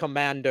versus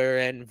Commander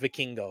and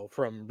Vikingo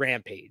from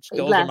Rampage.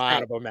 Those are my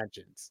honorable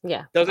mentions.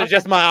 Yeah. Those are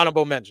just my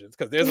honorable mentions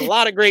because there's a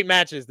lot of great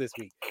matches this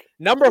week.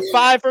 Number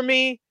 5 for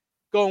me,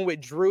 going with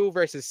Drew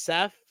versus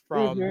Seth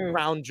from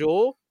Crown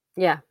Jewel.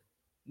 Yeah.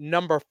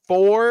 Number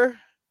 4,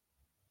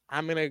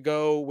 I'm going to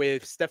go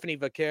with Stephanie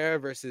Vaquer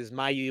versus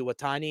Mayu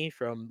Iwatani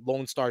from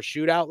Lone Star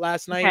Shootout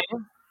last night.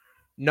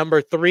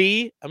 Number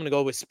 3, I'm going to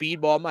go with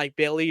Speedball Mike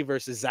Bailey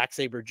versus Zack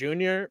Sabre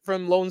Jr.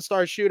 from Lone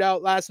Star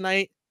Shootout last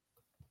night.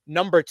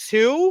 Number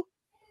 2,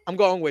 I'm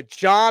going with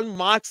Jon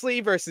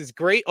Moxley versus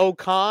Great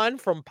O'Khan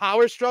from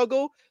Power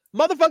Struggle.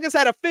 Motherfuckers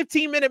had a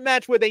 15-minute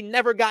match where they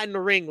never got in the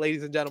ring,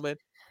 ladies and gentlemen.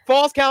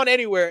 Falls count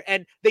anywhere,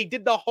 and they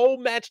did the whole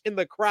match in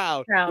the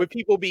crowd with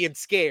people being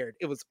scared.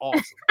 It was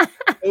awesome.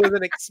 It was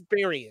an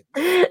experience.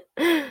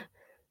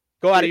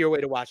 Go out of your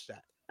way to watch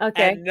that.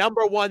 Okay. And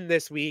number 1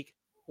 this week,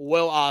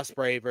 Will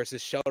Ospreay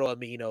versus Shota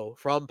Umino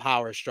from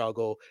Power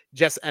Struggle.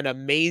 Just an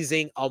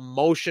amazing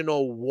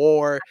emotional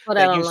war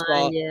that you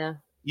saw. Yeah.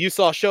 You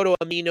saw Shota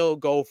Umino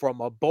go from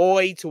a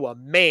boy to a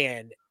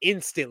man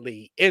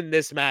instantly in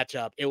this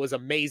matchup. It was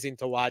amazing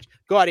to watch.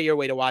 Go out of your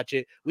way to watch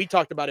it. We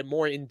talked about it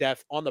more in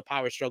depth on the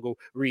Power Struggle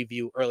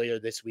review earlier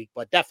this week,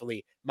 but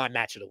definitely my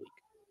match of the week.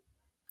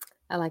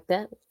 I like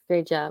that.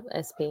 Great job,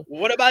 SP.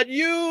 What about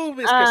you,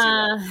 Miss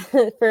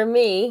Chrissy? For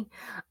me,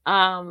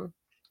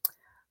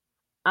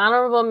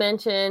 honorable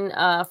mention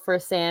for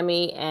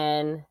Sammy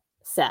and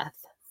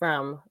Seth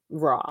from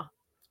Raw.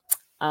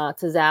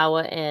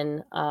 Tozawa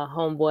and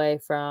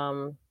Homeboy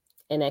from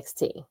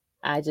NXT.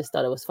 I just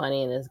thought it was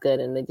funny and it's good,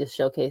 and they just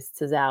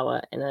showcased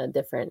Tozawa in a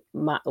different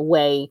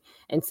way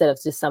instead of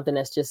just something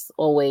that's just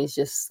always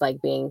just like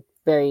being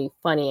very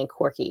funny and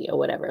quirky or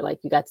whatever. Like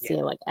you got to see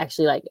him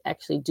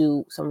actually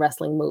do some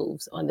wrestling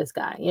moves on this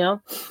guy, you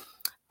know.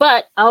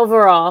 But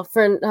overall,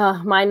 for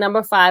my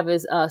number 5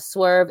 is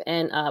Swerve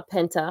and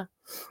Penta.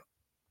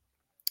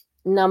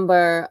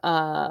 Number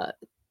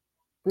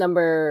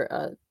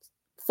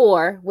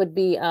 4 would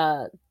be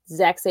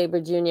Zack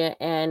Sabre Jr.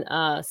 and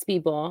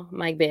Speedball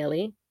Mike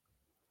Bailey.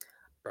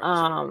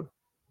 Broke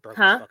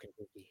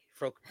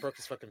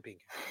his fucking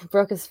pinky.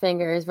 Broke his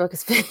fingers, broke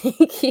his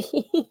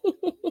pinky.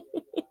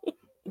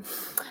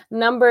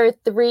 Number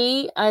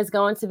 3 is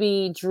going to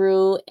be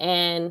Drew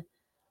and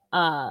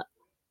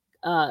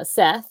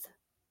Seth.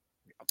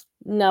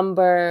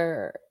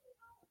 Number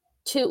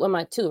 2, am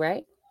I 2,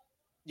 right?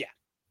 Yeah.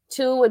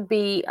 2 would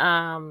be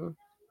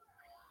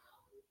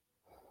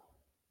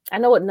I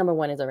know what number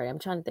 1 is already. I'm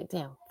trying to think.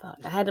 Damn, fuck.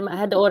 I had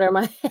to order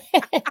my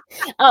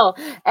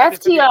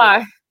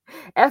FTR,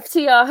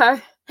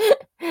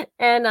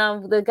 and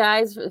the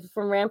guys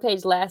from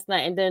Rampage last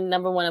night, and then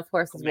number 1, of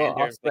course, is Will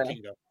Ospreay.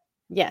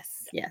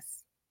 Yes.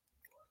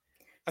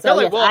 I feel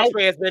like Will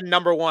Ospreay has been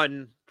number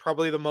 1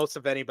 probably the most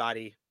of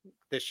anybody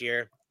this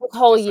year.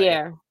 Whole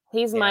year.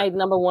 He's my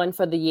number 1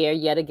 for the year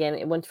yet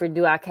again. Once we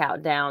do our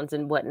countdowns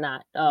and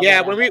whatnot.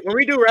 When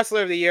we do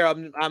Wrestler of the Year,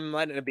 I'm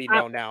letting it be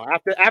known now.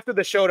 After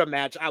the Shota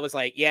match, I was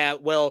like, yeah,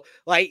 well,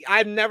 like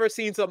I've never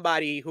seen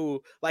somebody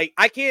who like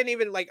I can't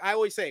even like I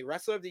always say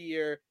Wrestler of the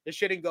Year. It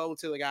shouldn't go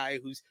to the guy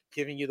who's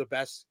giving you the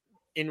best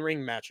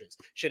in-ring matches.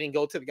 It shouldn't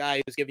go to the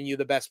guy who's giving you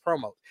the best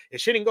promo. It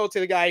shouldn't go to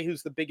the guy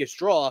who's the biggest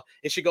draw.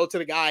 It should go to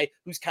the guy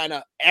who's kind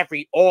of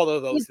all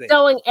of those things. He's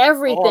doing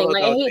everything.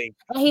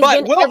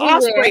 But Will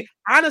Ospreay,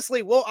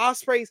 honestly, Will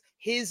Ospreay's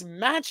his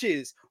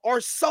matches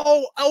are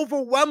so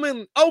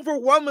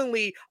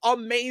overwhelmingly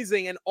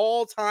amazing and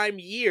all-time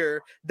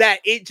year that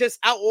it just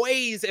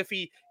outweighs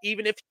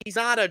even if he's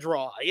not a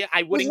draw. Yeah,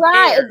 I wouldn't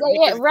care.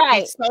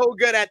 He's so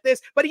good at this,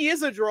 but he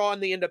is a draw in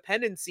the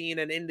independent scene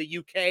and in the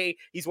UK.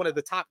 He's one of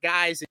the top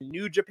guys in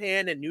New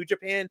Japan, and New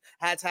Japan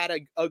has had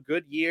a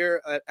good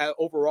year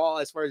overall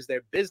as far as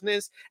their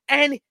business,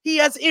 and he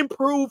has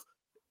improved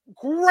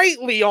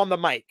greatly on the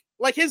mic.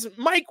 Like his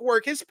mic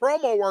work, his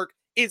promo work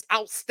is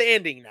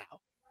outstanding now.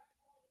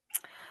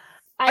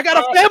 I got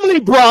a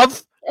family,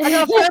 bruv.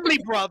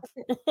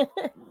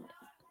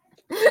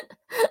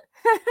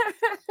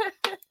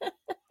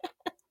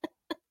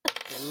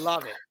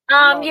 Love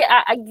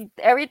it.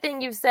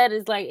 Everything you've said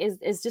is like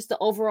is just the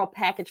overall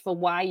package for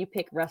why you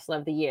pick Wrestler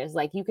of the Year. It's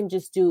like you can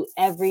just do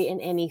every and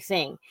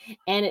anything,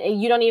 and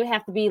you don't even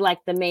have to be like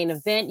the main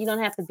event. You don't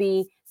have to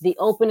be the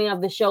opening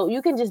of the show.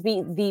 You can just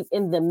be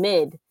in the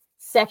mid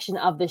section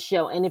of the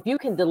show, and if you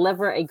can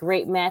deliver a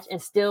great match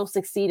and still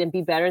succeed and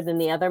be better than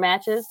the other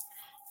matches,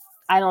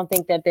 I don't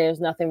think that there's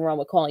nothing wrong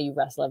with calling you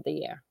Wrestler of the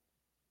Year.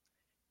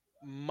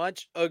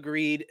 Much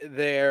agreed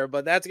there,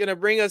 but that's going to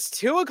bring us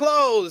to a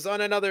close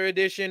on another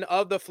edition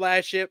of the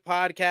Flagship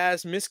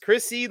Podcast. Miss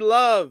Chrissy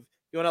Love,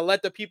 you want to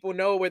let the people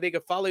know where they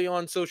can follow you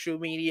on social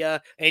media,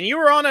 and you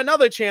were on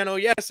another channel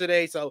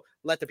yesterday, so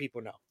let the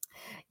people know.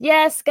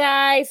 Yes,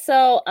 guys.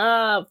 So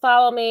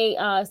follow me,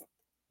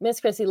 Miss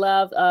Chrissy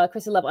Love,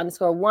 Chrissy Love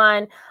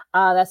 _1.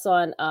 That's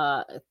on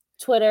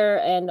Twitter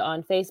and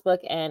on Facebook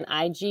and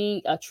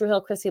IG, True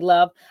Hill Chrissy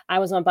Love. I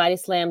was on Body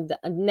Slam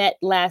Net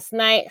last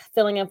night,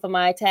 filling in for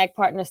my tag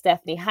partner,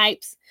 Stephanie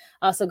Hypes.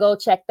 So go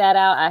check that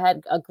out. I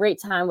had a great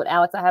time with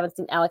Alex. I haven't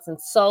seen Alex in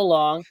so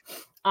long.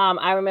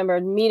 I remember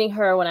meeting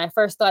her when I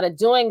first started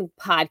doing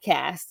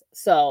podcasts.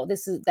 So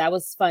that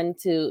was fun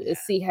to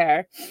see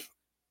her.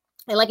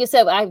 And like you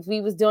said, we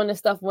was doing this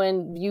stuff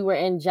when you were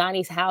in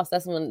Johnny's house.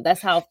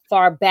 That's how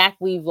far back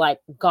we've like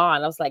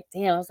gone. I was like,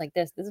 damn,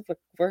 this is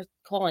we're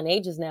calling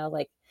ages now.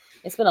 Like,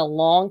 it's been a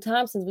long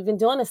time since we've been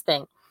doing this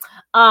thing.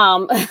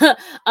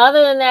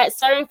 Other than that,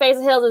 Serving Face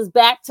of Hills is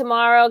back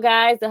tomorrow,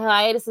 guys. The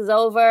hiatus is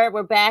over.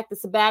 We're back. The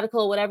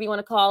sabbatical, whatever you want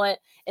to call it,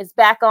 it's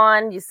back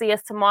on. You see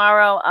us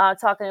tomorrow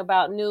talking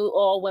about new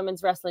all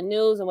women's wrestling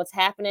news and what's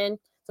happening.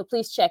 So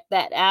please check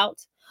that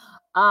out.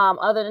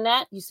 Other than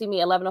that, you see me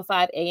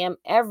 11:05 a.m.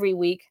 every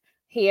week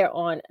here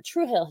on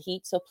True Hill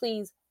Heat. So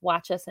please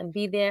watch us and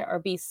be there or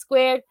be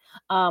squared.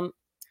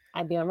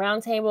 I'd be on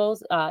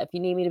roundtables. If you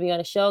need me to be on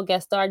a show,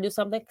 guest star, do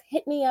something,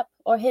 hit me up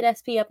or hit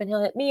SP up and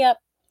he'll hit me up.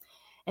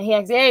 And he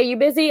asks, hey, are you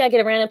busy? I get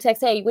a random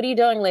text. Hey, what are you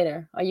doing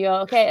later? Are you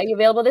okay? Are you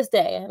available this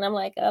day? And I'm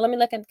like, let me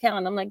look at the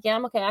calendar. I'm like, yeah,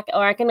 I'm okay.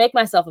 I can make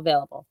myself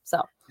available.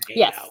 So,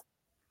 yes.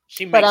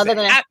 She makes it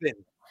happen.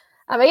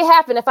 I make it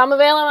happen. If I'm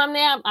available, I'm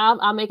there.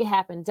 I'll make it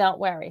happen. Don't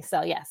worry.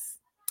 So, yes.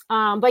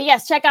 But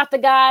yes, check out the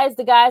guys.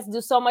 The guys do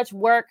so much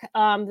work.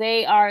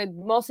 They are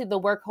mostly the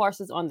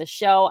workhorses on the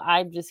show.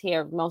 I'm just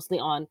here mostly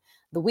on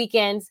the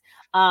weekends.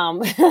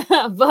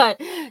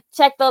 But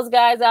check those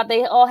guys out.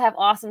 They all have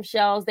awesome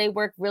shows. They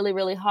work really,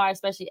 really hard,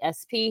 especially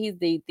SP. He's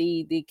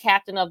the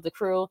captain of the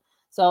crew.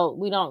 So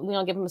we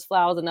don't give him his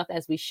flowers enough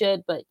as we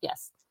should. But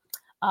yes,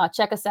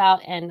 check us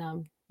out.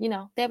 And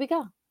there we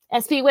go.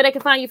 SP, where they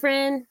can find you,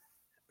 friend?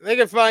 They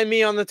can find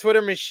me on the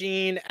Twitter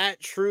machine at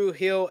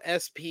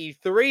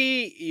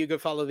TrueHillSP3. You can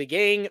follow the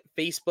gang,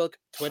 Facebook,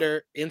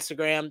 Twitter,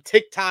 Instagram,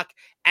 TikTok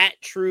at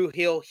True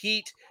Hill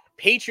Heat.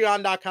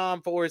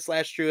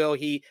 Patreon.com/True Hill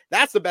Heat.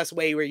 That's the best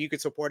way where you can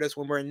support us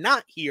when we're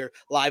not here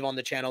live on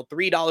the channel.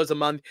 $3 a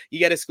month. You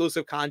get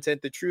exclusive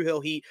content, the True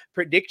Hill Heat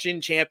Prediction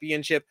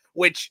Championship,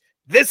 which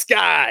this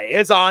guy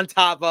is on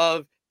top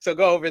of. So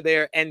go over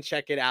there and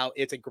check it out.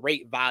 It's a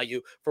great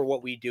value for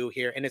what we do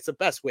here. And it's the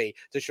best way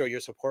to show your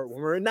support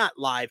when we're not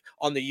live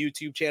on the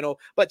YouTube channel.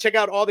 But check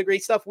out all the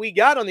great stuff we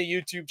got on the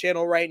YouTube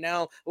channel right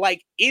now,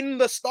 like In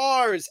the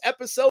Stars,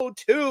 episode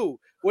 2,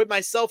 with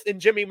myself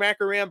and Jimmy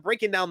Macaram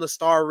breaking down the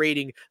star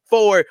rating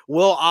for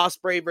Will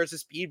Ospreay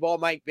versus Speedball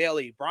Mike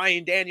Bailey,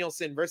 Bryan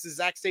Danielson versus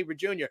Zack Sabre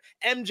Jr.,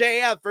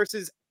 MJF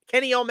versus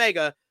Kenny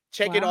Omega.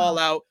 Check it all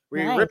out.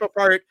 We rip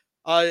apart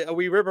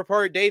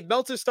Dave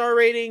Meltzer's star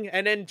rating,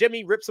 and then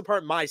Jimmy rips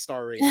apart my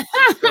star rating.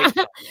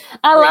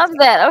 I love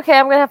that. Okay,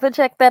 I'm gonna have to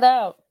check that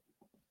out.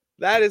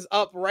 That is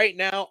up right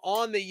now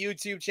on the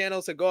YouTube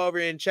channel, so go over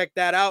and check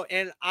that out.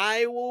 And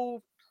I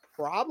will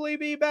probably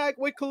be back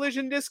with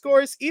Collision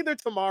Discourse either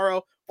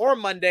tomorrow or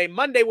Monday.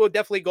 Monday we'll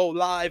definitely go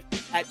live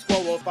at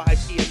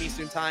 12:05 p.m.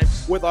 Eastern Time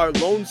with our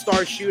Lone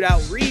Star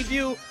Shootout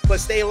review. But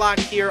stay locked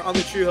here on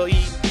the True Hill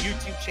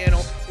YouTube channel,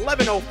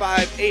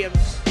 11:05 a.m.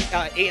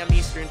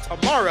 Eastern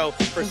tomorrow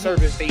for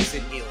Serving Face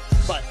and Heels.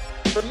 But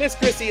for Miss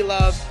Chrissy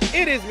Love,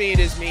 it is me,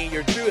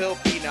 your True Hill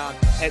Phenom,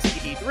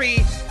 SP3.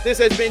 This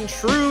has been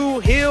True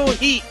Hill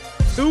Heat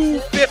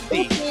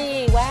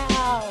 250.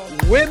 Wow.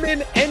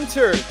 Women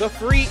enter the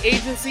free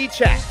agency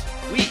chat.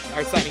 We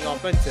are signing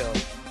off until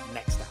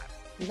next time.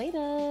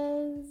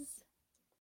 Laters.